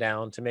glycerin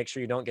down to make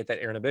sure you don't get that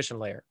air inhibition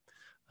layer.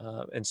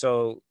 And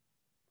so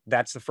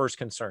that's the first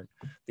concern.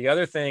 The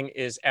other thing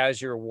is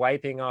as you're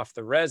wiping off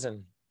the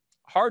resin,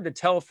 hard to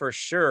tell for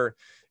sure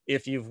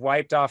if you've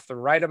wiped off the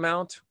right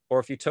amount or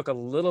if you took a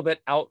little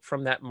bit out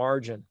from that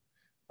margin,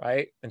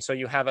 right? And so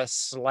you have a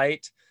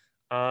slight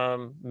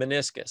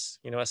meniscus,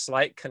 a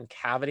slight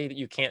concavity that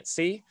you can't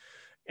see.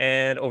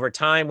 And over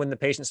time, when the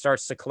patient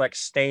starts to collect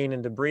stain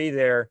and debris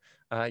there,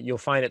 you'll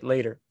find it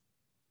later.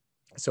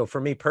 So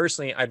for me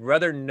personally, I'd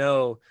rather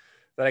know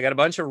that I got a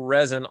bunch of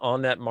resin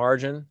on that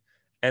margin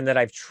and that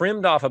I've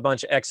trimmed off a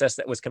bunch of excess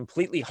that was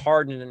completely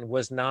hardened and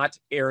was not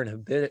air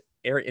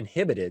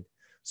inhibited.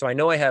 So I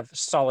know I have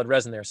solid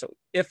resin there. So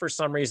if for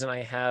some reason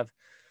I have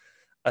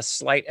a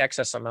slight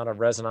excess amount of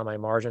resin on my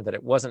margin, that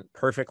it wasn't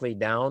perfectly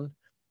down,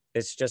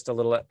 it's just a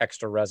little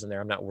extra resin there.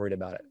 I'm not worried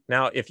about it.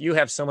 Now, if you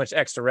have so much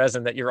extra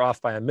resin that you're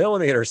off by 1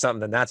 millimeter or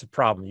something, then that's a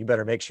problem. You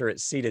better make sure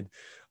it's seated,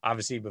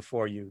 obviously,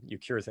 before you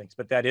cure things.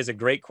 But that is a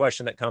great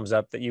question that comes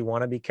up, that you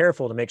want to be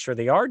careful to make sure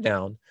they are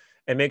down,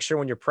 and make sure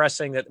when you're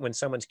pressing, that when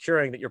someone's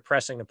curing, that you're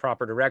pressing the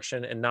proper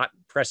direction and not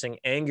pressing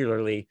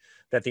angularly,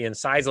 that the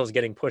incisal is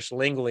getting pushed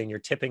lingually and you're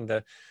tipping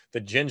the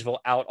gingival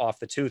out off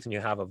the tooth and you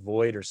have a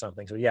void or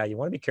something. So yeah, you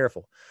want to be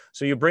careful.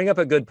 So you bring up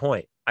a good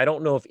point. I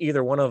don't know if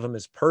either one of them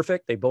is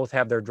perfect. They both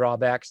have their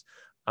drawbacks,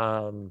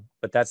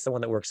 but that's the one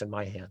that works in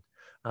my hand.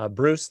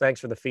 Bruce, thanks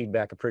for the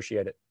feedback.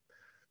 Appreciate it.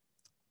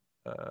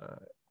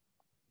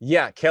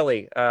 Yeah,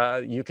 Kelly,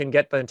 you can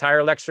get the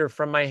entire lecture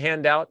from my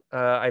handout.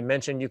 I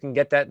mentioned you can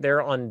get that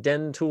there on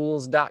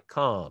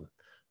dentools.com.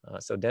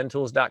 So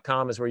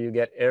dentools.com is where you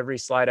get every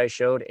slide I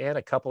showed and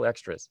a couple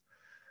extras.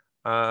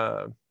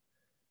 I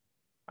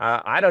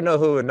don't know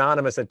who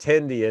anonymous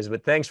attendee is,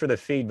 but thanks for the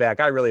feedback.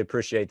 I really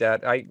appreciate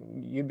that.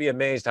 You'd be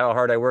amazed how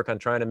hard I work on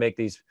trying to make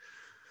these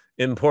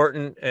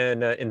important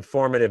and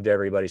informative to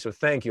everybody. So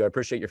thank you. I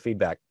appreciate your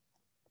feedback.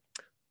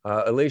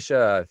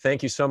 Alicia,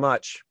 thank you so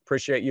much.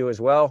 Appreciate you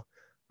as well.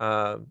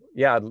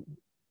 Yeah,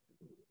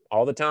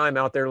 all the time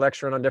out there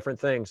lecturing on different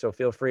things. So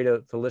feel free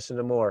to listen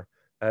to more,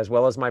 as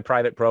well as my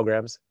private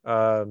programs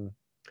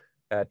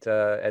at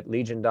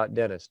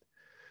legion.dentist.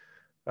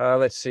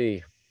 Let's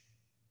see.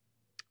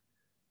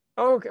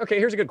 Oh, okay.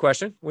 Here's a good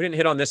question. We didn't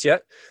hit on this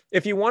yet.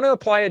 If you want to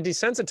apply a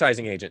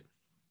desensitizing agent,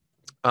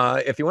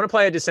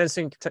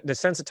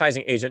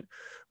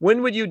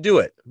 when would you do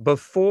it?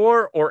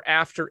 Before or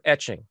after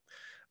etching?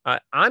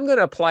 I'm going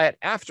to apply it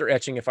after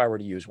etching if I were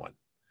to use one.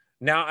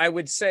 Now, I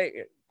would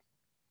say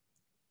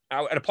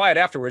I would apply it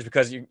afterwards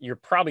because you're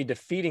probably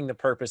defeating the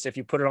purpose if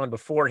you put it on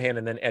beforehand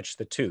and then etch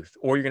the tooth,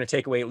 or you're going to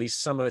take away at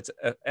least some of its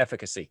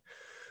efficacy.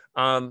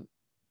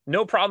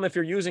 No problem if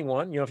you're using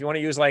one. If you want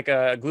to use like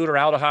a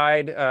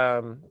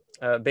glutaraldehyde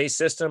based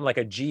system, like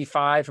a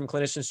G5 from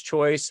Clinician's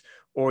Choice,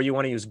 or you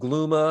want to use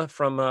Gluma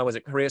from, was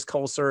it Horace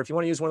Colser? If you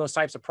want to use one of those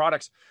types of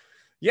products,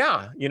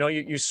 yeah,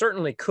 you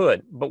certainly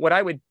could. But what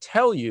I would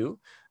tell you,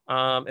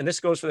 and this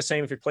goes for the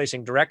same if you're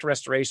placing direct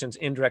restorations,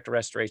 indirect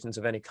restorations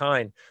of any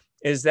kind,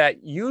 is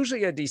that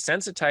usually a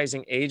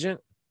desensitizing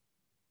agent,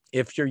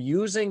 if you're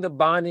using the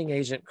bonding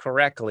agent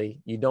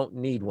correctly, you don't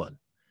need one.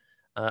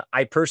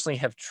 I personally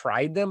have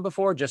tried them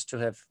before just to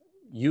have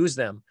used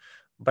them,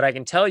 But I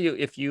can tell you,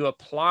 if you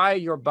apply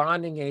your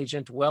bonding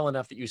agent well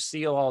enough that you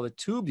seal all the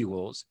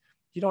tubules,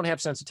 you don't have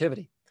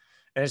sensitivity.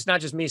 And it's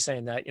not just me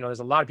saying that. You know,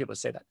 there's a lot of people that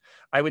say that.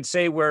 I would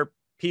say where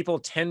people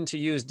tend to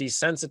use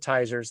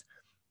desensitizers,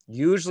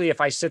 usually if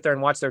I sit there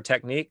and watch their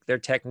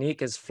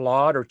technique is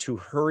flawed or too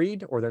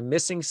hurried, or they're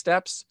missing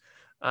steps.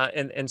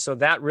 And so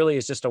that really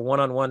is just a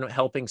one-on-one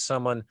helping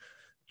someone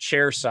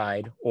chair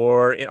side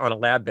or on a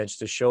lab bench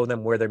to show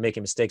them where they're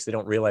making mistakes they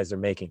don't realize they're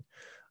making.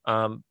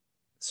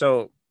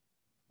 So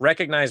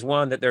recognize,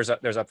 one, that there's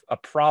a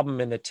problem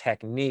in the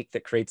technique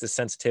that creates the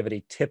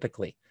sensitivity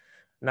typically.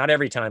 Not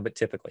every time, but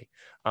typically.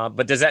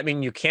 But does that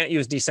mean you can't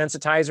use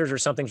desensitizers or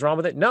something's wrong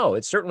with it? No,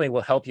 it certainly will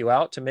help you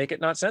out to make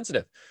it not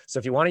sensitive. So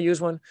if you want to use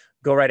one,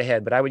 go right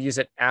ahead. But I would use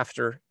it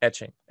after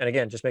etching. And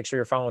again, just make sure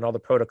you're following all the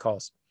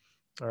protocols.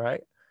 All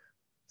right.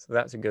 So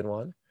that's a good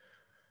one.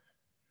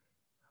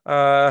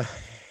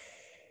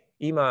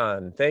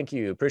 Iman, thank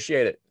you.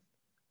 Appreciate it.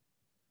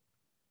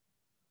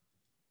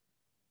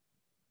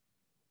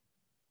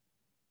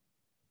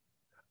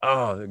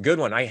 Oh, good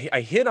one. I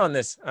hit on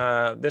this.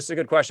 This is a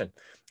good question.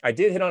 I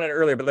did hit on it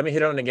earlier, but let me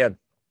hit on it again.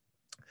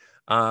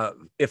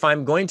 If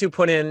I'm going to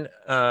put in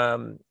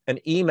an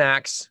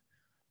Emax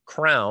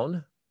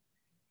crown,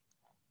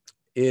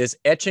 is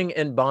etching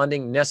and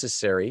bonding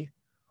necessary,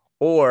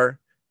 or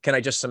can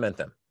I just cement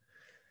them?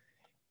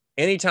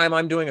 Anytime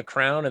I'm doing a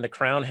crown and the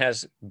crown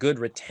has good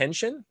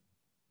retention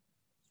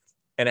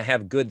and I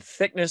have good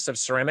thickness of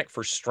ceramic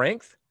for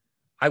strength,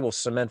 I will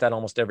cement that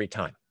almost every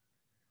time.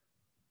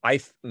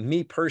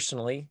 Me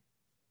personally,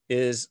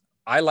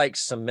 I like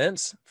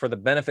cements for the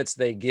benefits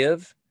they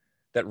give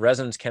that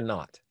resins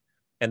cannot.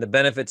 And the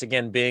benefits,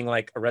 again, being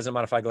like a resin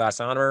modified glass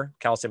ionomer,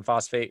 calcium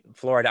phosphate,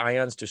 fluoride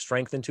ions to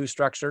strengthen tooth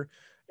structure.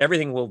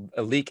 Everything will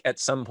leak at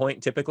some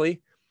point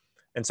typically.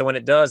 And so when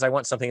it does, I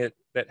want something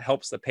that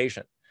helps the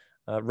patient.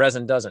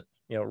 Resin doesn't.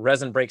 You know,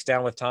 resin breaks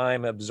down with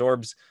time,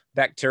 absorbs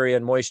bacteria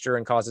and moisture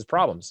and causes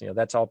problems. You know,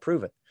 that's all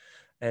proven.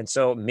 And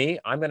so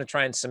I'm going to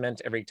try and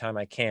cement every time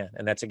I can.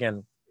 And that's,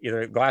 again,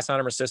 either glass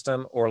ionomer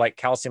system or like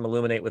calcium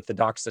aluminate with the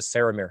Doxa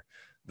Ceramir.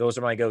 Those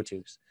are my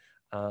go-tos.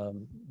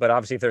 But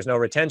obviously, if there's no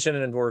retention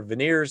and or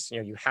veneers, you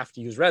know, you have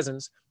to use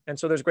resins. And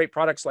so there's great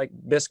products like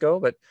Bisco,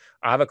 but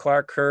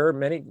Avoclar, Kerr,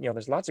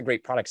 there's lots of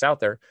great products out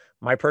there.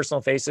 My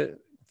personal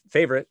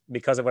favorite,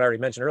 because of what I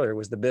already mentioned earlier,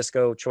 was the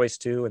Bisco Choice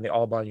 2 and the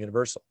All Bond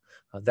Universal.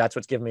 That's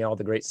what's given me all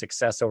the great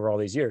success over all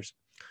these years.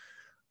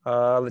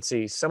 Let's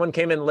see. Someone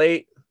came in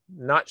late.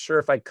 Not sure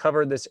if I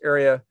covered this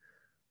area.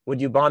 Would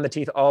you bond the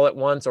teeth all at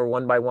once or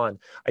one by one?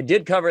 I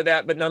did cover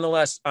that, but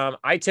nonetheless,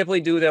 I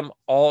typically do them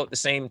all at the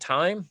same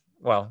time.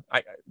 Well,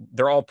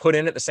 they're all put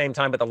in at the same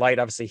time, but the light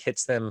obviously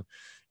hits them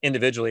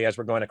individually as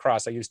we're going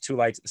across. I use 2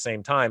 lights at the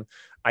same time.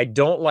 I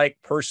don't like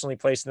personally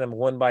placing them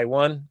one by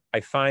one.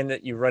 I find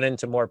that you run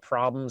into more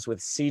problems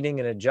with seating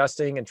and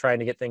adjusting and trying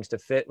to get things to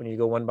fit when you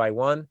go one by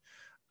one.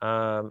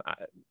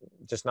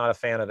 Just not a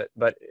fan of it,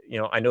 but you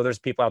know, I know there's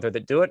people out there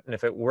that do it, and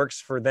if it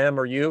works for them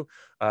or you,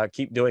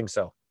 keep doing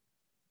so.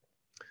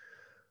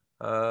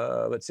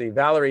 Let's see,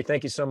 Valerie,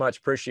 thank you so much.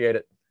 Appreciate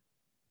it.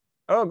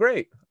 Oh,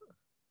 great.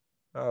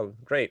 Oh,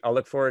 great. I'll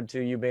look forward to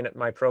you being at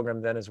my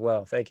program then as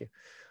well. Thank you.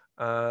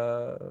 Get rid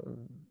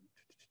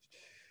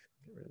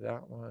of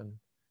that one.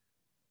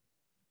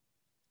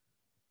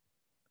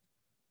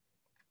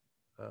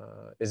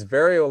 Is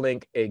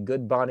Variolink a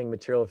good bonding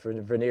material for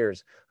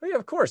veneers? Oh, yeah,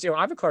 of course. You know,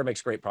 Ivoclar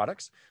makes great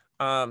products.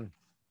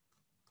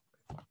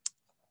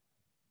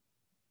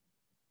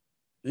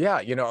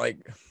 Yeah, you know, like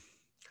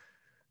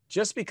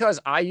just because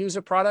I use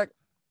a product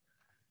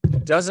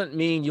doesn't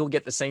mean you'll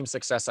get the same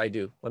success I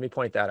do. Let me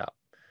point that out.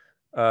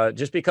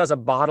 Just because a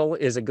bottle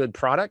is a good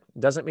product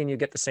doesn't mean you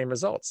get the same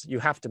results. You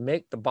have to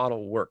make the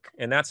bottle work.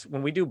 And that's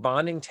when we do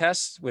bonding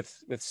tests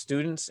with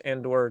students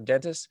and or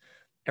dentists,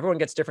 everyone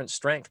gets different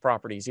strength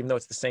properties, even though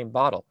it's the same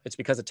bottle. It's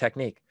because of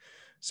technique.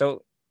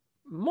 So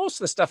most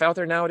of the stuff out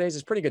there nowadays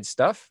is pretty good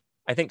stuff.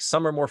 I think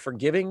some are more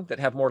forgiving, that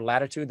have more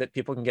latitude, that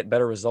people can get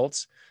better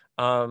results.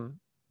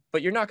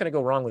 But you're not going to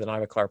go wrong with an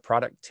Ivoclar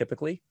product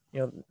typically. You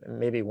know,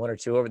 maybe 1 or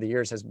 2 over the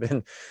years has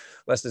been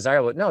less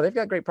desirable. No, they've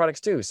got great products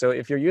too. So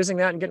if you're using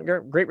that and getting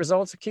great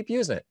results, keep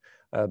using it.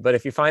 But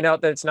if you find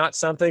out that it's not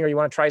something, or you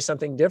want to try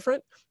something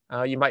different,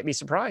 you might be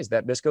surprised.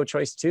 That Bisco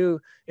Choice 2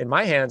 in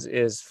my hands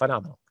is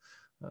phenomenal.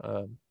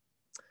 I'm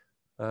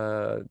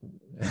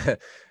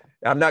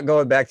not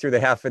going back through the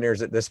half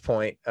veneers at this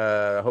point.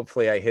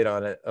 Hopefully I hit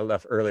on it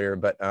enough earlier,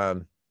 but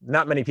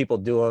not many people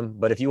do them.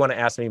 But if you want to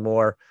ask me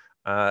more,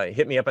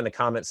 hit me up in the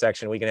comment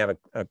section. We can have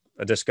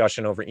a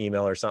discussion over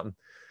email or something.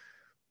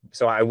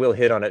 So I will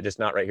hit on it, just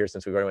not right here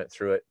since we already went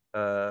through it.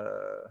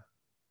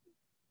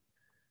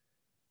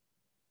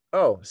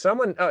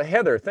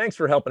 Heather, thanks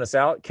for helping us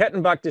out.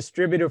 Kettenbach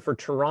distributor for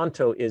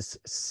Toronto is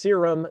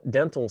Serum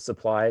Dental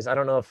Supplies. I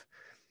don't know if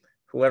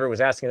whoever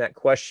was asking that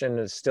question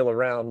is still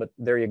around, but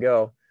there you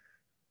go.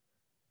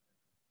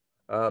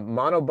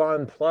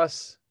 Monobond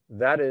Plus,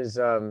 that is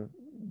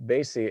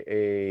basically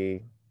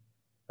a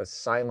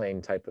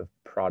silane type of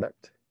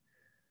product.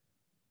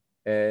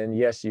 And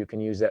yes, you can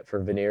use that for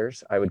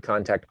veneers. I would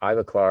contact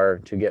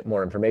Ivoclar to get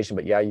more information,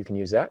 but yeah, you can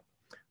use that.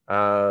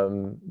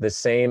 The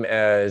same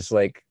as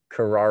like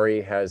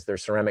Carrari has their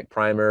ceramic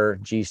primer,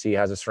 GC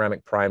has a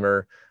ceramic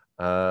primer,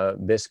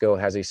 Bisco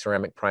has a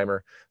ceramic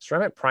primer.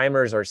 Ceramic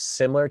primers are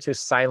similar to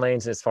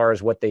silanes as far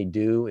as what they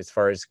do, as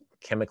far as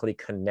chemically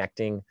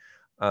connecting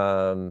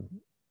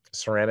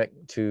ceramic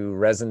to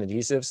resin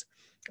adhesives.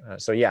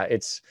 So yeah,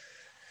 it's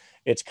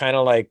kind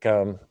of like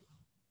a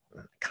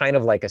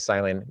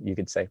silane, you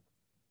could say.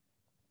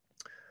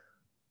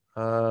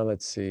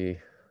 Let's see.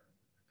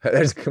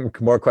 There's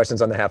more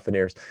questions on the half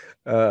veneers.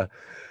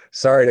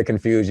 Sorry to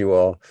confuse you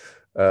all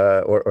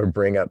or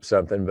bring up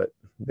something, but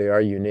they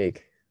are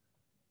unique.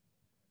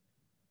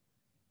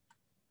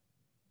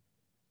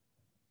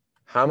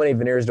 How many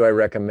veneers do I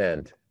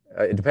recommend?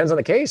 It depends on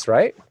the case,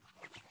 right?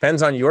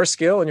 Depends on your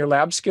skill and your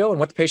lab skill and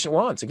what the patient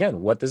wants.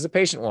 Again, what does the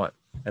patient want?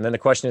 And then the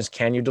question is,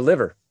 can you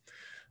deliver?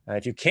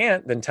 If you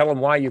can't, then tell them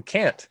why you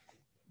can't.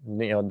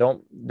 You know,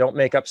 don't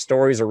make up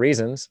stories or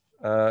reasons.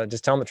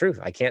 Just tell them the truth.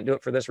 I can't do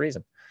it for this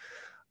reason.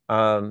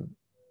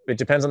 It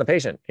depends on the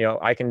patient. You know,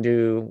 I can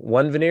do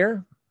 1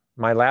 veneer.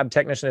 My lab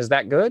technician is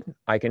that good.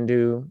 I can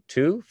do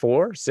 2,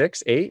 4,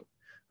 6, 8.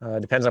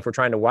 Depends on if we're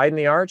trying to widen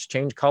the arch,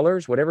 change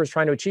colors, whatever it's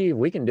trying to achieve,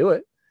 we can do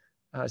it.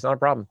 It's not a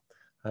problem.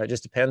 It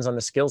just depends on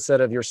the skill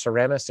set of your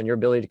ceramist and your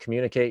ability to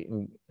communicate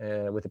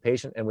with the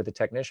patient and with the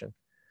technician.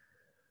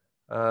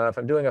 If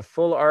I'm doing a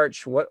full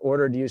arch, what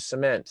order do you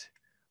cement?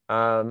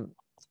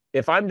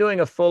 If I'm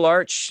doing a full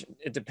arch,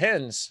 it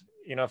depends.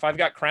 You know, if I've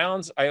got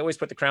crowns, I always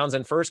put the crowns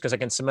in first because I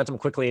can cement them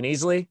quickly and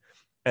easily.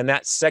 And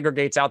that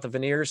segregates out the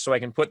veneers, so I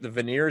can put the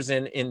veneers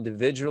in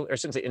individually, or I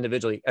shouldn't say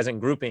individually, as in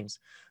groupings.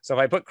 So if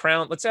I put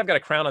crown, let's say I've got a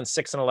crown on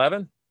 6 and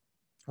 11.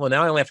 Well,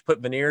 now I only have to put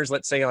veneers,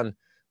 let's say on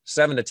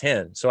 7 to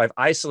 10. So I've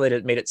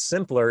isolated, made it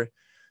simpler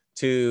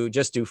to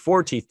just do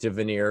 4 teeth to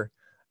veneer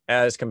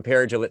as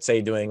compared to, let's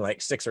say, doing like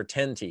 6 or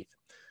 10 teeth.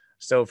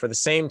 So for the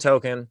same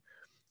token,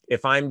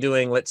 if I'm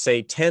doing, let's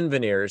say, 10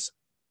 veneers,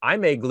 I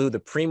may glue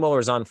the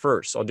premolars on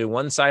first. So I'll do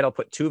one side, I'll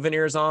put 2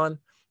 veneers on,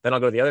 then I'll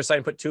go to the other side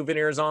and put 2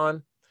 veneers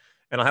on,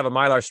 and I'll have a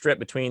Mylar strip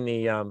between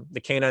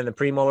the canine and the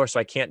premolar, so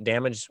I can't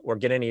damage or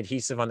get any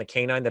adhesive on the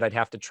canine that I'd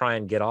have to try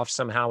and get off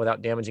somehow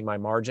without damaging my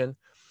margin.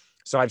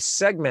 So I've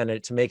segmented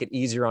it to make it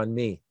easier on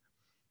me.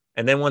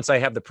 And then once I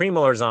have the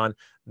premolars on,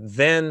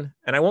 then,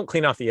 and I won't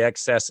clean off the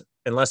excess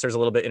unless there's a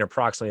little bit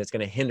interproximally that's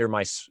going to hinder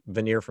my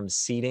veneer from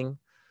seating.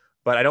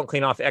 But I don't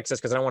clean off the excess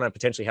because I don't want to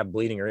potentially have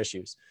bleeding or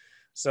issues.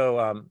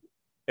 So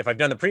if I've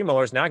done the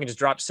premolars, now I can just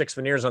drop 6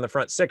 veneers on the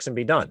front 6 and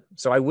be done.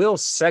 So I will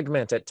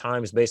segment at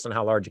times based on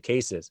how large a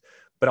case is,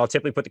 but I'll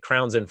typically put the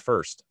crowns in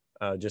first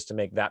just to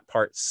make that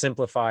part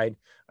simplified.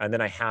 And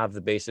then I have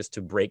the basis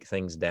to break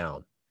things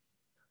down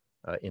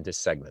into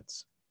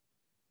segments.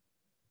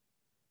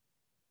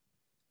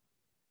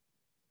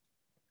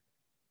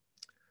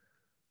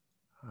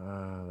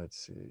 Let's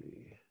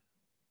see.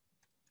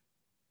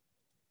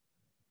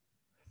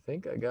 I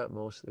think I got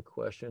most of the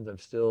questions. I'm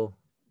still,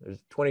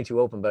 there's 22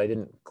 open, but I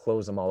didn't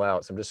close them all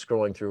out. So I'm just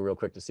scrolling through real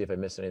quick to see if I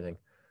missed anything.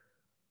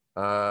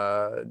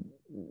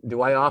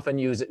 Do I often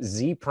use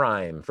Z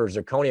prime for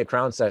zirconia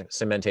crown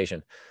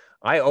cementation?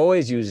 I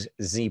always use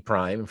Z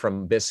prime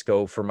from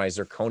Bisco for my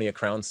zirconia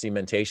crown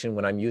cementation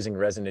when I'm using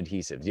resin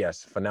adhesives.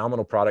 Yes,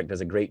 phenomenal product,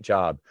 does a great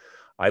job.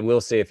 I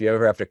will say, if you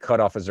ever have to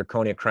cut off a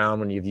zirconia crown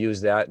when you've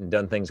used that and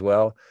done things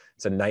well,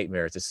 it's a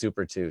nightmare. It's a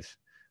super tooth.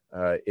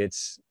 It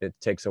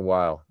takes a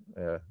while.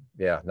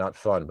 Yeah, not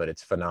fun, but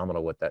it's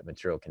phenomenal what that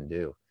material can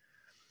do.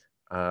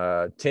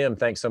 Tim,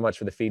 thanks so much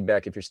for the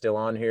feedback if you're still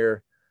on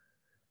here.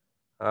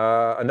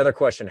 Another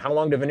question, how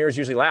long do veneers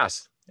usually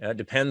last? It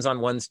depends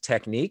on one's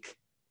technique.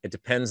 It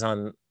depends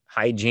on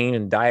hygiene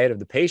and diet of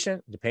the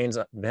patient. It depends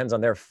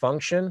on their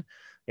function.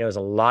 You know, there's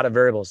a lot of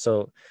variables.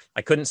 So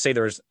I couldn't say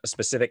there's a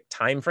specific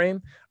time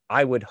frame.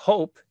 I would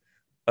hope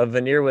a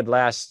veneer would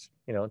last,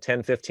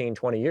 10, 15,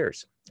 20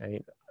 years. I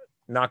mean,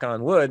 knock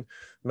on wood,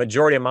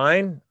 majority of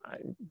mine,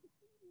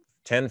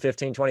 10,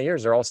 15, 20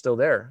 years, they're all still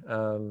there.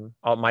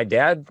 My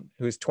dad,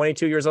 who's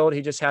 22 years old,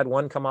 he just had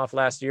one come off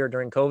last year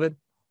during COVID,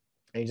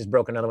 and he just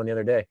broke another one the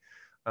other day.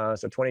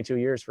 So 22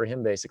 years for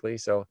him, basically.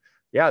 So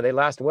yeah, they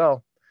last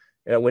well,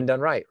 when done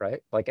right,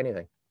 like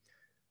anything.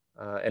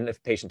 And if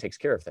the patient takes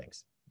care of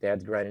things.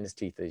 Dad's grinding his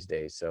teeth these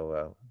days,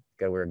 so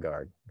gotta wear a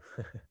guard.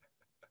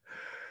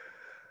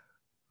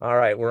 All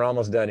right, we're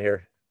almost done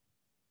here.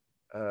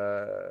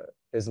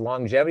 Is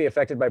longevity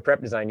affected by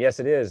prep design?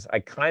 Yes, it is. I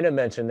kind of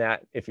mentioned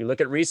that. If you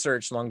look at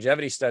research,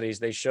 longevity studies,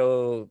 they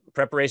show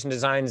preparation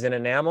designs in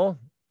enamel,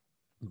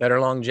 better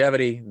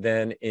longevity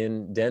than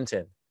in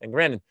dentin. And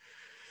granted,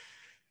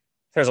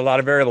 there's a lot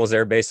of variables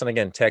there based on,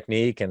 again,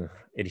 technique and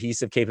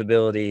adhesive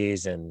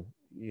capabilities and,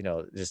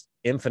 just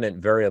infinite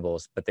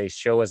variables, but they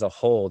show as a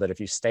whole that if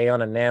you stay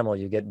on enamel,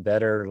 you get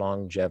better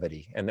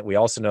longevity. And that we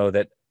also know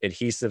that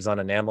adhesives on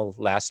enamel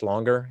last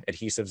longer.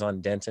 Adhesives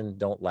on dentin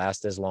don't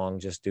last as long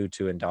just due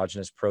to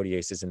endogenous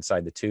proteases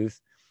inside the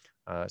tooth.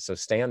 So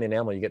stay on the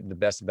enamel, you get the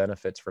best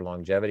benefits for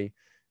longevity.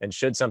 And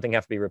should something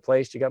have to be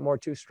replaced, you got more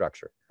tooth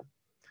structure.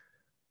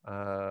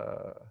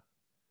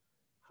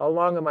 How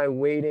long am I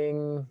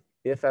waiting,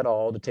 if at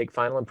all, to take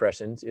final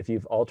impressions if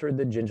you've altered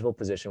the gingival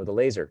position with a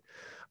laser?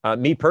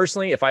 Me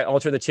personally, if I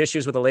alter the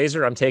tissues with a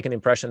laser, I'm taking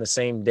impression the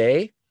same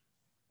day,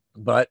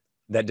 but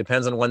that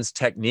depends on one's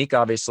technique,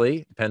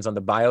 obviously, depends on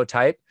the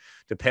biotype,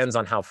 depends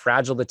on how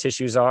fragile the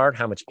tissues are,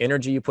 how much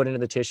energy you put into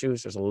the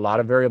tissues. There's a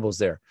lot of variables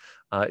there.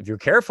 If you're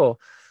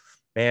careful,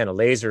 man, a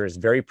laser is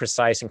very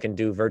precise and can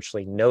do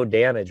virtually no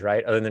damage,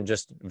 right? Other than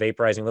just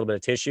vaporizing a little bit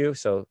of tissue.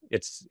 So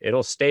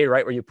it'll stay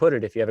right where you put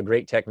it if you have a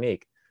great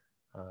technique.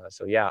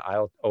 So yeah,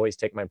 I'll always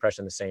take my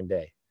impression the same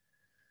day.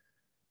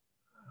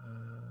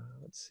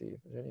 Let's see if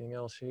there's anything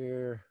else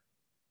here.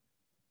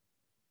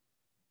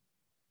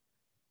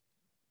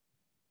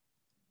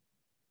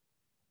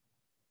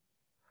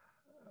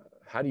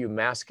 How do you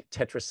mask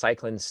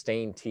tetracycline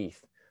stained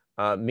teeth?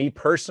 Me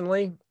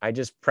personally, I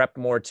just prep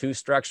more tooth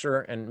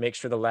structure and make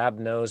sure the lab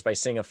knows by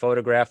seeing a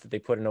photograph that they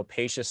put an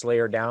opacious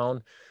layer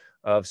down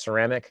of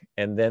ceramic,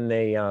 and then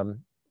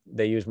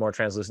they use more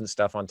translucent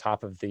stuff on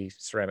top of the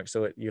ceramic,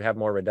 so you have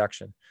more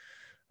reduction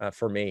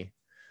for me.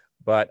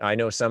 But I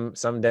know some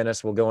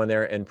dentists will go in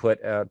there and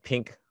put a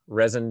pink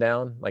resin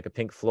down, like a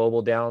pink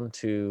flowable down,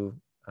 to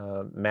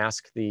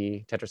mask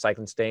the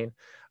tetracycline stain.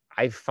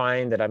 I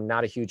find that I'm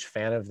not a huge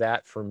fan of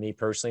that for me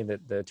personally.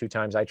 The 2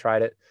 times I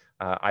tried it,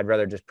 I'd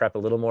rather just prep a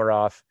little more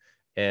off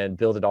and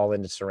build it all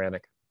into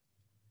ceramic.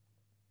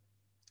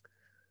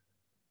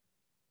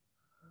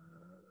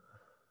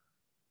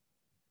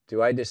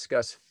 Do I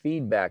discuss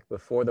feedback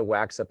before the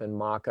wax up and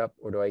mock up,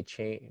 or do I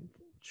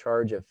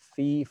charge a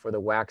fee for the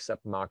wax up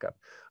mock up?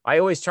 I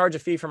always charge a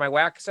fee for my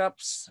wax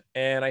ups,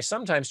 and I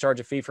sometimes charge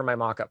a fee for my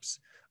mock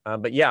ups.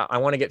 But yeah, I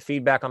want to get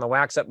feedback on the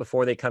wax up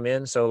before they come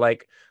in. So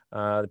like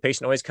the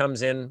patient always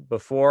comes in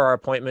before our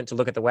appointment to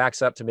look at the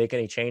wax up to make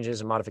any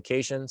changes and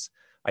modifications.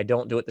 I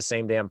don't do it the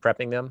same day I'm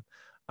prepping them.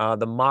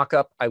 The mock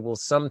up I will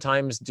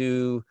sometimes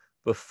do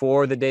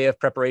before the day of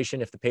preparation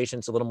if the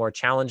patient's a little more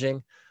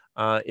challenging.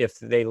 If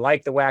they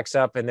like the wax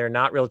up and they're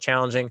not real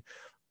challenging,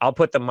 I'll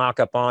put the mock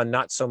up on,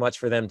 not so much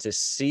for them to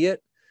see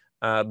it,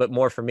 but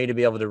more for me to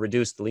be able to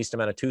reduce the least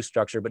amount of tooth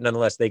structure, but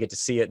nonetheless, they get to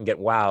see it and get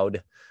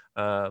wowed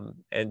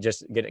and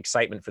just get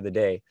excitement for the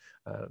day.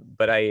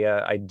 But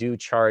I do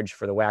charge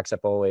for the wax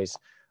up always,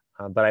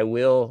 but I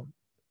will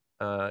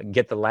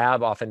get the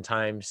lab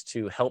oftentimes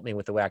to help me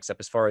with the wax up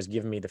as far as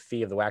giving me the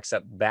fee of the wax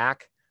up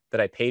back that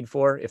I paid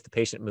for if the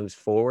patient moves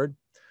forward.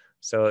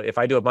 So if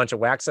I do a bunch of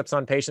wax ups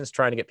on patients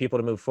trying to get people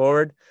to move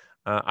forward,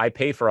 I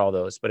pay for all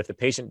those. But if the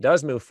patient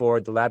does move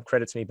forward, the lab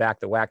credits me back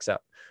the wax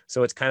up.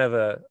 So it's kind of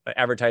a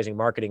advertising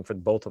marketing for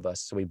both of us.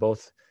 So we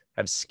both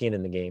have skin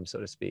in the game, so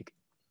to speak.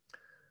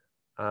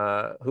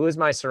 Who is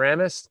my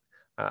ceramist?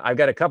 I've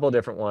got a couple of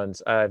different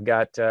ones. I've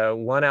got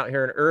one out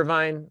here in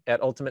Irvine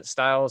at Ultimate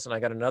Styles, and I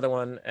got another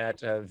one at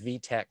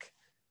VTech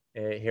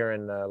here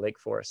in Lake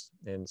Forest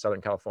in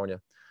Southern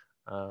California.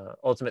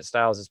 Ultimate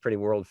Styles is pretty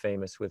world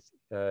famous with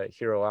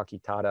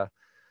Hiroaki Tada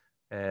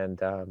and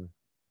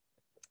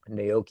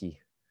Naoki,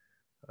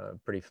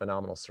 pretty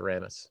phenomenal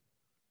ceramists.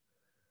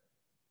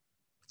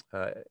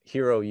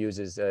 Hiro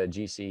uses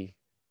GC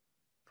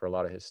for a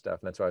lot of his stuff,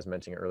 and that's why I was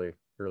mentioning it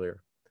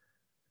earlier.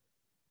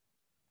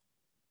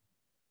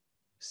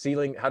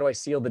 Sealing, how do I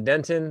seal the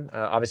dentin?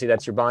 Obviously,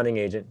 that's your bonding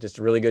agent. Just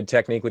a really good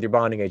technique with your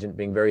bonding agent,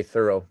 being very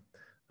thorough.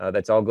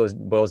 That's all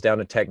boils down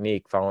to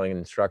technique, following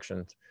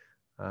instructions.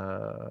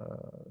 Oh,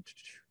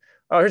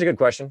 here's a good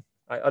question.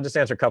 I'll just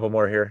answer a couple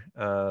more here,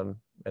 and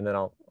then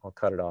I'll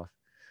cut it off.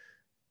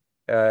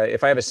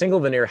 If I have a single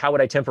veneer, how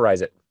would I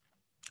temporize it?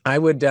 I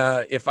would,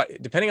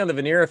 depending on the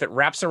veneer, if it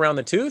wraps around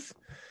the tooth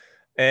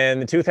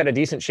and the tooth had a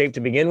decent shape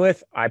to begin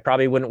with, I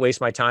probably wouldn't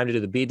waste my time to do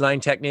the beadline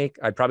technique.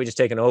 I'd probably just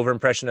take an over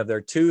impression of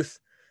their tooth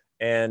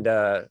and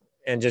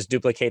just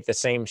duplicate the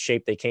same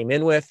shape they came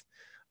in with.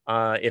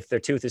 If their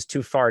tooth is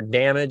too far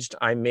damaged,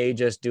 I may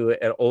just do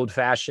an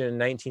old-fashioned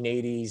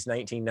 1980s,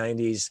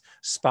 1990s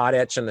spot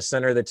etch in the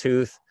center of the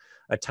tooth,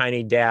 a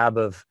tiny dab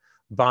of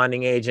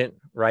bonding agent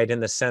right in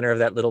the center of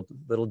that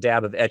little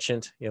dab of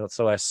etchant, you know,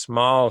 so a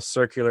small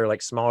circular,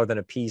 like smaller than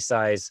a pea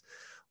size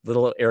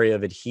little area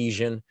of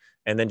adhesion,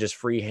 and then just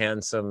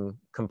freehand some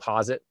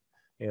composite,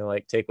 you know,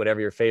 like take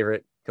whatever your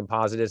favorite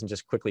composite is and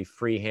just quickly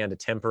freehand a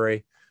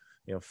temporary,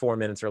 you know, 4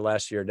 minutes or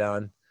less, you're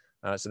done.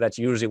 So that's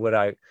usually what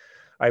I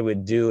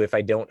would do if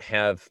I don't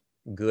have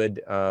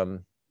good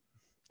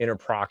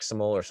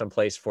interproximal or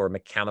someplace for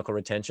mechanical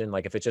retention.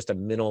 Like if it's just a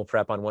minimal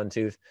prep on one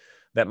tooth,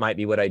 that might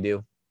be what I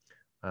do.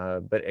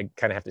 But I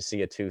kind of have to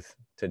see a tooth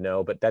to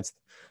know. But that's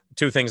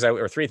three things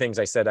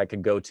I said I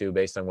could go to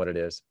based on what it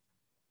is.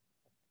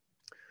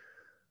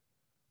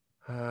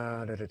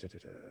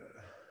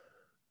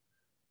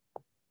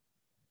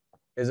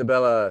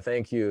 Isabella,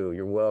 thank you.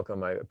 You're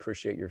welcome. I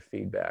appreciate your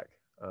feedback.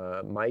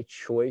 My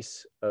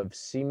choice of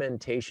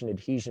cementation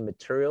adhesion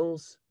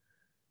materials,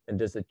 and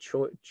does the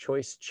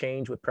choice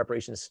change with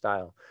preparation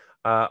style?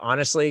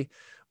 Honestly,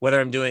 whether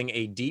I'm doing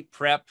a deep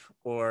prep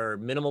or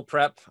minimal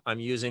prep, I'm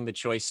using the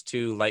Choice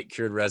 2 light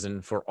cured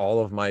resin for all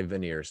of my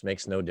veneers.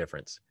 Makes no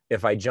difference.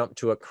 If I jump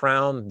to a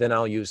crown, then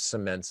I'll use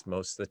cements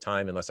most of the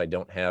time, unless I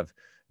don't have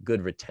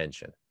good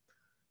retention.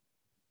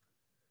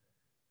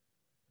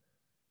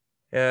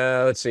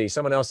 Let's see.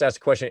 Someone else asked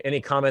a question.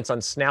 Any comments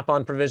on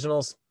snap-on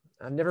provisionals?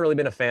 I've never really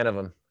been a fan of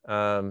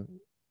them.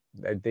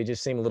 They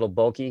just seem a little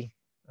bulky,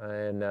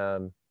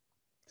 and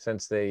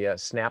since they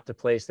snap to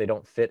place, they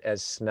don't fit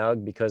as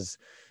snug because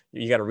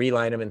you got to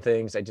reline them and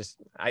things.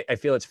 I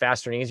feel it's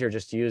faster and easier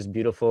just to use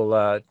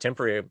beautiful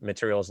temporary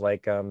materials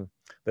like the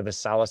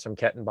Visalis from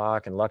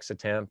Kettenbach and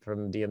Luxatemp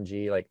from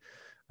DMG. Like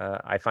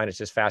I find it's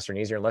just faster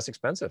and easier and less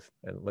expensive.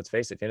 And let's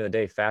face it, at the end of the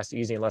day, fast,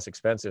 easy, and less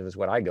expensive is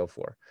what I go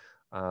for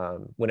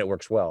when it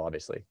works well,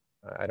 obviously.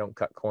 I don't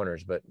cut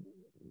corners, but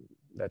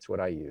that's what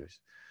I use.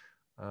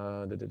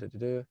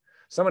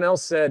 Someone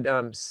else said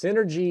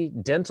Synergy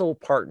Dental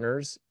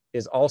Partners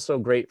is also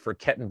great for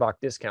Kettenbach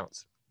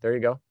discounts. There you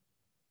go.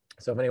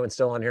 So if anyone's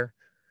still on here,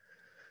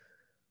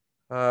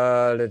 I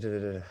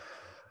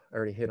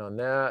already hit on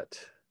that.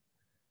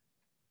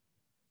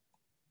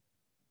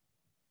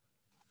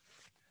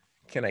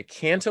 Can I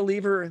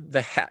cantilever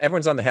the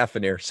everyone's on the half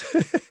veneers.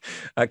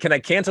 Can I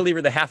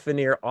cantilever the half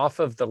veneer off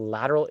of the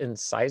lateral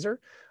incisor?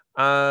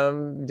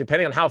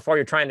 Depending on how far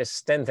you're trying to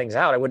extend things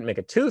out, I wouldn't make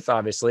a tooth,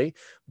 obviously,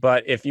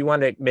 but if you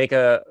want to make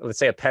let's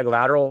say a peg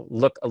lateral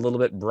look a little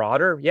bit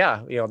broader,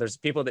 yeah, there's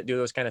people that do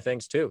those kind of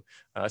things too.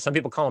 Some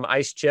people call them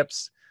ice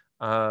chips.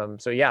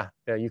 So yeah,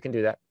 you can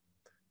do that.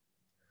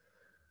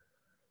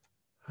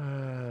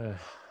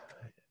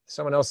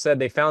 Someone else said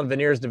they found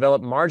veneers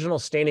develop marginal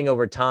staining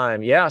over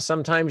time. Yeah,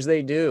 sometimes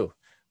they do.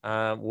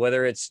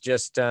 Whether it's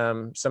just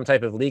some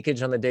type of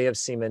leakage on the day of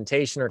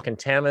cementation or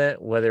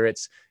contaminant, whether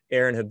it's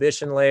air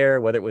inhibition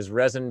layer, whether it was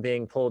resin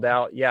being pulled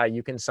out. Yeah,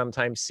 you can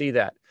sometimes see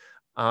that.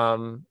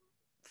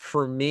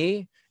 For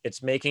me,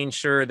 it's making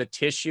sure the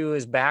tissue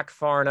is back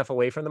far enough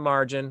away from the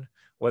margin,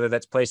 whether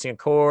that's placing a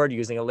cord,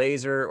 using a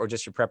laser, or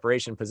just your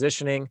preparation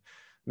positioning,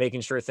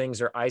 making sure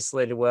things are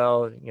isolated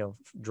well,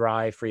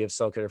 dry, free of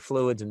circular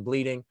fluids and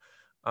bleeding.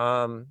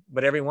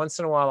 But every once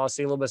in a while, I'll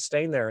see a little bit of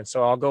stain there. And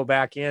so I'll go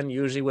back in,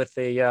 usually with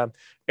the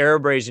air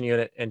abrasion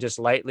unit, and just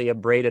lightly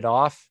abrade it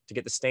off to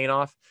get the stain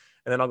off.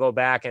 And then I'll go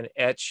back and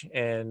etch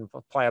and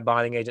apply a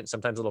bonding agent,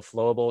 sometimes a little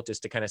flowable,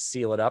 just to kind of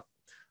seal it up.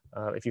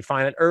 If you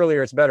find it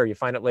earlier, it's better. You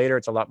find it later,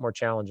 it's a lot more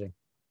challenging.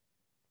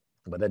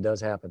 But that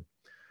does happen.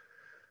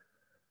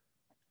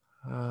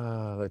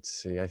 Let's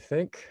see. I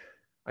think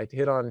I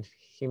hit on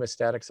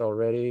hemostatics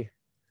already.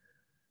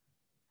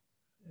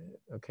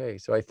 Okay,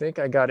 so I think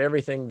I got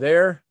everything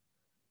there.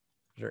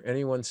 Is there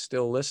anyone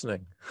still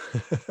listening?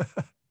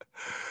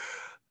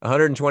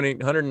 120,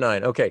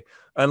 109. Okay,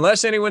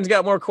 unless anyone's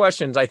got more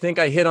questions, I think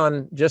I hit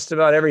on just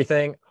about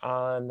everything.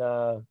 I'm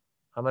going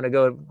to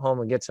go home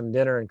and get some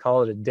dinner and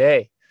call it a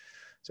day.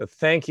 So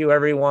thank you,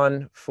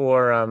 everyone,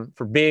 for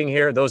being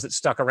here. Those that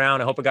stuck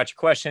around, I hope I got your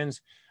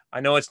questions. I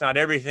know it's not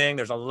everything.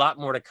 There's a lot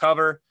more to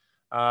cover.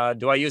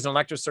 Do I use an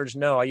electrosurge?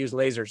 No, I use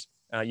lasers.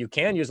 You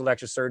can use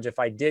electrosurge. If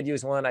I did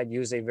use one, I'd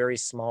use a very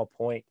small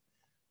point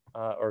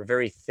or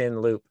very thin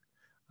loop.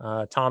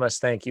 Thomas,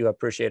 thank you. I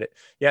appreciate it.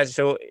 Yeah,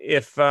 so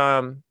if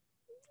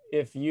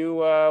you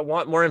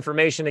want more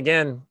information,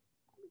 again,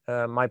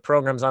 my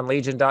program's on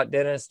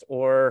legion.dentist,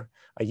 or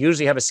I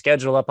usually have a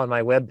schedule up on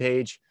my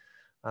webpage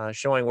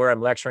showing where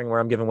I'm lecturing, where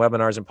I'm giving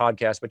webinars and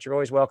podcasts, but you're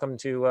always welcome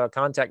to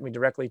contact me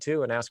directly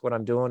too and ask what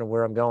I'm doing and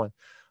where I'm going.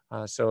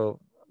 So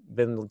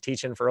been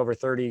teaching for over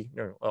 30,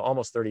 or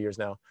almost 30 years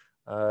now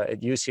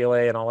at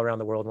UCLA and all around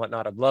the world and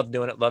whatnot. I love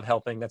doing it, love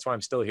helping. That's why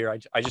I'm still here.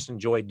 I just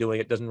enjoy doing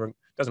it. Doesn't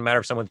matter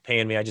if someone's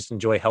paying me. I just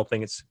enjoy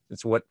helping. It's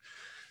what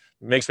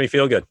makes me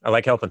feel good. I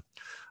like helping.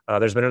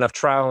 There's been enough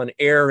trial and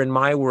error in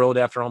my world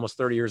after almost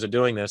 30 years of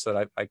doing this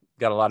that I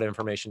got a lot of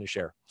information to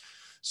share.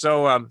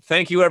 So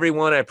thank you,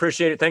 everyone. I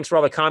appreciate it. Thanks for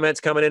all the comments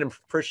coming in, and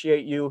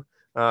appreciate you.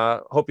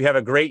 Hope you have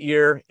a great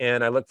year,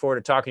 and I look forward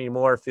to talking to you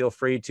more. Feel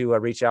free to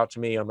reach out to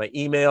me on my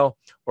email,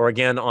 or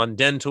again on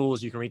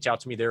DenTools. You can reach out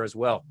to me there as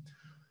well.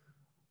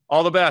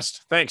 All the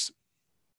best. Thanks.